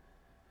mean?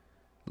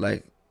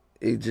 Like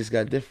it just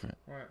got different.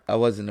 Right. I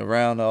wasn't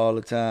around her all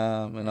the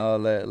time and all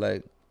that.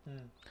 Like,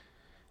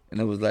 and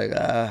it was like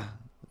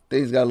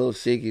things got a little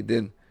shaky.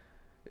 Then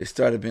it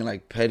started being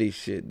like petty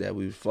shit that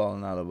we was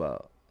falling out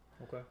about.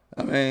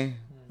 Okay.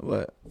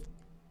 But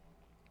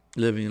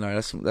living like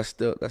that's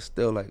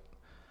still like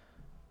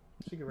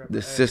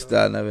the sister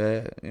I never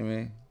had. You know what I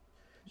mean?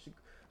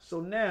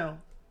 So now,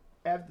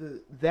 after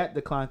that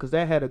decline, because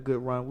that had a good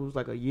run, it was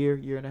like a year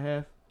and a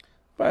half.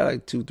 Probably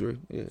like 2, 3.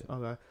 Yeah.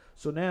 Okay.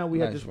 So now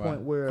we at this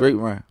point where great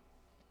run.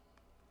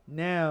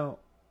 Now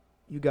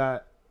you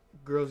got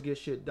Girls Get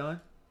Shit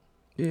Done.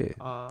 Yeah.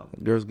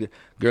 Girls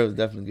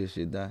definitely get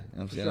shit done. You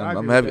know what I'm saying?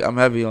 Sure, I'm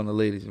heavy on the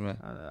ladies, man.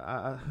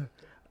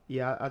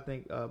 I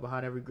think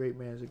behind every great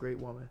man is a great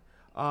woman.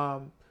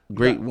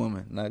 Great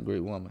woman, not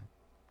great woman.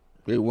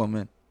 Great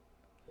woman.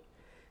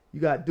 You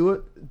got Do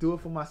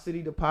It for My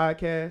City, the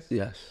podcast.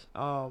 Yes.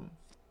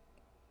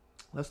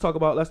 Let's talk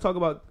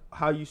about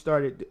how you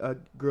started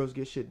Girls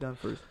Get Shit Done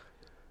first.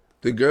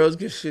 The Girls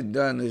Get Shit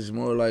Done is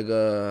more like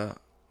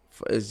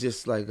it's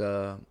just like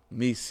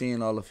me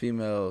seeing all the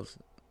females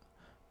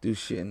do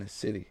shit in the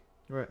city.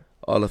 Right.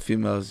 All the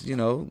females,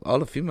 all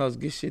the females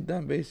get shit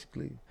done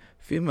basically.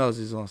 Females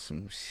is on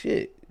some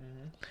shit.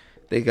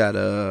 They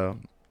got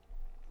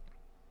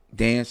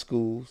dance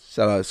schools.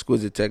 Shout out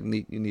Exquisite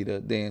Technique. You need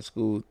a dance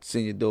school.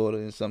 Send your daughter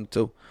and something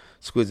too.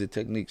 Exquisite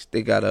Techniques.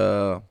 They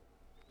got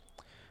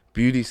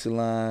beauty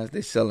salons.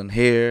 They selling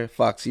hair,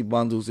 Foxy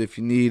bundles if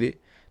you need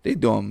it. They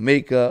doing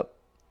makeup.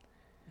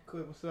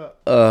 Good, what's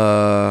up?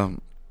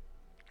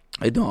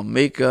 They doing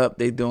makeup.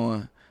 They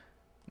doing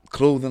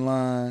clothing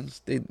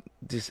lines. They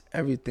just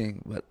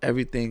everything. But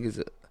everything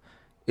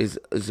is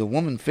a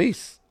woman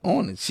face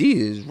on it.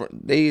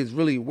 They is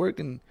really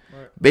working.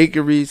 Right.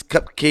 Bakeries,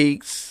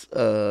 cupcakes,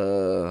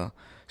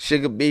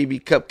 sugar baby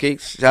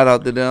cupcakes. Shout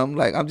out to them.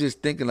 Like I'm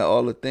just thinking of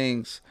all the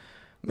things.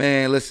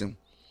 Man, listen,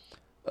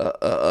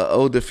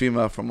 older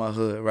female from my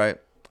hood, right?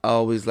 I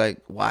always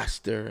like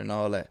watched her and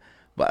all that,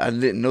 but I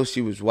didn't know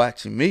she was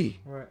watching me.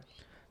 Right.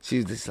 She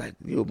was just like,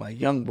 yo, my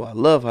young boy, I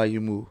love how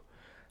you move.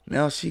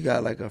 Now she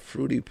got like a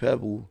Fruity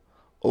Pebble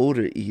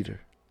odor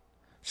eater.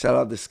 Shout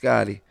out to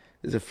Scotty.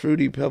 It's a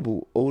Fruity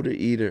Pebble odor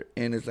eater,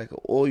 and it's like an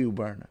oil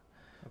burner.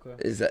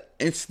 Okay. It's an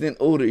instant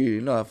odor.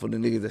 You know, for the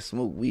niggas that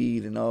smoke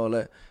weed and all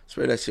that.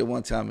 Spray that shit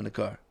one time in the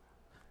car.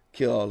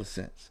 Kill all the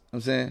scents. You know what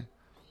I'm saying?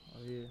 Oh,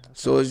 yeah.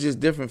 So it's just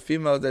different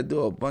females that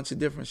do a bunch of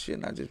different shit.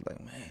 And I just like,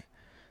 man,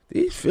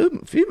 these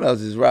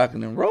females is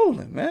rocking and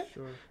rolling, man.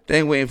 Sure. They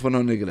ain't waiting for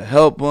no nigga to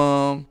help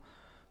them.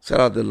 Shout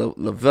out to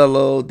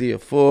Lavello,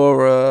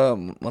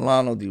 Diafora,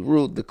 Milano Di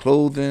Root, the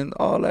clothing,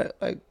 all that.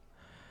 Like,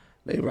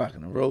 they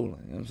rocking and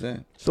rolling. You know what I'm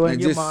saying? So in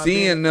and your just mind,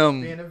 seeing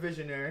them, being a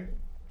visionary,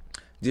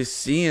 just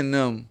seeing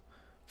them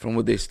from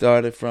what they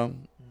started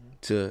from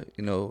to,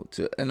 you know,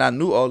 to, and I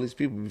knew all these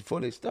people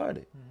before they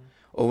started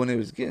or when they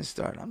was getting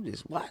started. I'm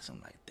just watching,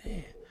 I'm like,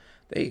 damn,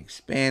 they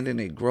expanding,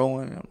 they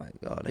growing. I'm like,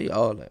 oh, they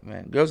all that,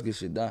 man. Girls get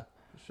shit done.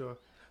 For sure.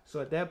 So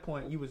at that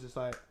point, you was just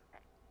like,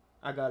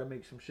 I gotta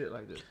make some shit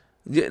like this.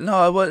 Yeah,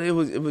 no, it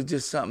was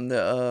just something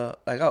that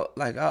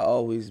I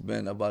always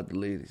been about the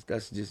ladies.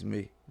 That's just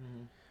me.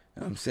 You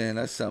know what I'm saying?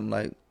 That's something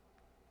like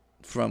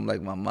from like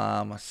my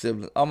mom, my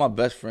siblings, all my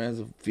best friends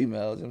are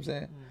females, you know what I'm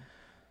saying?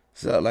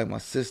 So like my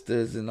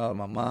sisters and all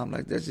my mom,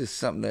 like that's just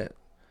something that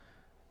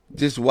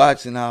just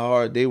watching how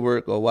hard they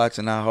work or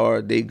watching how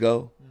hard they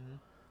go,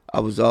 I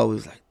was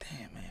always like,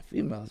 damn man,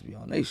 females be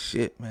on they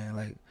shit, man.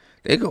 Like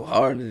they go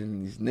harder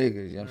than these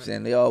niggas, you know what I'm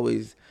saying? They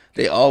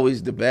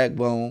always the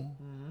backbone.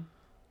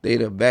 They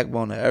the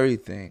backbone of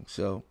everything.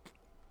 So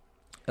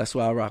that's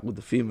why I rock with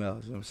the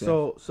females. You know what I'm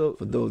saying? So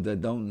for those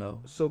that don't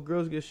know. So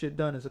Girls Get Shit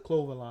Done is a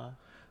clothing line.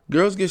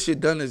 Girls Get Shit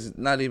Done is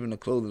not even a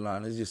clothing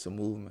line. It's just a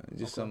movement. It's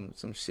just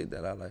some shit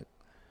that I like.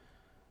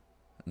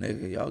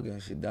 Nigga, y'all getting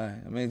shit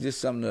done. I mean, just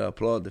something to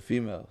applaud the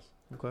females.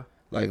 Okay.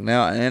 Like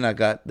now, and I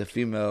got the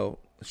female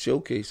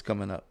showcase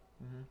coming up.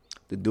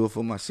 To do it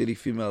for my city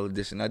female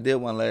edition. I did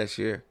one last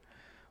year.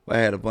 I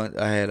had a bunch.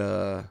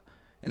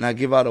 And I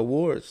give out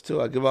awards,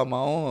 too. I give out my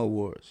own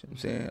awards. You know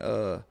what I'm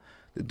saying?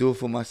 The Do It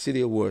For My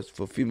City awards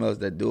for females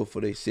that do it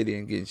for their city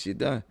and getting shit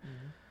done.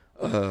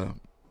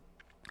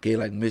 Okay,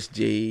 like Miss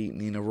Jade,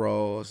 Nina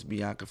Ross,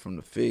 Bianca from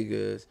the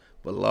Figures,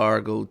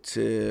 Belargo,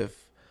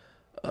 Tiff,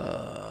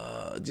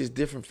 just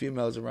different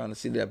females around the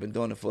city that have been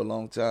doing it for a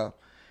long time.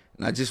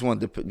 And I just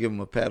wanted to give them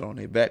a pat on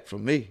their back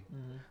from me.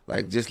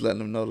 Like, just letting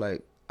them know,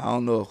 like, I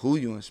don't know who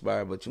you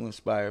inspire, but you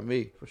inspire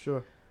me. For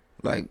sure.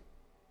 Like,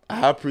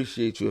 I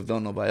appreciate you if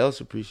don't nobody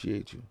else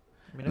appreciate you.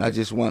 And I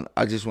just want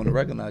to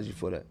recognize you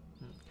for that.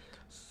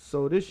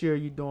 So this year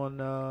you doing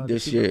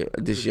this year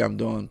I'm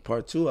doing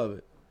part 2 of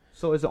it.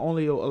 So is it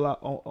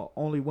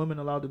only women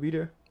allowed to be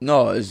there?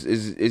 No, it's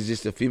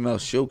just a female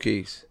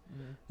showcase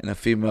and a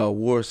female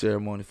award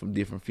ceremony from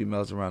different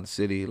females around the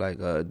city, like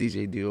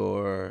DJ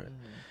Dior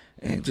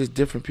and just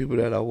different people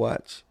that I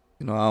watch.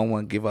 You know, I don't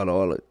want to give out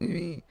all of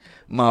it.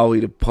 Maui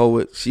the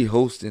poet, she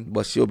hosting,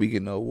 but she'll be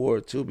getting an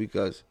award too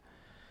because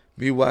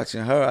me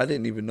watching her, I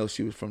didn't even know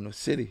she was from the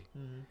city.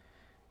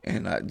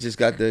 And I just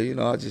got the, you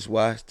know, I just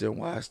watched her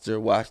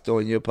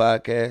on your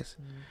podcast.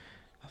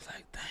 I was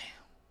like, damn.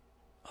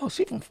 Oh,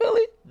 she from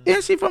Philly?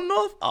 Is she from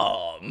North?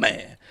 Oh,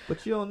 man.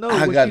 But you don't know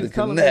I what got she was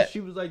telling me. She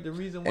was like the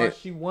reason why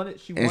she wanted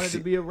to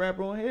be a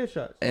rapper on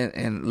Headshots.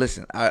 And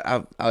listen,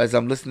 I as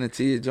I'm listening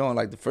to you, John,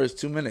 like the first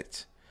 2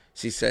 minutes,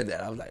 she said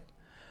that. I was like,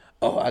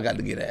 oh, I got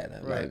to get at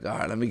her. Right. Like, all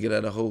right, let me get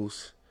at a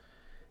host.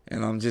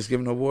 And I'm just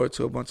giving an award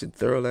to a bunch of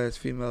thorough-ass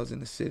females in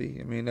the city.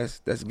 I mean, that's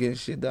getting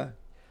shit done.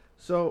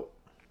 So,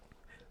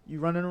 you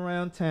running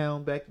around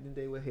town back in the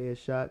day with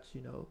Headshots,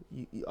 you know.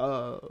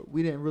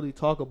 We didn't really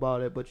talk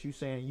about it, but you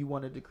saying you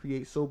wanted to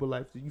create Sober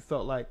Life. So you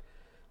felt like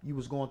you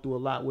was going through a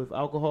lot with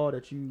alcohol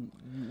that you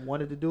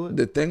wanted to do it?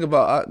 The thing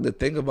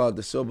about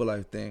the Sober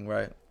Life thing,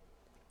 right,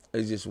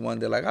 is just one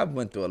that, like, I've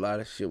went through a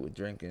lot of shit with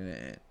drinking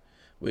and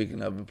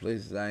waking up in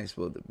places I ain't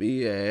supposed to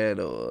be at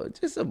or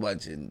just a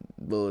bunch of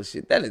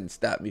bullshit. That didn't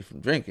stop me from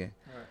drinking.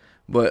 Right.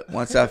 But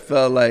once I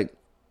felt like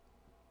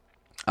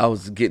I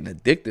was getting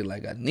addicted,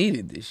 like I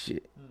needed this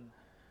shit,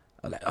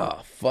 I was like,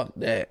 oh, fuck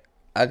that.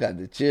 I got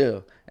to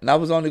chill. And I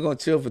was only going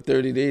to chill for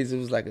 30 days. It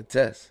was like a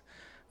test.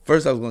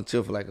 First, I was going to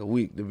chill for like a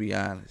week, to be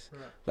honest.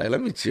 Right. Like,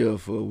 let me chill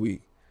for a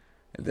week.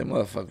 And then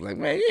motherfucker like,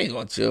 man, you ain't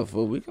going to chill for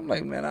a week. I'm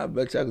like, man, I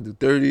bet you I could do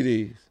 30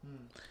 days.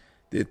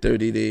 Did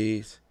 30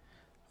 days.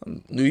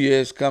 New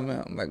Year's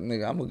coming. I'm like,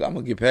 nigga, I'm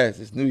gonna get past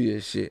this New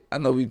Year's shit. I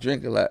know we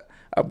drink a lot.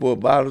 I bought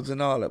bottles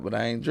and all that, but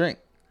I ain't drink.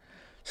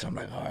 So I'm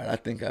like, all right, I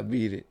think I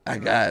beat it. I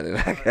got it.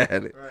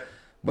 Right.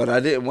 But I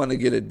didn't want to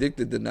get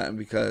addicted to nothing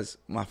because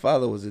my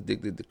father was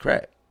addicted to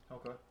crack.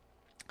 Okay.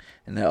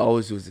 And that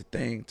always was a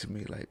thing to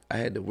me. Like, I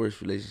had the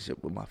worst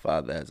relationship with my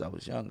father as I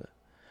was younger.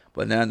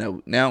 But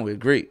now we're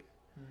great.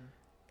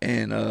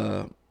 And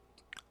I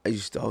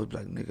used to always be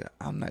like, nigga,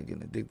 I'm not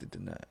getting addicted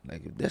to nothing.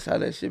 Like, if that's how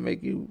that shit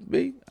make you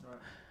be,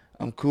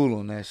 I'm cool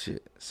on that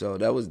shit. So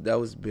that was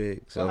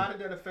big. So how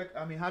did that affect?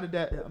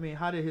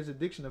 How did his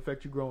addiction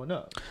affect you growing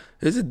up?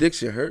 His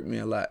addiction hurt me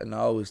a lot, and I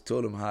always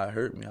told him how it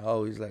hurt me. I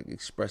always like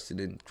expressed it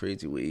in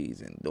crazy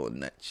ways and doing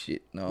that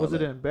shit. And all was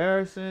that. it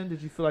embarrassing?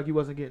 Did you feel like you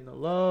wasn't getting the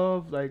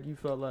love? Like you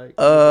felt like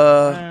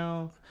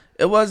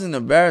it wasn't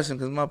embarrassing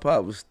because my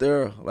pop was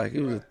thorough. Like he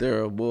was a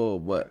thorough bull,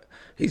 but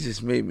he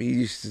just made me.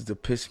 He used to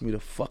piss me the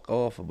fuck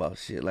off about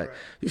shit. Like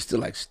he used to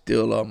like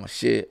steal all my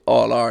shit,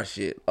 all our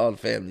shit, all the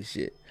family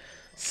shit.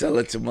 Sell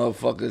it to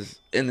motherfuckers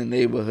in the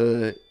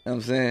neighborhood. You know what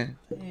I'm saying?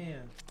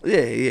 Damn.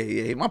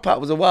 Yeah. My pop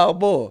was a wild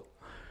boy.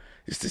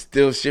 Used to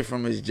steal shit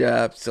from his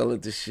job, sell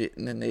it to shit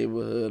in the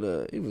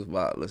neighborhood. He was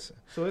wild. Listen.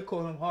 So it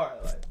caught him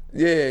hard. Like,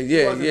 yeah.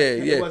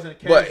 It wasn't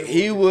but casual.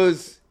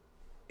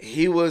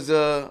 he was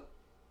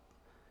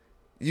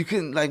you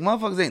couldn't, like,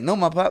 motherfuckers ain't know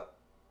my pop.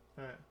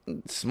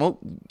 Right. Smoke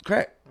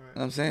crack. Right. You know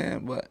what I'm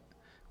saying? But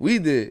we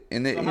did.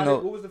 And then,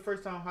 what was the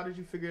first time? How did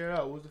you figure it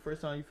out? What was the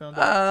first time you found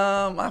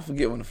out? I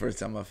forget when the first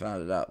time I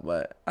found it out,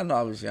 but I know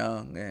I was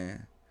young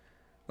and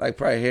like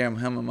probably hear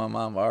him and my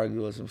mom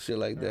argue or some shit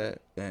like that,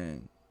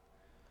 and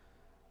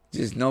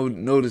just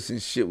noticing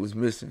shit was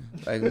missing.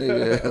 Like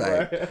nigga,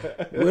 like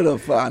what the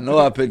fuck? I know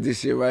I picked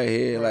this shit right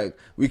here. Like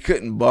we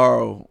couldn't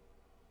borrow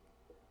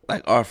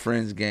like our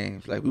friends'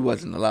 games. Like we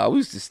wasn't allowed. We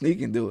used to sneak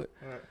and do it.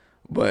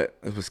 But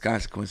it was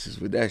consequences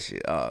with that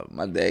shit.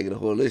 My dad get a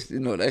whole list,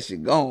 that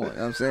shit going. You know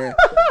what I'm saying?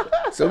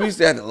 So we used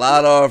to have to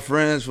lie to our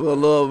friends for a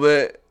little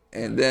bit.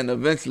 And then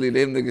eventually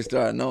them niggas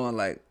started knowing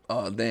like,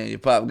 oh damn, your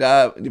pop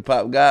got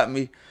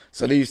me.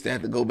 So they used to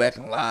have to go back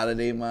and lie to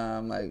their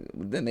mom. Like,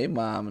 then their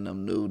mom and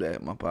them knew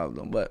that my pop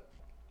don't. But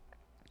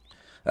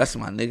that's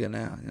my nigga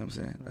now. You know what I'm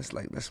saying? That's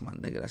my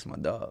nigga. That's my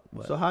dog.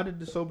 But, so how did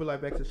the sober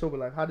life, back to sober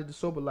life, how did the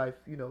sober life,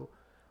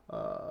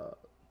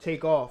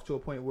 take off to a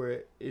point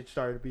where it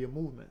started to be a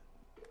movement?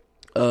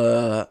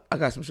 I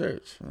got some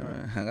shirts.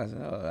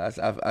 Right.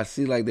 I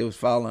see like they was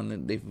following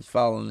it. They was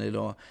following it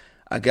on.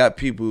 I got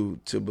people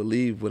to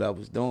believe what I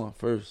was doing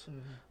first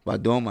by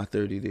doing my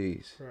 30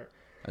 days. Right.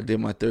 I did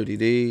my 30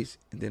 days,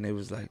 and then they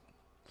was like,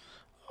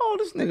 "Oh,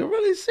 this nigga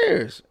really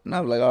serious." And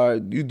I was like, "All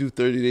right, you do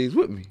 30 days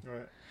with me."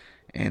 Right.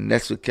 And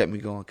that's what kept me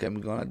going.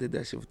 I did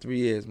that shit for 3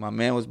 years. My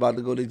man was about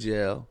to go to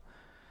jail.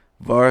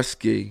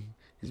 Varsky.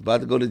 He's about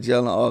to go to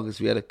jail in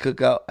August. We had a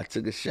cookout. I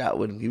took a shot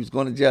with him. He was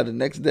going to jail the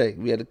next day.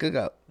 We had a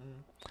cookout.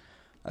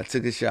 I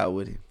took a shot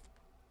with him.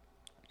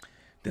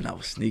 Then I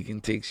was sneaking,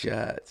 take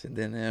shots. And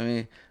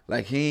then,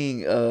 like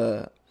he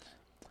ain't,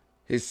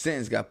 his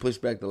sentence got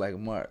pushed back to like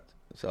March.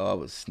 So I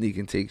was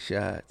sneaking, take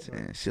shots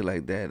and shit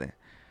like that. And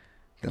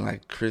then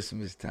like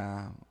Christmas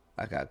time,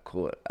 I got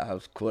caught. I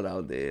was caught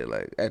out there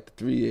like after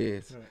 3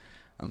 years. Right.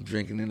 I'm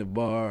drinking in the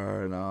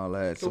bar and all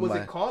that. So was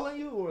it calling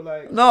you or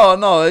like? No.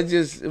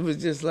 It was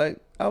just like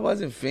I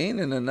wasn't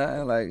fiending or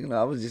nothing. Like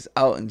I was just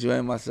out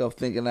enjoying myself,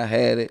 thinking I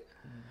had it.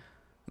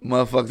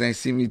 Motherfuckers ain't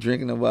see me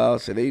drinking a while,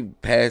 so they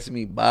passed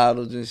me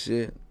bottles and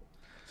shit.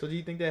 So do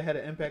you think that had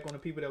an impact on the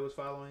people that was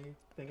following you,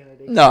 thinking that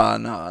they?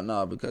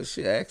 No, because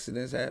shit,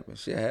 accidents happen.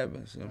 Shit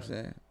happens. You know what I'm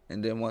saying?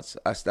 And then once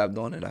I stopped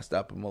doing it, I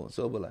stopped promoting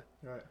sober life.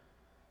 Right.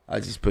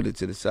 I just put it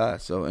to the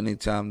side. So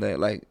anytime I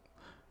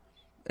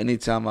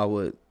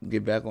would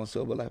get back on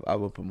sober life, I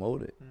would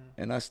promote it.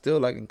 And I still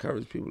like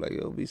encourage people like,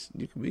 yo,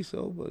 you can be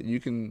sober. You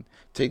can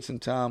take some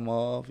time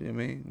off. You know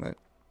what I mean? Like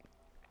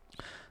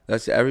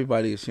that's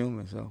everybody is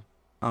human, so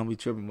I don't be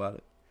tripping about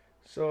it.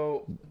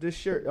 So this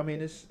shirt, my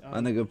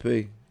nigga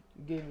P.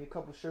 You gave me a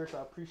couple shirts.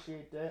 I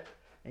appreciate that.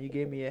 And you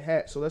gave me a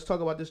hat. So let's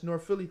talk about this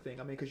North Philly thing.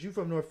 Because you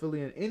from North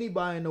Philly, and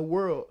anybody in the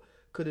world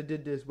could have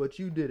did this, but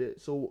you did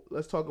it. So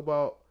let's talk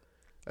about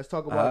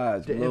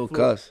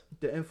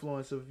the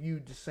influence of you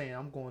just saying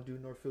I'm going to do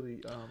North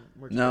Philly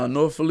merchandise. Now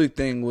North Philly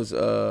thing was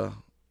it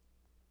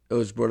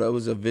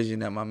was a vision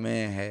that my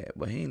man had,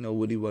 but he didn't know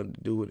what he wanted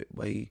to do with it.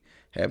 But he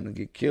happened to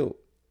get killed.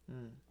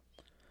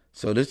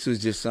 So this was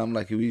just something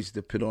like we used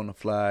to put on the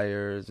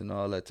flyers and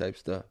all that type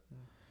stuff.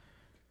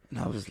 And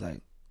I was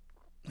like,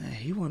 man,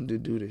 he wanted to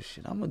do this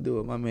shit. I'm gonna do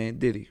it. My man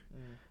Diddy,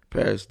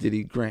 Paris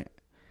Diddy Grant,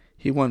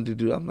 he wanted to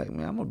do it. I'm like,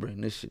 man, I'm gonna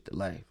bring this shit to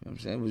life. You know what I'm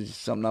saying? It was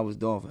just something I was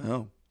doing for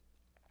him.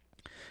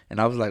 And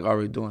I was like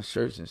already doing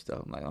shirts and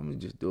stuff. I'm like, I'm gonna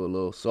just do a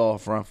little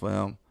soft front for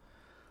him.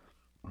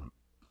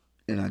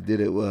 And I did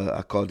it.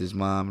 I called his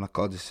mom and I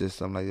called his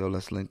sister. I'm like, yo,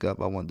 let's link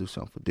up. I want to do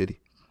something for Diddy.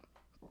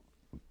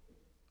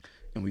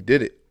 And we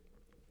did it.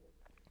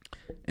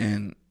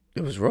 And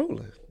it was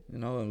rolling.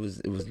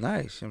 It was nice. You know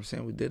what I'm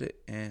saying? We did it.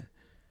 And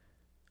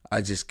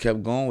I just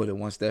kept going with it.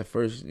 Once that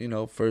first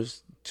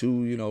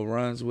two,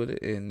 runs with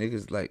it and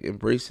niggas like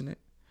embracing it,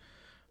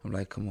 I'm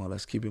like, come on,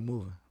 let's keep it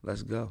moving.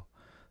 Let's go.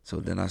 So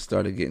then I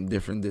started getting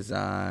different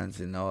designs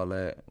and all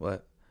that.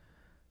 What?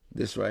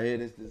 This right here,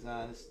 this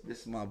design,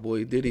 this is my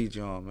boy Diddy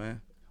John,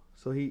 man.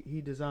 So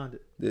he designed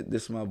it.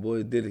 This my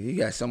boy Diddy. He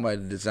got somebody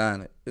to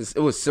design it. It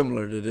was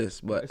similar to this,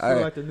 but it's sort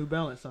of like the New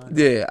Balance sign.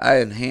 Yeah,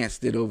 I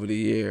enhanced it over the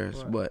years,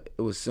 right. But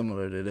it was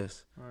similar to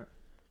this. Right.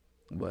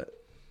 But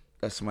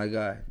that's my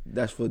guy.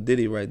 That's for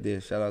Diddy right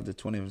there. Shout out to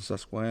 20th and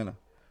Susquehanna.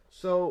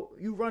 So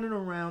you running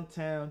around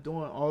town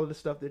doing all of the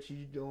stuff that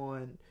you're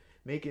doing,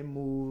 making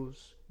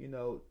moves,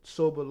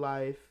 sober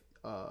life,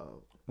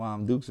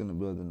 Mom Duke's in the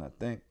building, I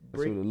think.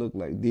 That's Break- what it looked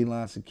like.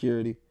 D-Line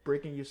Security,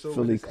 breaking your sober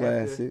Philly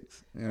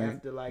Classics.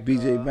 after like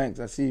BJ Banks,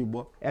 I see you,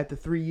 boy. after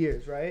 3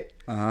 years, right?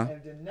 Uh-huh.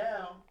 And then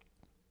now,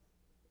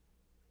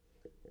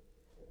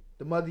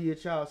 the mother of your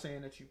child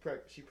saying that she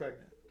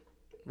pregnant,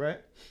 right?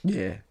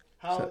 Yeah.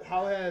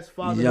 How has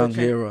fatherhood Young changed?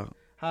 hero.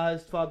 How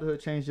has fatherhood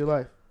changed your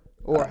life,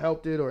 or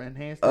helped it, or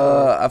enhanced it?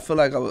 I feel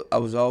like I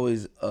was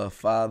always a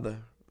father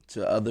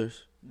to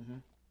others,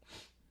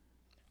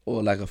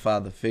 or like a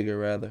father figure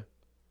rather.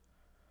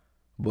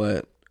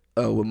 But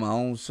with my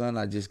own son,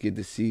 I just get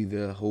to see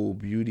the whole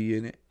beauty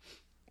in it.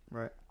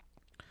 Right.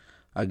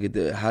 I get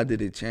the how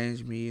did it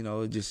change me?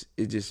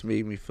 It just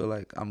made me feel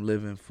like I'm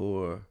living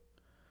for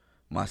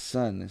my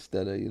son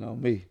instead of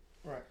me.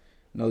 Right.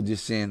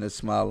 Just seeing a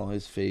smile on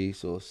his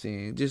face, or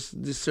seeing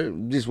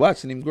just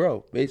watching him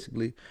grow,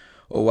 basically,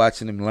 or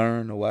watching him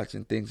learn, or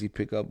watching things he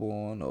pick up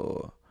on,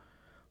 or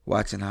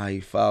watching how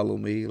he follow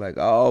me. Like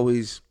I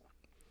always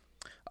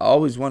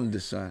wanted a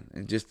son,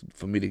 and just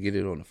for me to get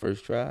it on the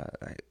first try,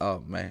 like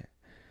oh man,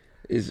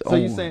 it's So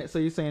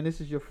you're saying this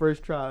is your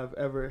first try of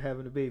ever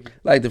having a baby?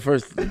 like the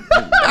first.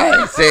 I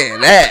ain't saying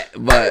that,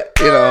 but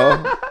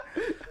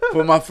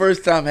for my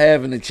first time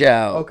having a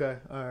child. Okay,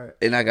 all right.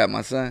 And I got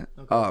my son.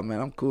 Okay. Oh man,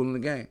 I'm cool in the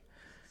game.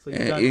 So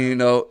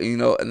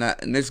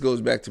And this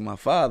goes back to my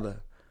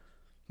father.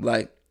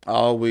 Like I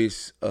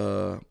always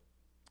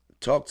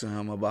talked to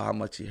him about how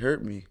much he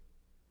hurt me,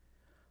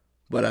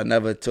 but I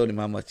never told him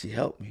how much he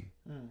helped me.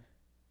 You know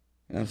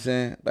what I'm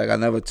saying? Like I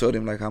never told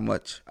him like how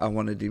much I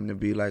wanted him to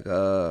be like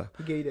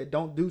he gave you that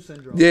don't do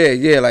syndrome.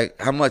 Yeah, like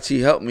how much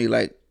he helped me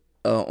like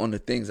on the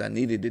things I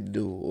needed to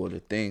do, or the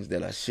things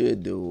that I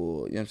should do,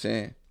 or you know what I'm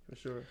saying? For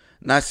sure.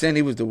 Not saying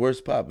he was the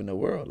worst pop in the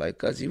world, like,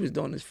 cause he was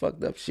doing this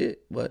fucked up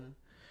shit, but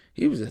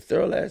he was a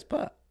thorough ass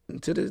pop.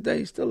 And to this day,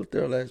 he's still a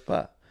thorough ass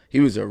pop. He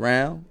was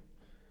around,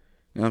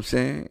 you know what I'm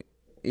saying?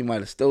 He might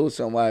have stole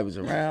something while he was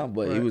around,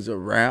 but Right. he was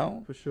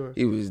around. For sure.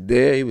 He was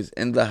there. He was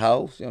in the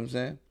house, you know what I'm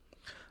saying?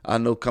 I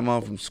know come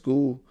home from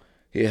school,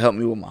 he'll help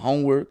me with my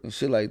homework and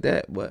shit like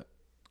that, but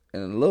in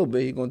a little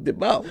bit, he gonna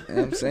dip out, you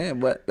know what I'm saying?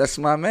 But that's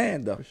my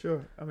man, though. For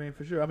sure. I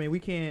mean, we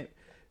can't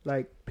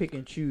like pick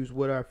and choose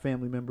what our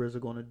family members are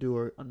going to do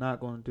or are not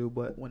going to do,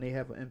 but when they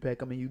have an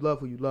impact, I mean, you love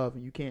who you love,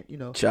 and you can't,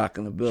 Chalk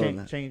in the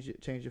building. change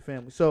your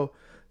family. So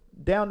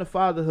down to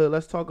fatherhood,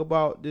 let's talk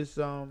about this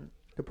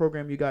the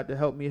program you got, to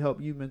Help Me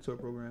Help You mentor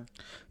program.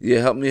 Yeah,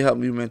 Help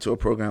You mentor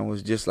program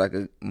was just like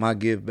my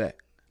give back.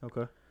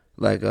 Okay.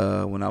 Like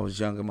when I was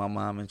younger, my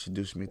mom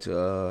introduced me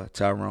to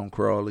Tyrone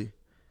Crawley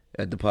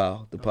at the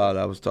POW that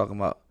I was talking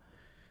about,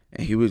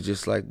 and he was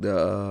just like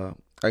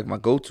like my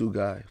go-to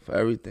guy for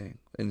everything.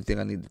 Anything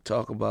I need to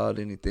talk about,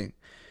 anything.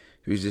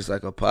 He was just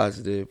like a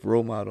positive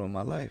role model in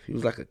my life. He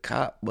was like a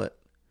cop, but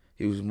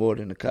he was more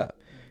than a cop.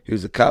 He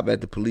was a cop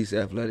at the police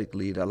athletic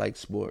league. I like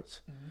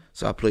sports.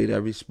 So I played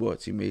every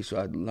sport. He made sure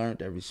I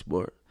learned every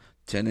sport.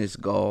 Tennis,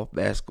 golf,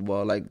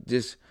 basketball. Like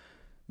just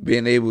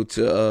being able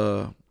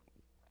to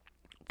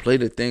play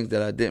the things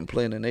that I didn't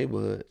play in the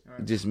neighborhood.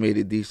 Right. Just made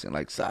it decent,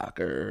 like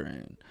soccer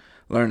and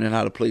learning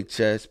how to play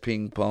chess,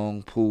 ping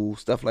pong, pool,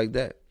 stuff like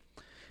that.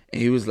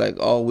 And he was like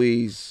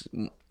always,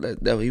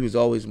 he was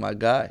always my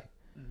guy.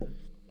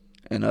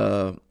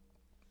 And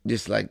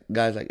just like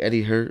guys like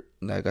Eddie Hurt,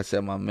 like I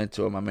said, my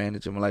mentor, my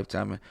manager, my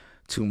lifetime,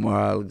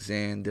 Tumar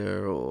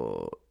Alexander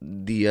or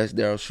D.S.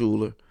 Daryl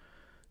Schuler,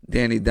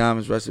 Danny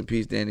Diamonds, rest in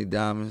peace, Danny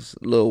Diamonds,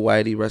 Lil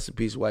Whitey, rest in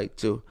peace, White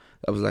too.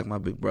 That was like my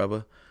big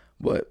brother.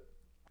 But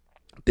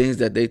things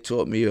that they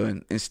taught me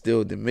and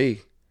instilled in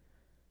me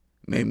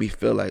made me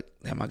feel like,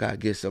 damn, I gotta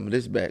get some of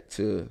this back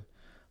to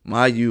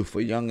my youth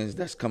or youngins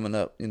that's coming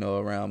up,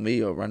 around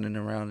me or running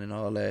around and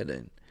all that,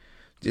 and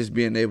just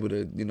being able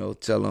to,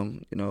 tell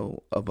them,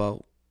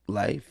 about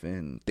life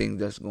and things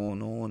that's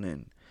going on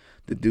and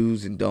the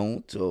do's and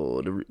don'ts,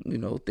 or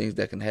the, things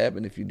that can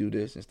happen if you do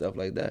this and stuff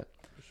like that.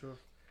 For sure.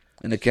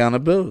 And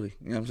accountability,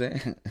 you know what I'm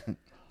saying?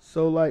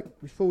 So, like,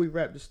 before we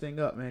wrap this thing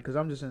up, man, because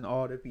I'm just in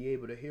awe to be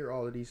able to hear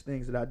all of these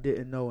things that I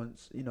didn't know, and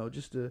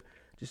just to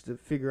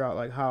figure out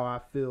like how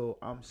I feel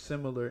I'm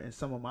similar in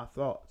some of my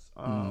thoughts.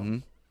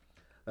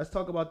 Let's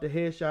talk about the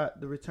headshot,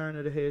 the return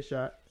of the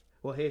headshot.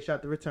 Well,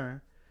 headshot the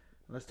return.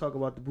 Let's talk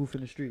about the booth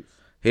in the streets.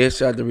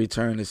 Headshot the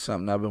return is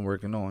something I've been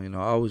working on. I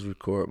always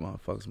record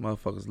motherfuckers.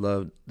 Motherfuckers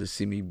love to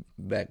see me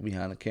back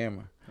behind the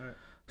camera. Right.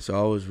 So I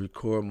always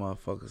record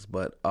motherfuckers,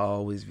 but I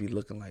always be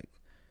looking like,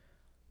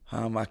 I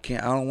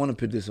don't want to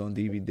put this on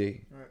DVD.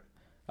 Right.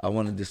 I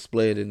want to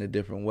display it in a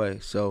different way.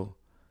 So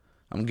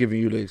I'm giving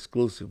you the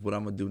exclusive. What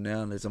I'm gonna do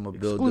now is I'm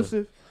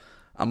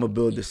gonna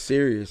build a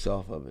series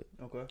off of it.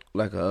 Okay.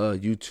 Like a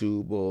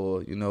YouTube,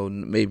 or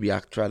maybe I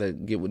try to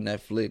get with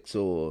Netflix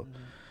or.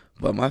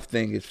 But my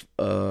thing is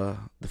the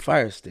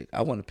Fire Stick.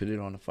 I want to put it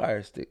on the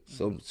Fire Stick.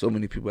 So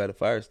many people have a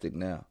Fire Stick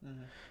now.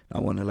 I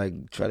want to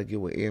like try to get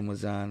with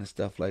Amazon and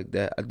stuff like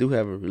that. I do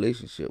have a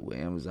relationship with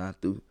Amazon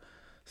through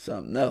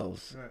something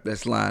else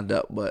that's lined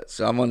up. But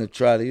so I'm gonna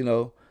try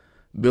to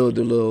build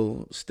a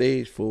little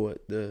stage for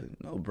it to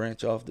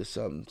branch off to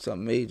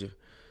something major.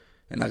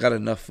 And I got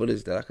enough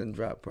footage that I can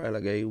drop probably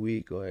like every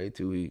week or every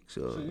 2 weeks.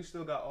 So you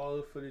still got all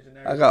the footage and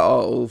everything? I got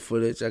all old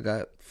footage. I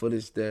got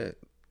footage that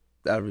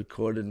I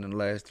recorded in the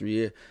last 3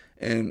 years.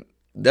 And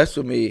that's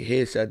what made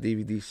Headshot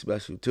DVD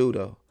special too,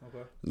 though.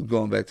 Okay.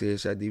 Going back to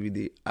Headshot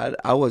DVD,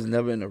 I was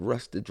never in a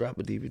rush to drop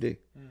a DVD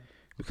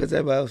because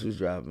everybody else was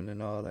dropping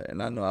and all that.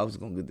 And I know I was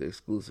going to get the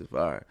exclusive.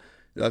 All right,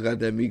 y'all got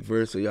that Meek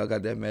verse or y'all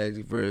got that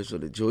Magic verse or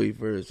the Joey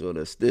verse or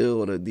the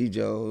Still or the D.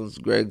 Jones,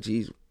 Greg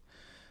G's.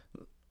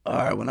 All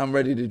right, when I'm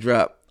ready to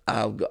drop,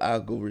 I'll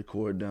go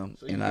record them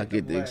and I'll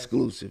get the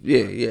exclusive.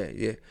 Yeah.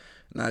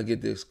 And I'll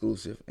get the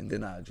exclusive and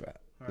then I'll drop.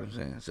 You know what I'm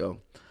saying? So,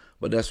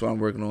 but that's what I'm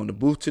working on. The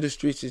Booth to the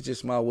Streets is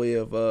just my way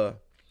of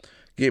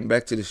getting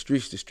back to the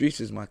streets. The streets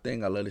is my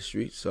thing. I love the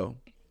streets. So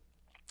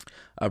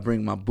I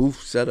bring my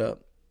booth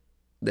setup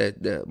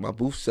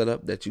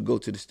that you go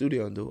to the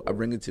studio and do. I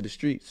bring it to the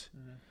streets.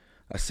 Mm-hmm.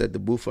 I set the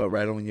booth up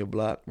right on your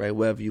block, right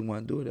wherever you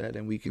want to do it at,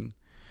 and we can,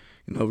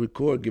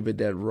 record, give it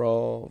that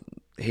raw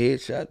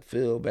headshot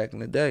feel back in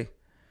the day,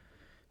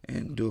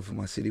 and do it for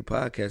my city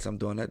podcast. I'm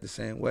doing that the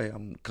same way.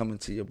 I'm coming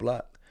to your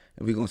block,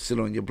 and we're gonna sit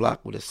on your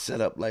block with a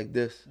setup like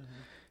this,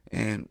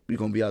 and we're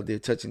gonna be out there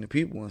touching the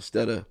people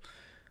instead of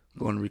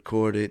going to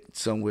record it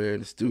somewhere in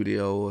the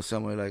studio or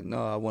somewhere like.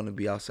 No, I want to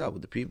be outside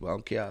with the people. I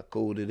don't care how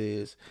cold it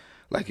is.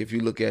 Like if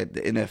you look at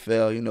the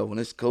NFL, when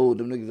it's cold,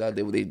 them niggas out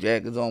there with their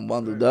jackets on,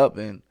 bundled up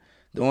and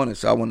doing it.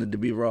 So I wanted to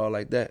be raw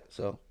like that.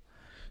 So,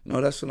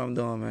 that's what I'm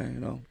doing,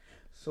 man.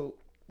 So,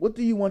 what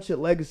do you want your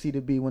legacy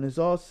to be when it's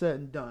all said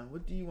and done?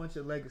 What do you want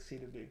your legacy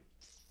to be?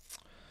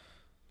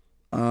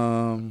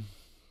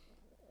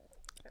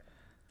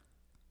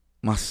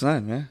 My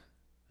son, man.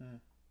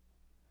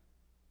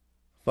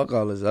 Fuck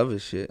all this other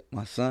shit.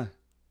 My son.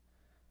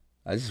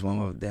 I just want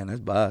my damn. That's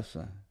Bob's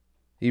son.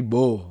 He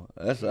bull.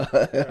 That's all.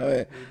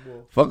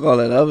 Fuck all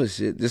that other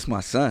shit. This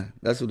my son.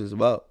 That's what it's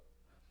about.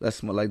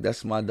 That's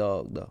my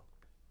dog though.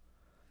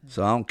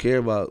 So I don't care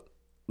about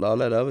all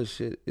that other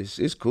shit.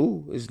 It's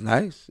cool. It's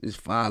nice. It's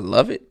fine. I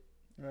love it.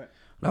 Right.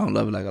 I don't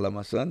love it like I love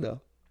my son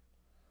though.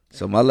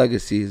 So my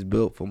legacy is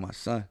built for my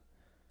son.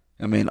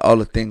 I mean, all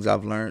the things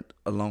I've learned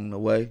along the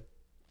way,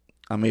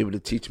 I'm able to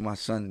teach my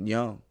son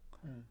young.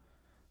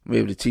 I'm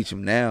able to teach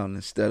him now, and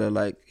instead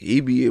of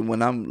he be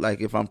when I'm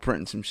if I'm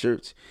printing some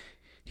shirts,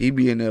 he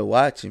be in there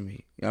watching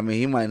me. I mean,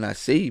 he might not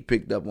say he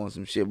picked up on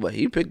some shit, but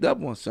he picked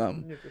up on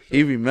something. Yeah, sure.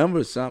 He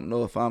remembers something,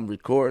 or if I'm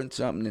recording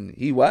something and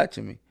he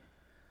watching me.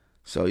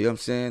 So, you know what I'm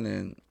saying?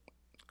 And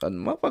a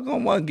motherfucker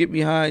gonna want to get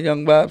behind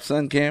Young Bob's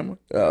son camera.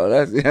 Oh,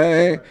 that's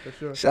right, for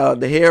sure. Shout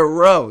out to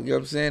Hero, you know what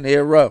I'm saying?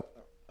 Hero.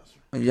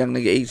 And young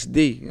nigga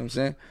HD, you know what I'm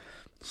saying?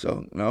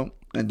 So,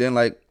 and then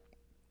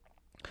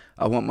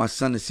I want my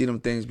son to see them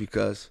things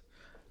because,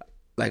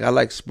 I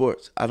like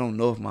sports. I don't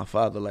know if my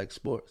father liked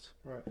sports.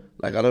 Right.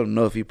 I don't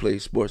know if he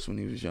played sports when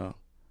he was young.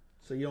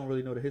 So you don't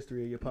really know the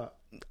history of your pop?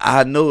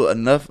 I know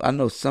enough. I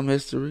know some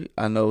history.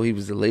 I know he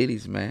was a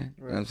ladies' man. Right.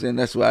 You know what I'm saying?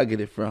 That's where I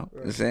get it from. Right. You know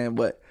what I'm saying?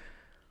 But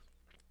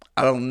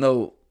I don't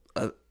know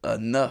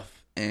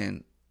enough.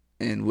 And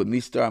with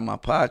me starting my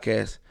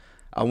podcast,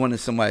 I wanted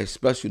somebody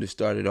special to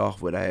start it off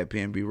with. I had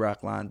PNB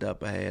Rock lined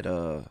up. I had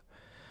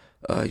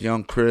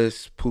Young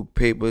Chris, Pook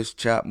Papers,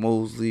 Chop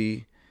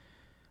Mosley,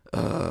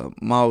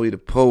 Maui the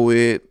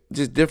Poet,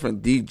 just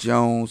different D.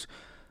 Jones,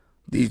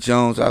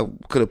 I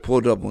could have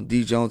pulled up on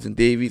D. Jones and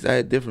Davies. I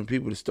had different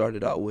people to start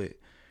it out with.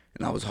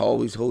 And I was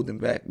always holding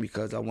back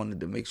because I wanted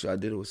to make sure I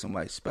did it with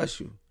somebody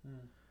special.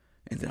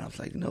 And then I was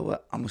like, you know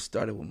what? I'm going to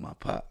start it with my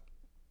pop.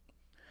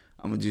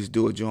 I'm going to just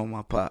do a joint with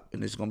my pop.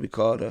 And it's going to be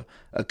called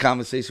a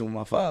conversation with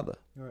my father.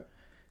 Right.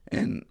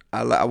 And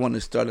I wanted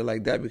to start it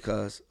like that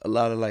because a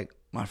lot of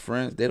my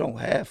friends, they don't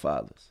have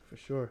fathers. For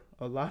sure.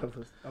 A lot of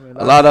us.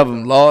 A lot of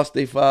them lost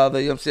their father.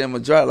 You know what I'm saying?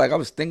 Majority. I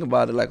was thinking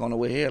about it on the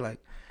way here.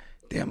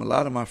 Damn, a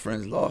lot of my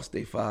friends lost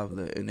their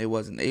father and they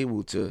wasn't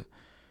able to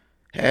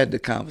have the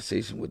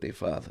conversation with their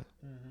father.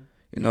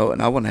 Mm-hmm.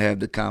 And I want to have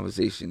the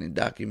conversation and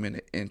document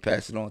it and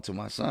pass it on to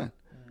my son.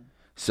 Mm-hmm.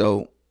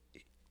 So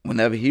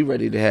whenever he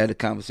ready to have the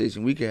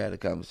conversation, we can have the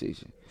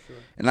conversation. Sure.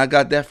 And I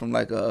got that from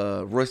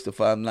a Royce the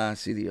 5'9"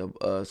 CD.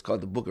 It's called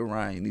The Book of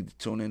Ryan. You need to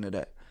tune into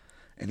that.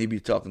 And he be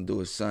talking to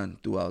his son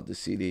throughout the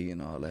CD and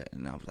all that.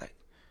 And I was like,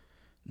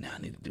 now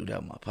I need to do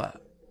that with my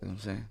pop. You know what I'm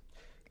saying?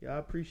 Yeah, I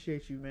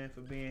appreciate you, man, for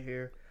being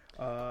here.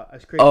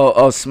 It's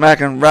crazy.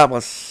 Smacking them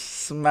rappers.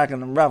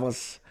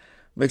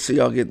 Make sure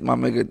y'all get my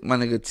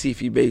nigga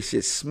Tiffy Bay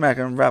shit.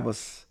 Smacking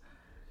rappers.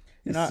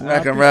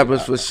 Smacking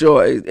rappers for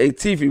sure. Hey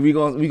Tiffy,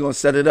 we gonna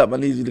set it up. I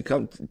need you to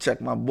come check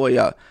my boy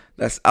out.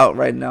 That's out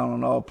right now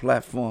on all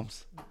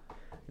platforms.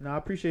 I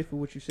appreciate for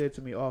what you said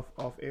to me off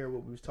air,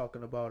 what we was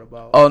talking about.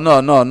 Oh no.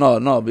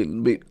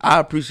 I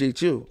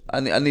appreciate you.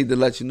 I need to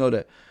let you know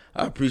that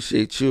I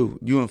appreciate you.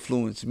 You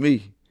influence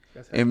me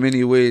in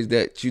many ways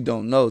that you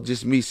don't know.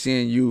 Just me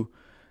seeing you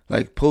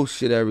post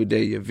shit every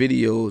day, your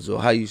videos,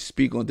 or how you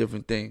speak on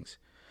different things,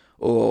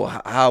 or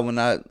how when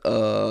I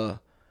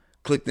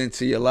clicked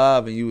into your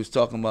live and you was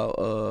talking about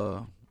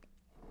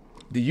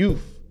the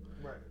youth.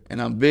 Right.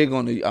 And I'm big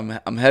on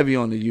I'm heavy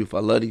on the youth. I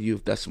love the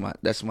youth. That's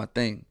my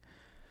thing.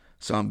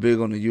 So I'm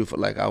big on the youth.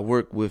 Like I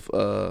work with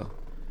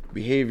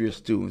behavior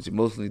students,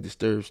 emotionally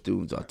disturbed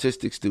students,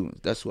 autistic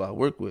students. That's who I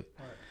work with.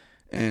 Right.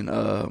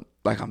 And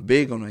like I'm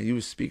big on it. You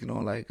was speaking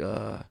on like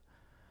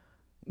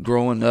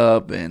growing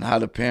up and how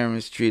the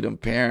parents treat them,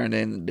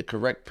 parenting, the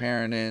correct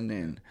parenting,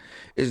 and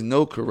there's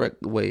no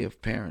correct way of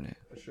parenting.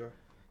 For sure. You know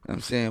what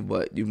I'm saying?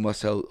 But you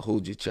must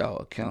hold your child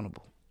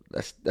accountable.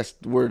 That's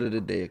the word of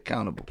the day,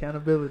 accountable.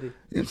 Accountability. You know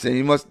what I'm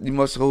saying? You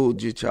must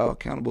hold your child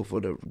accountable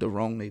for the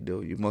wrong they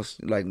do. You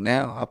must, like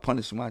now, I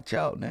punish my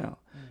child now.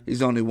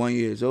 He's only 1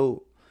 year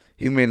old.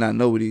 He may not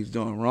know what he's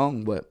doing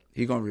wrong, but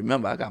he gonna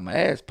remember I got my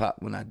ass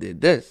popped when I did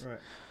this. Right.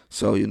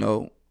 So, you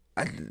know,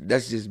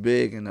 that's just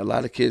big, and a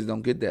lot of kids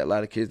don't get that. A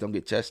lot of kids don't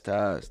get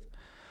chastised.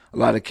 A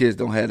lot of kids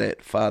don't have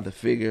that father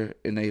figure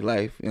in their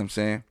life, you know what I'm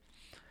saying?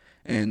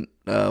 And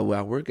where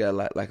I work at,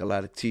 like a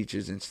lot of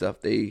teachers and stuff,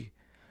 they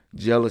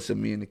jealous of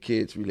me and the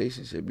kids'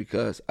 relationship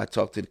because I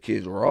talk to the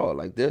kids raw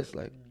like this,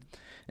 like,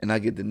 and I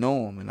get to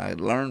know them, and I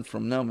learn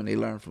from them, and they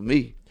learn from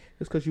me.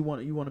 It's because you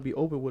want to be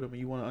open with them, and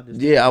you want to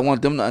understand. Yeah, I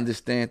want them to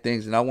understand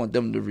things, and I want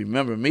them to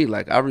remember me.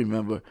 Like I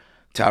remember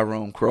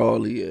Tyrone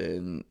Crawley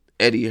and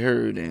Eddie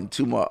Hurd and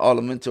two more, all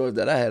the mentors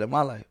that I had in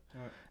my life.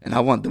 Right. And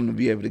I want them to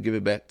be able to give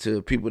it back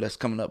to people that's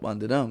coming up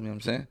under them, you know what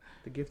I'm saying?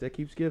 The gift that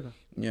keeps giving.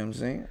 You know what I'm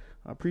saying?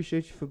 I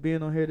appreciate you for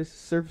being on here. This is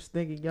Surface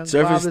Thinking, young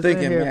Surface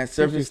Thinking, man.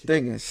 Surface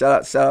Thinking.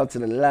 Shout out to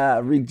the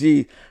live Rick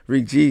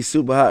G,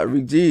 super hot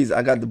Rick G's.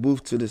 I got the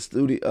booth to the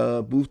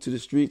studio, booth to the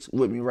streets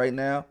with me right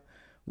now.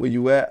 Where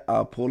you at?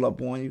 I'll pull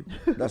up on you.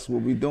 That's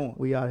what we doing.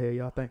 We out here,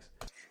 y'all. Thanks.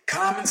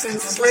 Common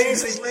sense is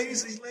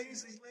lazy.